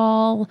handle it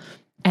all.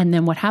 And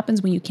then what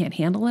happens when you can't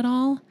handle it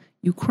all?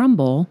 You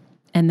crumble,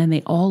 and then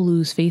they all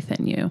lose faith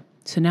in you.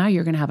 So now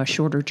you're going to have a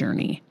shorter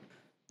journey,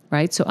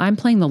 right? So I'm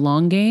playing the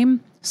long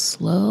game,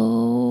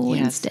 slow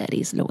and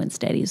steady, slow and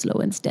steady,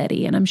 slow and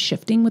steady. And I'm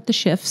shifting with the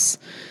shifts,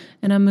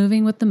 and I'm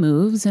moving with the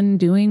moves and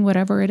doing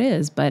whatever it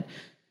is. But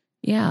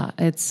yeah,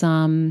 it's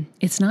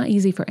not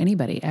easy for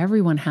anybody.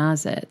 Everyone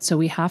has it. So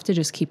we have to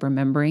just keep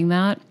remembering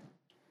that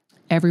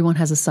everyone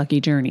has a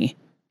sucky journey.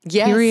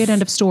 Yes. Period.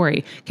 End of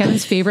story.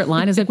 Kevin's favorite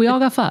line is like, we all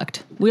got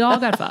fucked. We all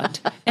got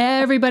fucked.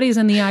 Everybody's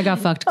in the I got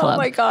fucked club. Oh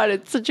my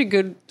God.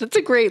 That's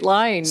a great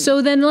line.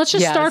 So then let's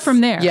just start from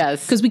there.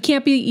 Yes. Because we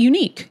can't be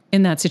unique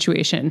in that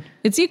situation.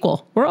 It's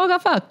equal. We're all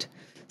got fucked.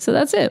 So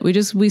that's it.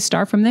 We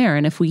start from there.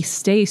 And if we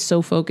stay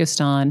so focused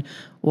on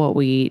what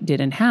we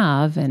didn't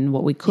have and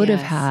what we could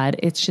have had,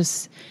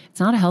 it's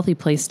not a healthy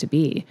place to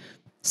be.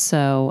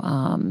 So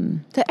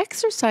the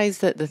exercise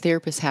that the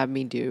therapist had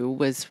me do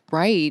was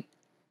write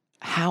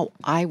how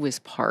I was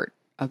part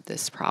of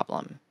this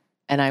problem.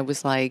 And I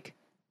was like,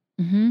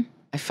 I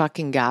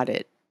fucking got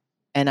it.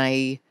 And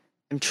I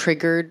am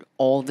triggered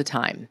all the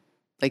time.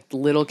 Like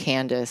little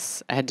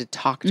Candace, I had to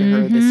talk to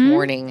her this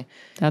morning.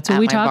 That's what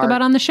we talk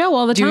about on the show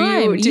all the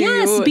time.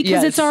 Yes,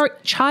 because it's our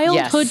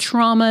childhood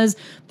traumas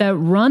that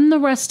run the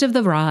rest of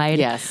the ride.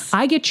 Yes.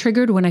 I get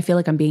triggered when I feel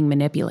like I'm being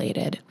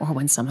manipulated or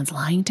when someone's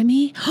lying to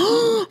me.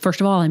 First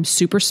of all, I'm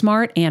super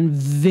smart and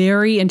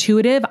very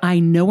intuitive.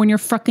 I know when you're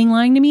fucking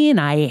lying to me and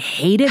I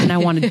hate it and I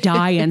want to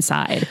die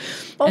inside.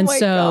 And my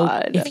so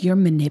God. if you're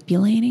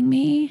manipulating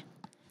me,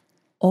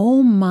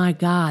 oh my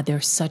God,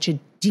 there's such a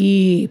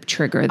deep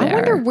trigger there.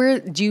 I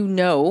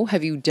wonder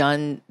have you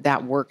done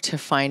that work to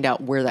find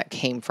out where that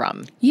came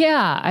from?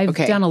 Yeah, I've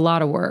done a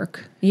lot of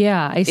work.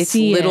 Yeah, It's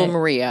see little it.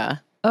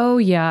 Maria. Oh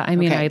yeah, I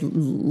mean, Okay. I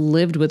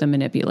lived with a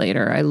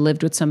manipulator. I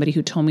lived with somebody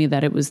who told me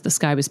that the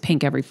sky was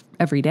pink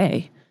every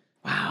day.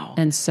 Wow.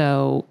 And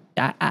so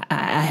I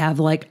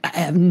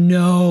have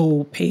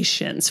no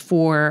patience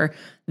for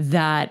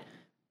that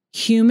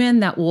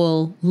human that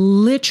will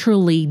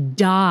literally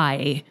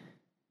die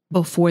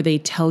before they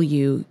tell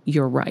you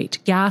you're right.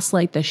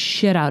 Gaslight the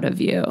shit out of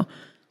you.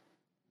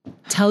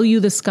 Tell you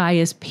the sky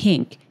is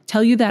pink.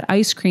 Tell you that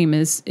ice cream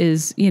is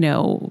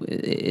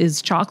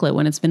chocolate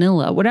when it's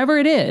vanilla. Whatever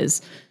it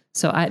is.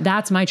 So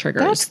that's my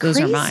triggers. That's Those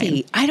crazy. are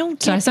mine. I don't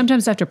get So I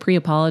sometimes have to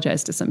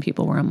pre-apologize to some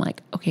people where I'm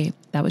like, okay,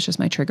 that was just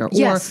my trigger.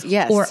 Yes,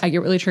 yes. Or I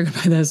get really triggered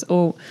by this.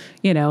 Oh,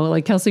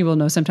 like Kelsey will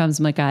know sometimes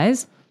I'm like,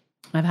 guys,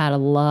 I've had a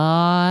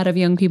lot of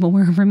young people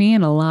work for me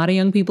and a lot of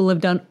young people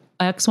have done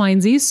X, Y,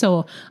 and Z.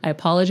 So I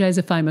apologize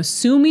if I'm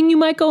assuming you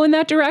might go in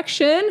that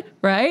direction,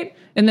 right?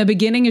 In the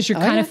beginning, as you're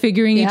kind of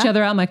figuring each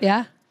other out, I'm like,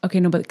 okay,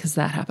 no, but because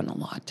that happened a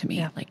lot to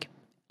me, like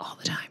all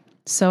the time.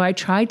 So I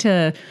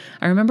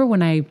remember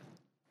when I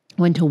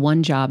went to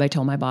one job, I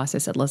told my boss, I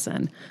said,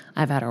 listen,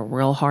 I've had a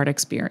real hard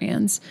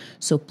experience.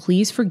 So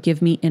please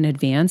forgive me in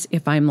advance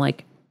if I'm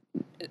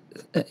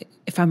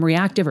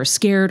reactive or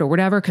scared or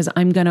whatever, because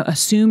I'm going to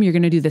assume you're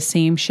going to do the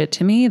same shit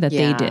to me that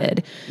they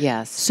did.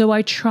 Yes. So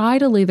I try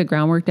to lay the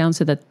groundwork down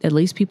so that at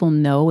least people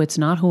know it's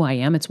not who I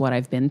am, it's what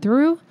I've been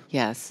through.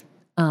 Yes.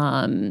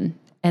 And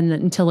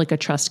until like a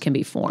trust can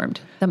be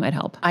formed, that might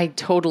help. I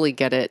totally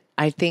get it.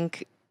 I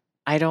think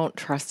I don't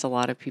trust a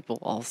lot of people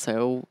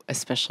also,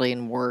 especially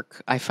in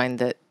work. I find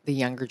that the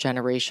younger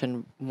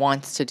generation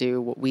wants to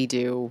do what we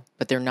do,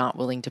 but they're not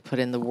willing to put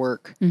in the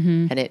work.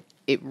 And it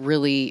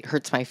really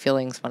hurts my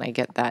feelings when I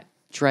get that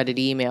dreaded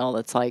email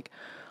that's like,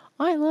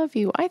 I love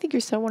you. I think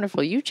you're so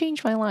wonderful. You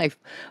changed my life.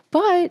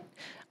 But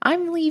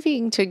I'm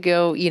leaving to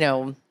go,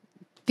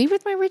 be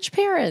with my rich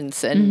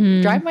parents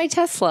and drive my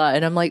Tesla.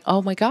 And I'm like,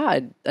 oh my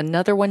God,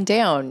 another one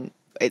down.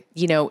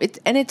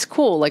 It's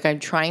cool. Like, I'm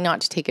trying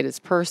not to take it as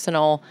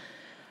personal.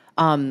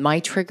 My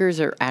triggers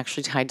are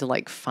actually tied to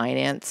like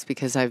finance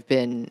because I've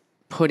been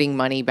putting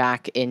money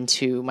back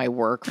into my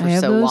work for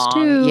so long.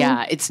 Too.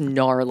 Yeah, it's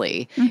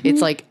gnarly.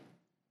 It's like,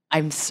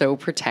 I'm so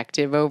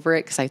protective over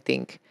it because I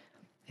think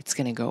it's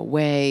going to go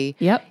away.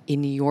 Yep.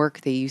 In New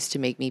York, they used to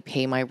make me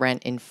pay my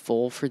rent in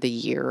full for the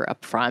year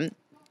up front.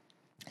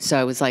 So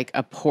I was like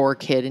a poor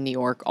kid in New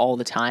York all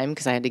the time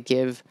because I had to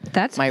give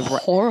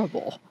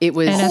horrible. It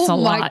was And that's a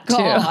my lot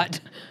God. too.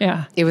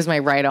 Yeah. It was my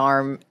right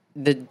arm,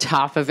 the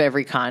top of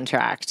every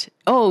contract.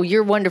 Oh,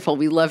 you're wonderful.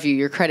 We love you.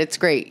 Your credit's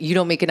great. You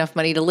don't make enough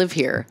money to live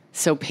here.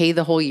 So pay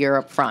the whole year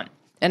up front.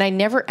 And I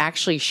never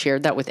actually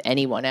shared that with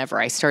anyone ever.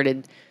 I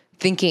started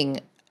thinking,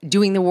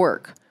 doing the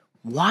work,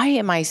 why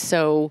am I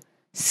so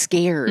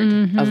scared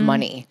of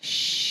money?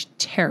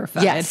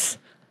 Terrified. Yes.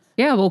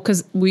 Yeah, well,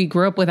 because we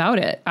grew up without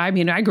it. I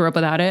mean, I grew up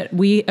without it.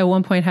 We, at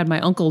one point, had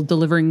my uncle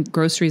delivering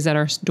groceries at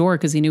our door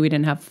because he knew we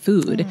didn't have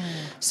food.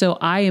 So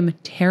I am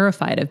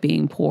terrified of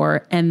being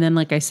poor. And then,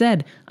 like I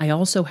said, I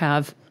also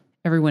have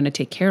everyone to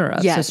take care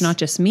of. Yes. So it's not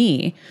just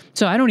me.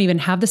 So I don't even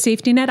have the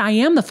safety net. I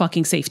am the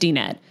fucking safety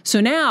net.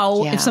 So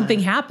now if something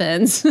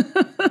happens,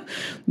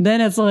 then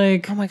it's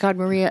like, oh my God,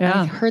 Maria,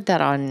 I heard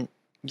that on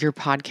your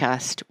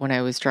podcast when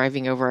I was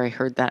driving over. I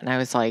heard that and I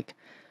was like,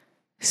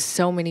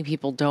 so many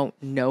people don't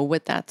know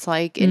what that's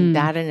like. And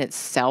that in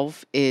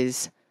itself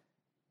is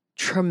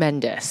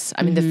tremendous.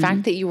 I mean, the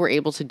fact that you were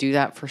able to do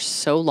that for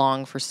so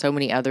long, for so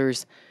many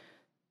others,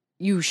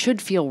 you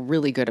should feel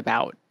really good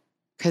about.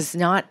 Because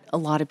not a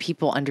lot of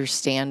people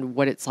understand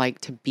what it's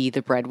like to be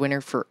the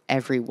breadwinner for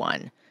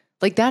everyone.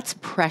 Like, that's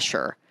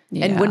pressure.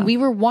 Yeah. And when we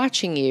were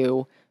watching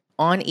you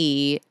on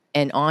E!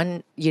 And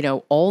on,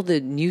 all the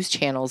news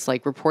channels,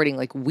 like reporting,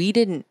 like we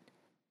didn't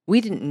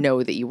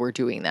know that you were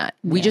doing that.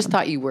 We just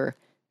thought you were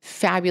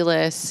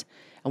fabulous.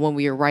 And when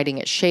we were writing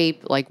at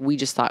Shape, like we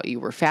just thought you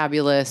were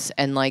fabulous.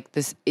 And like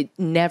this, it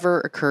never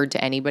occurred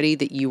to anybody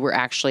that you were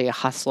actually a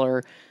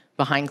hustler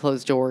behind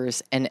closed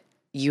doors and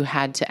you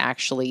had to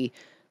actually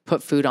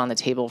put food on the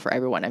table for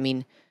everyone. I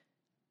mean,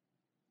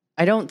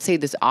 I don't say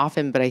this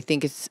often, but I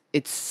think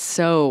it's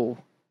so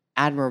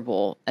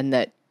admirable and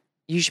that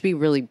you should be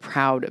really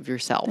proud of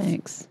yourself.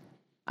 Thanks.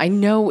 I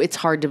know it's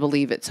hard to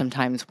believe it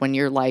sometimes when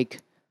you're like,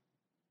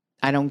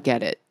 I don't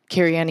get it.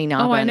 Carrie Annie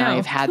Naba and I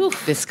have had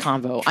this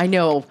convo. I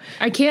know.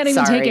 I can't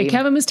even take it.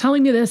 Kevin was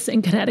telling me this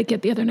in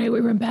Connecticut the other night. We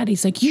were in bed.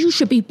 He's like, you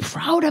should be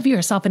proud of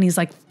yourself. And he's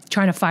like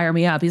trying to fire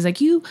me up. He's like,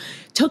 you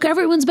took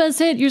everyone's best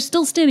hit. You're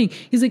still standing.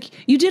 He's like,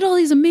 you did all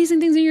these amazing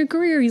things in your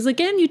career. He's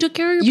like, and you took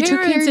care of your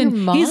parents. Took care of and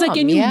your mom. He's like,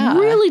 and you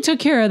really took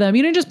care of them.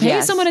 You didn't just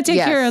pay someone to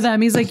take care of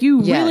them. He's like,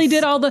 you really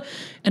did all the,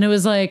 and it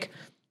was like,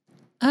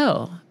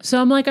 oh,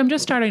 so I'm like, I'm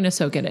just starting to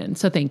soak it in.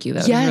 So thank you.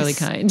 That was really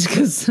kind.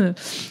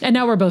 And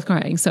now we're both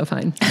crying. So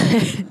fine.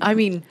 I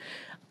mean,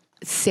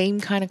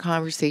 same kind of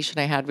conversation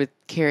I had with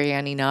Carrie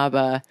Annie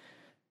Naba.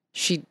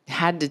 she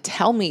had to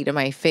tell me to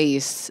my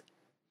face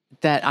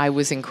that I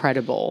was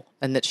incredible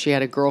and that she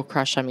had a girl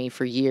crush on me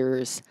for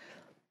years.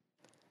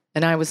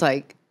 And I was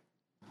like,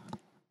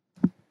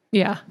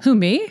 Yeah. Who,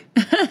 me?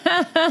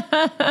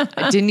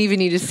 I didn't even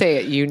need to say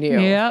it. You knew.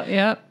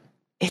 Yep.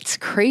 It's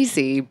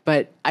crazy,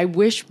 but I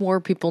wish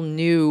more people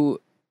knew.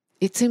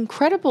 It's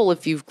incredible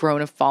if you've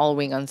grown a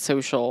following on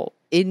social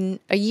in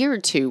a year or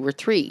 2 or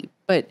 3,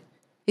 but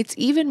it's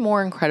even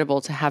more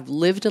incredible to have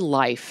lived a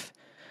life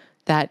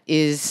that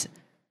is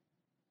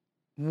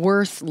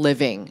worth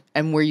living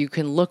and where you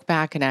can look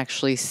back and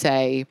actually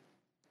say,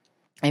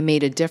 I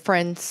made a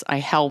difference, I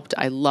helped,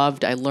 I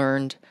loved, I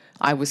learned,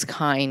 I was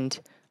kind,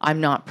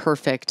 I'm not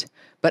perfect,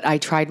 but I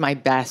tried my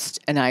best,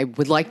 and I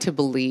would like to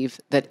believe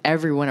that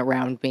everyone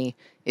around me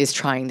is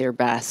trying their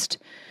best.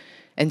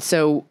 And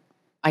so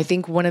I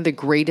think one of the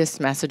greatest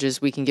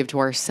messages we can give to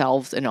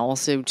ourselves and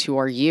also to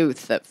our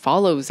youth that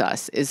follows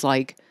us is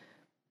like,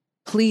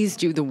 please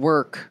do the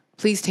work.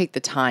 Please take the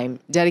time.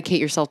 Dedicate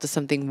yourself to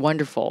something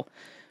wonderful.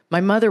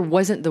 My mother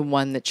wasn't the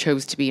one that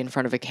chose to be in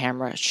front of a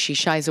camera. She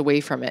shies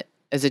away from it.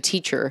 As a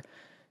teacher,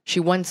 she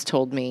once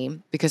told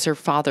me, because her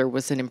father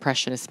was an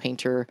impressionist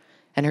painter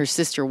and her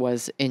sister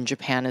was in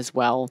Japan as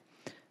well,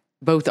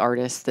 both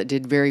artists that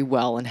did very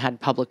well and had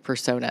public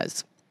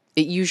personas.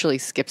 It usually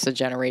skips a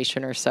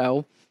generation or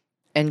so.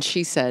 And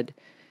she said,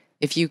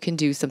 if you can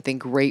do something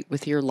great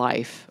with your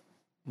life,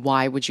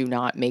 why would you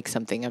not make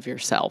something of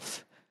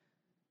yourself?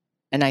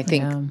 And I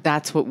think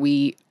that's what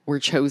we were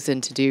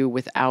chosen to do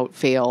without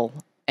fail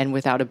and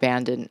without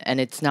abandon. And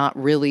it's not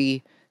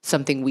really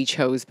something we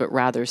chose, but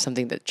rather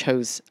something that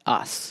chose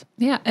us.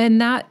 Yeah.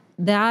 And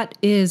that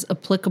is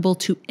applicable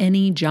to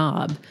any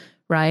job,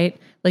 right?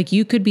 Like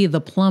you could be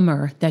the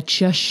plumber that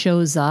just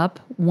shows up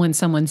when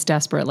someone's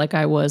desperate, like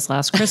I was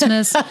last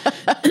Christmas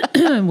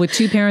with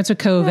 2 parents with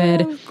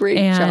COVID. Oh, great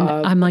and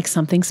job. I'm like,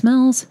 something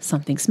smells.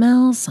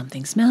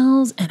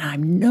 And I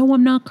know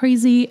I'm not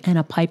crazy. And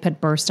a pipe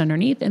had burst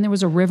underneath and there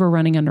was a river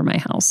running under my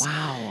house.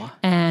 Wow.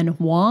 And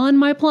Juan,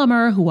 my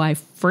plumber, who I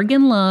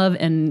friggin' love,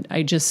 and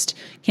I just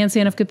can't say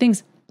enough good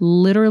things,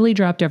 literally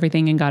dropped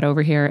everything and got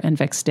over here and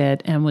fixed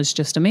it and was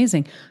just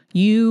amazing.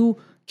 You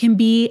can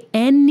be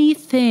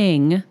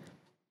anything,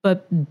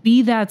 but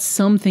be that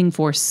something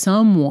for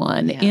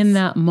someone in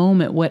that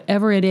moment,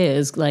 whatever it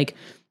is, like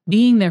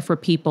being there for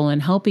people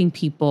and helping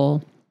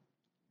people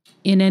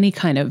in any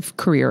kind of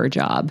career or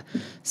job.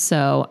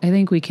 So I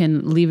think we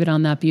can leave it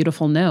on that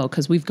beautiful note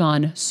because we've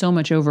gone so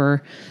much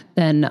over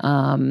than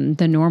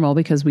normal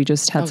because we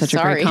just had such a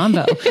great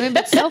combo. I mean,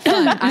 but so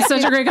fun. It's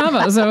such a great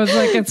combo. So it's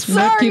like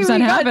it keeps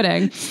on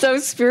happening. So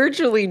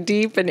spiritually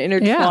deep and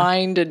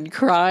intertwined and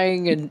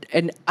crying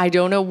and I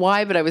don't know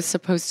why, but I was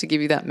supposed to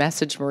give you that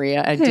message,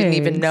 Maria. I didn't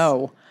even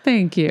know.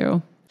 Thank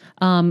you.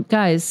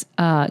 Guys,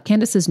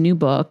 Candace's new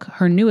book,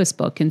 her newest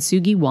book,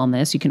 Kintsugi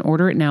Wellness, you can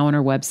order it now on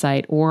her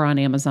website or on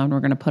Amazon. We're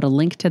going to put a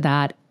link to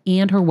that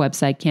and her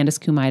website,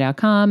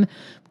 CandaceKumai.com.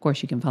 Of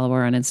course, you can follow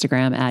her on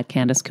Instagram at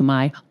Candace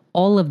Kumai.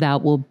 All of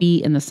that will be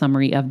in the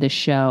summary of this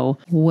show.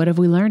 What have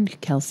we learned,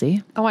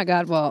 Kelsey? Oh my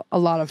God. Well, a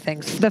lot of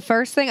things. The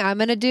first thing I'm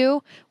going to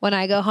do when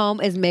I go home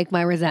is make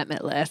my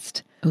resentment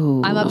list.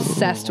 Ooh. I'm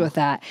obsessed with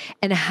that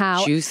and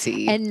how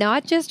Juicy. and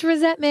not just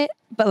resentment,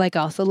 but like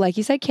also, like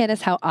you said,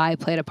 Candace, how I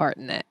played a part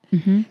in it.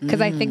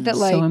 Because I think that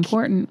like, so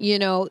important. You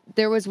know,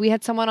 we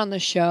had someone on the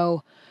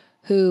show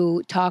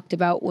who talked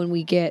about when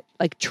we get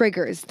like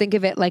triggers, think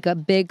of it like a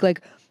big,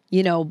 like,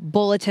 you know,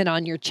 bulletin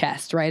on your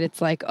chest, right?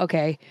 It's like,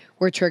 okay,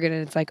 we're triggered.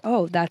 And it's like,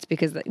 oh, that's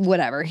because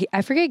whatever.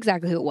 I forget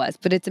exactly who it was,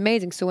 but it's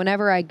amazing. So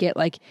whenever I get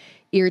like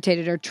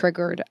irritated or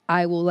triggered,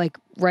 I will like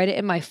write it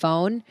in my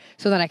phone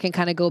so that I can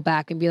kind of go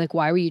back and be like,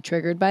 why were you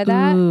triggered by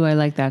that? Ooh, I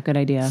like that. Good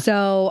idea.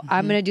 So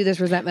I'm going to do this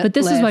resentment. But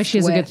this is why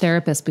she's a good with-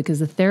 therapist, because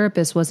the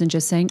therapist wasn't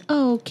just saying,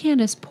 oh,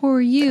 Candace, poor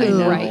you. I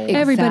know. Right,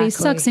 Everybody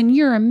exactly. sucks and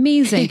you're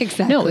amazing.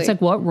 Exactly. No, it's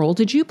like, what role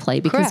did you play?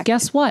 Because Correct.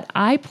 guess what?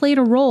 I played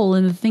a role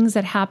in the things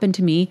that happened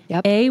to me.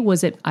 Yep. I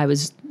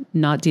was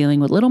not dealing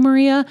with little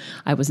Maria.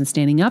 I wasn't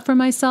standing up for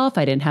myself.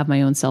 I didn't have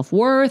my own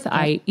self-worth.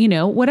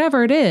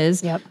 Whatever it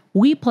is, Yep.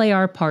 we play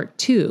our part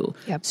too.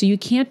 Yep. So you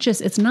can't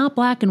just, it's not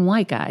black and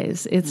white,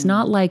 guys. It's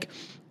not like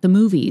the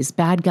movies,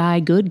 bad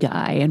guy, good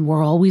guy, and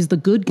we're always the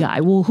good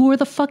guy. Well, who are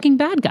the fucking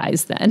bad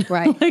guys then?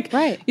 Right,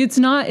 right. It's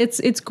not,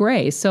 it's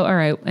gray. So, all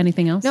right.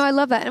 Anything else? No, I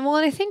love that. And well,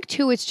 and I think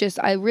too, it's just,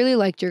 I really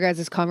liked your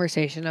guys'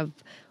 conversation of,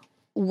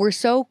 we're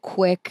so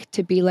quick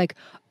to be like,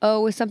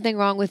 oh, is something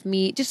wrong with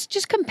me?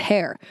 Just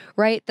compare,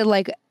 right?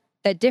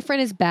 That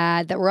different is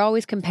bad, that we're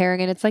always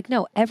comparing. And it's like,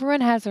 no,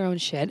 everyone has their own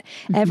shit.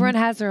 Mm-hmm. Everyone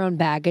has their own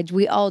baggage.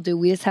 We all do.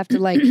 We just have to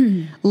like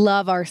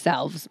love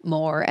ourselves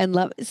more and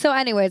love. So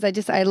anyways,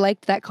 I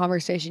liked that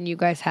conversation you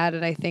guys had.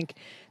 And I think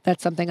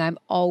that's something I'm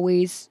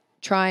always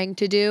trying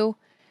to do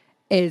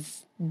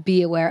is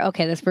be aware,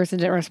 okay, this person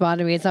didn't respond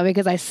to me. It's not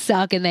because I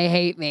suck and they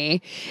hate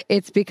me.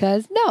 It's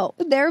because, no,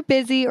 they're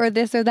busy or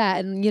this or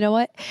that. And you know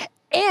what?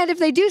 And if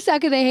they do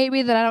suck and they hate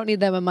me, then I don't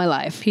need them in my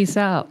life. Peace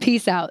out.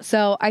 Peace out.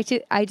 So I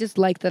just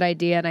like that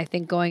idea. And I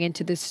think going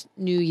into this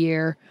new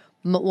year,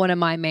 one of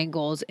my main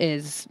goals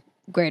is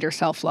greater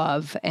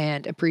self-love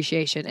and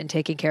appreciation and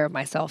taking care of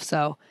myself.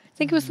 So I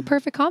think it was the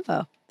perfect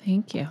convo.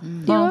 Thank you.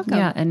 You're welcome.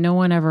 Yeah, and no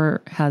one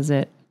ever has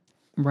it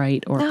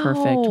right or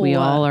perfect. We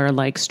No. all are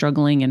like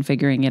struggling and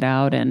figuring it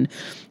out and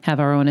have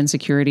our own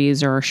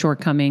insecurities or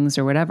shortcomings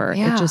or whatever.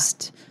 Yeah.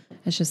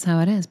 It's just how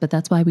it is. But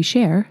that's why we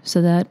share,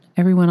 so that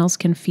everyone else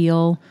can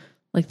feel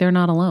like they're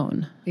not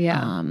alone.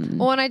 Yeah.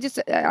 Well, and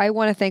I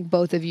want to thank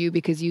both of you,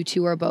 because you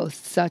two are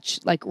both such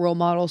like role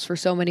models for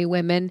so many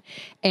women.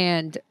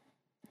 And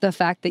the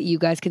fact that you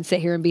guys can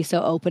sit here and be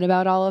so open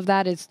about all of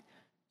that is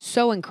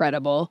so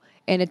incredible.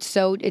 And it's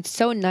so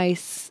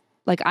nice.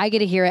 Like, I get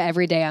to hear it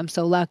every day. I'm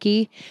so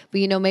lucky. But,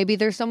 you know, maybe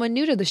there's someone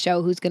new to the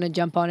show who's going to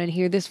jump on and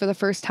hear this for the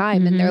first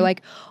time. And they're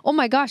like, oh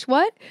my gosh,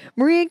 what?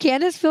 Maria and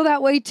Candace feel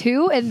that way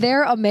too? And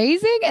they're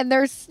amazing and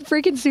they're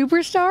freaking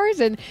superstars.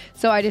 And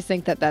so I just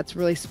think that that's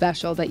really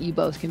special that you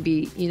both can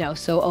be, you know,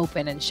 so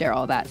open and share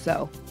all that.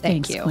 So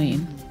thank Thanks, you.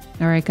 Queen.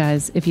 All right,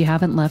 guys, if you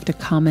haven't left a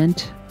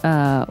comment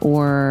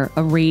or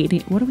a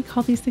rating, what do we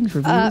call these things?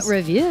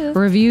 Reviews?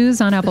 Reviews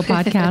on Apple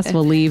Podcasts.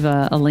 We'll leave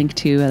a link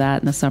to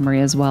that in the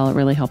summary as well. It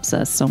really helps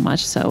us so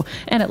much. So,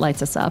 and it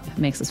lights us up,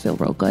 makes us feel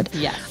real good.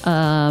 Yes.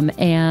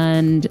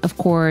 And of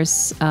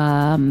course,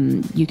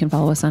 you can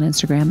follow us on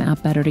Instagram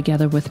at Better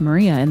Together with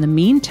Maria. In the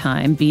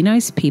meantime, be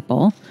nice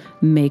people,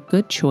 make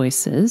good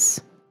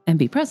choices, and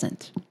be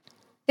present.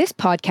 This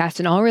podcast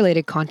and all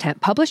related content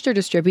published or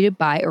distributed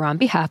by or on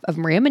behalf of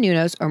Maria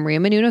Menounos or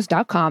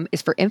mariamenounos.com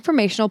is for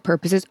informational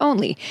purposes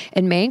only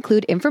and may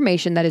include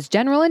information that is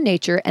general in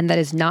nature and that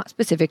is not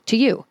specific to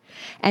you.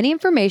 Any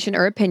information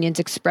or opinions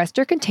expressed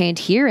or contained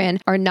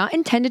herein are not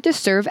intended to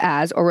serve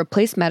as or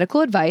replace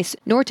medical advice,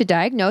 nor to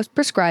diagnose,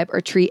 prescribe,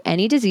 or treat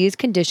any disease,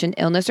 condition,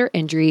 illness, or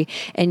injury,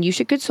 and you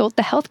should consult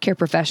the healthcare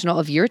professional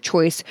of your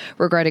choice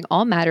regarding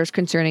all matters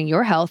concerning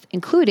your health,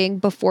 including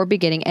before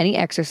beginning any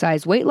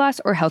exercise, weight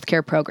loss, or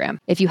healthcare program.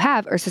 If you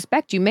have or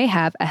suspect you may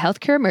have a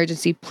healthcare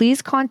emergency,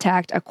 please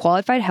contact a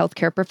qualified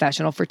healthcare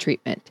professional for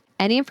treatment.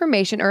 Any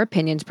information or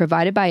opinions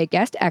provided by a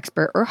guest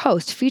expert or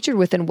host featured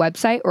within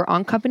website or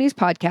on company's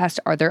podcast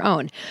are their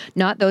own,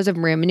 not those of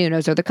Maria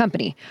Menounos or the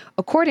company.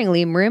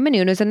 Accordingly, Maria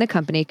Menounos and the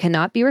company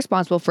cannot be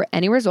responsible for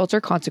any results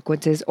or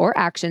consequences or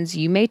actions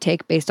you may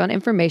take based on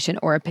information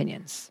or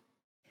opinions.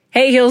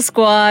 Hey, Heal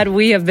Squad,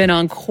 we have been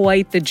on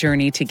quite the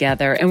journey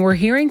together, and we're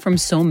hearing from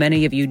so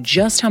many of you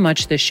just how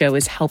much this show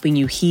is helping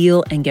you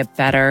heal and get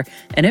better,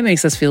 and it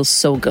makes us feel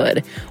so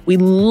good. We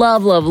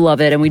love, love,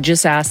 love it, and we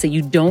just ask that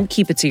you don't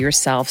keep it to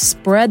yourself.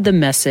 Spread the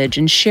message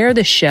and share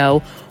the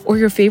show or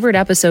your favorite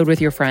episode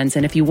with your friends.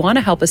 And if you want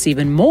to help us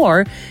even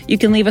more, you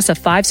can leave us a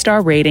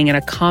 5-star rating and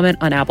a comment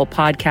on Apple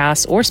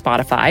Podcasts or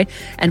Spotify,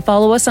 and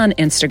follow us on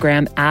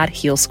Instagram at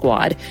Heal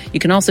Squad.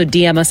 You can also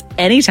DM us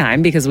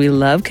anytime because we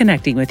love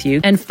connecting with you.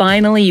 And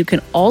finally, you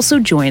can also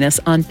join us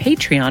on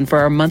Patreon for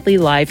our monthly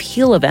live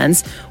heal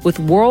events with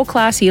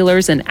world-class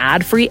healers and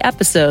ad-free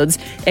episodes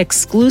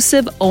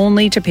exclusive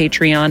only to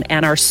Patreon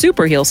and our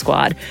Super Heal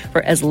Squad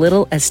for as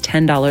little as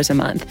 $10 a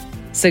month.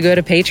 So go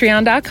to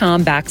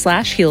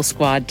patreon.com/Heal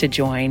Squad to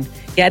join.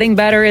 Getting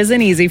better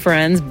isn't easy,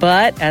 friends,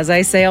 but as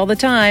I say all the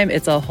time,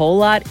 it's a whole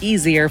lot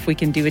easier if we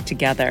can do it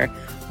together.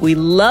 We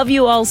love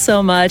you all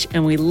so much,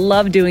 and we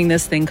love doing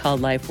this thing called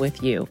life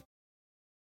with you.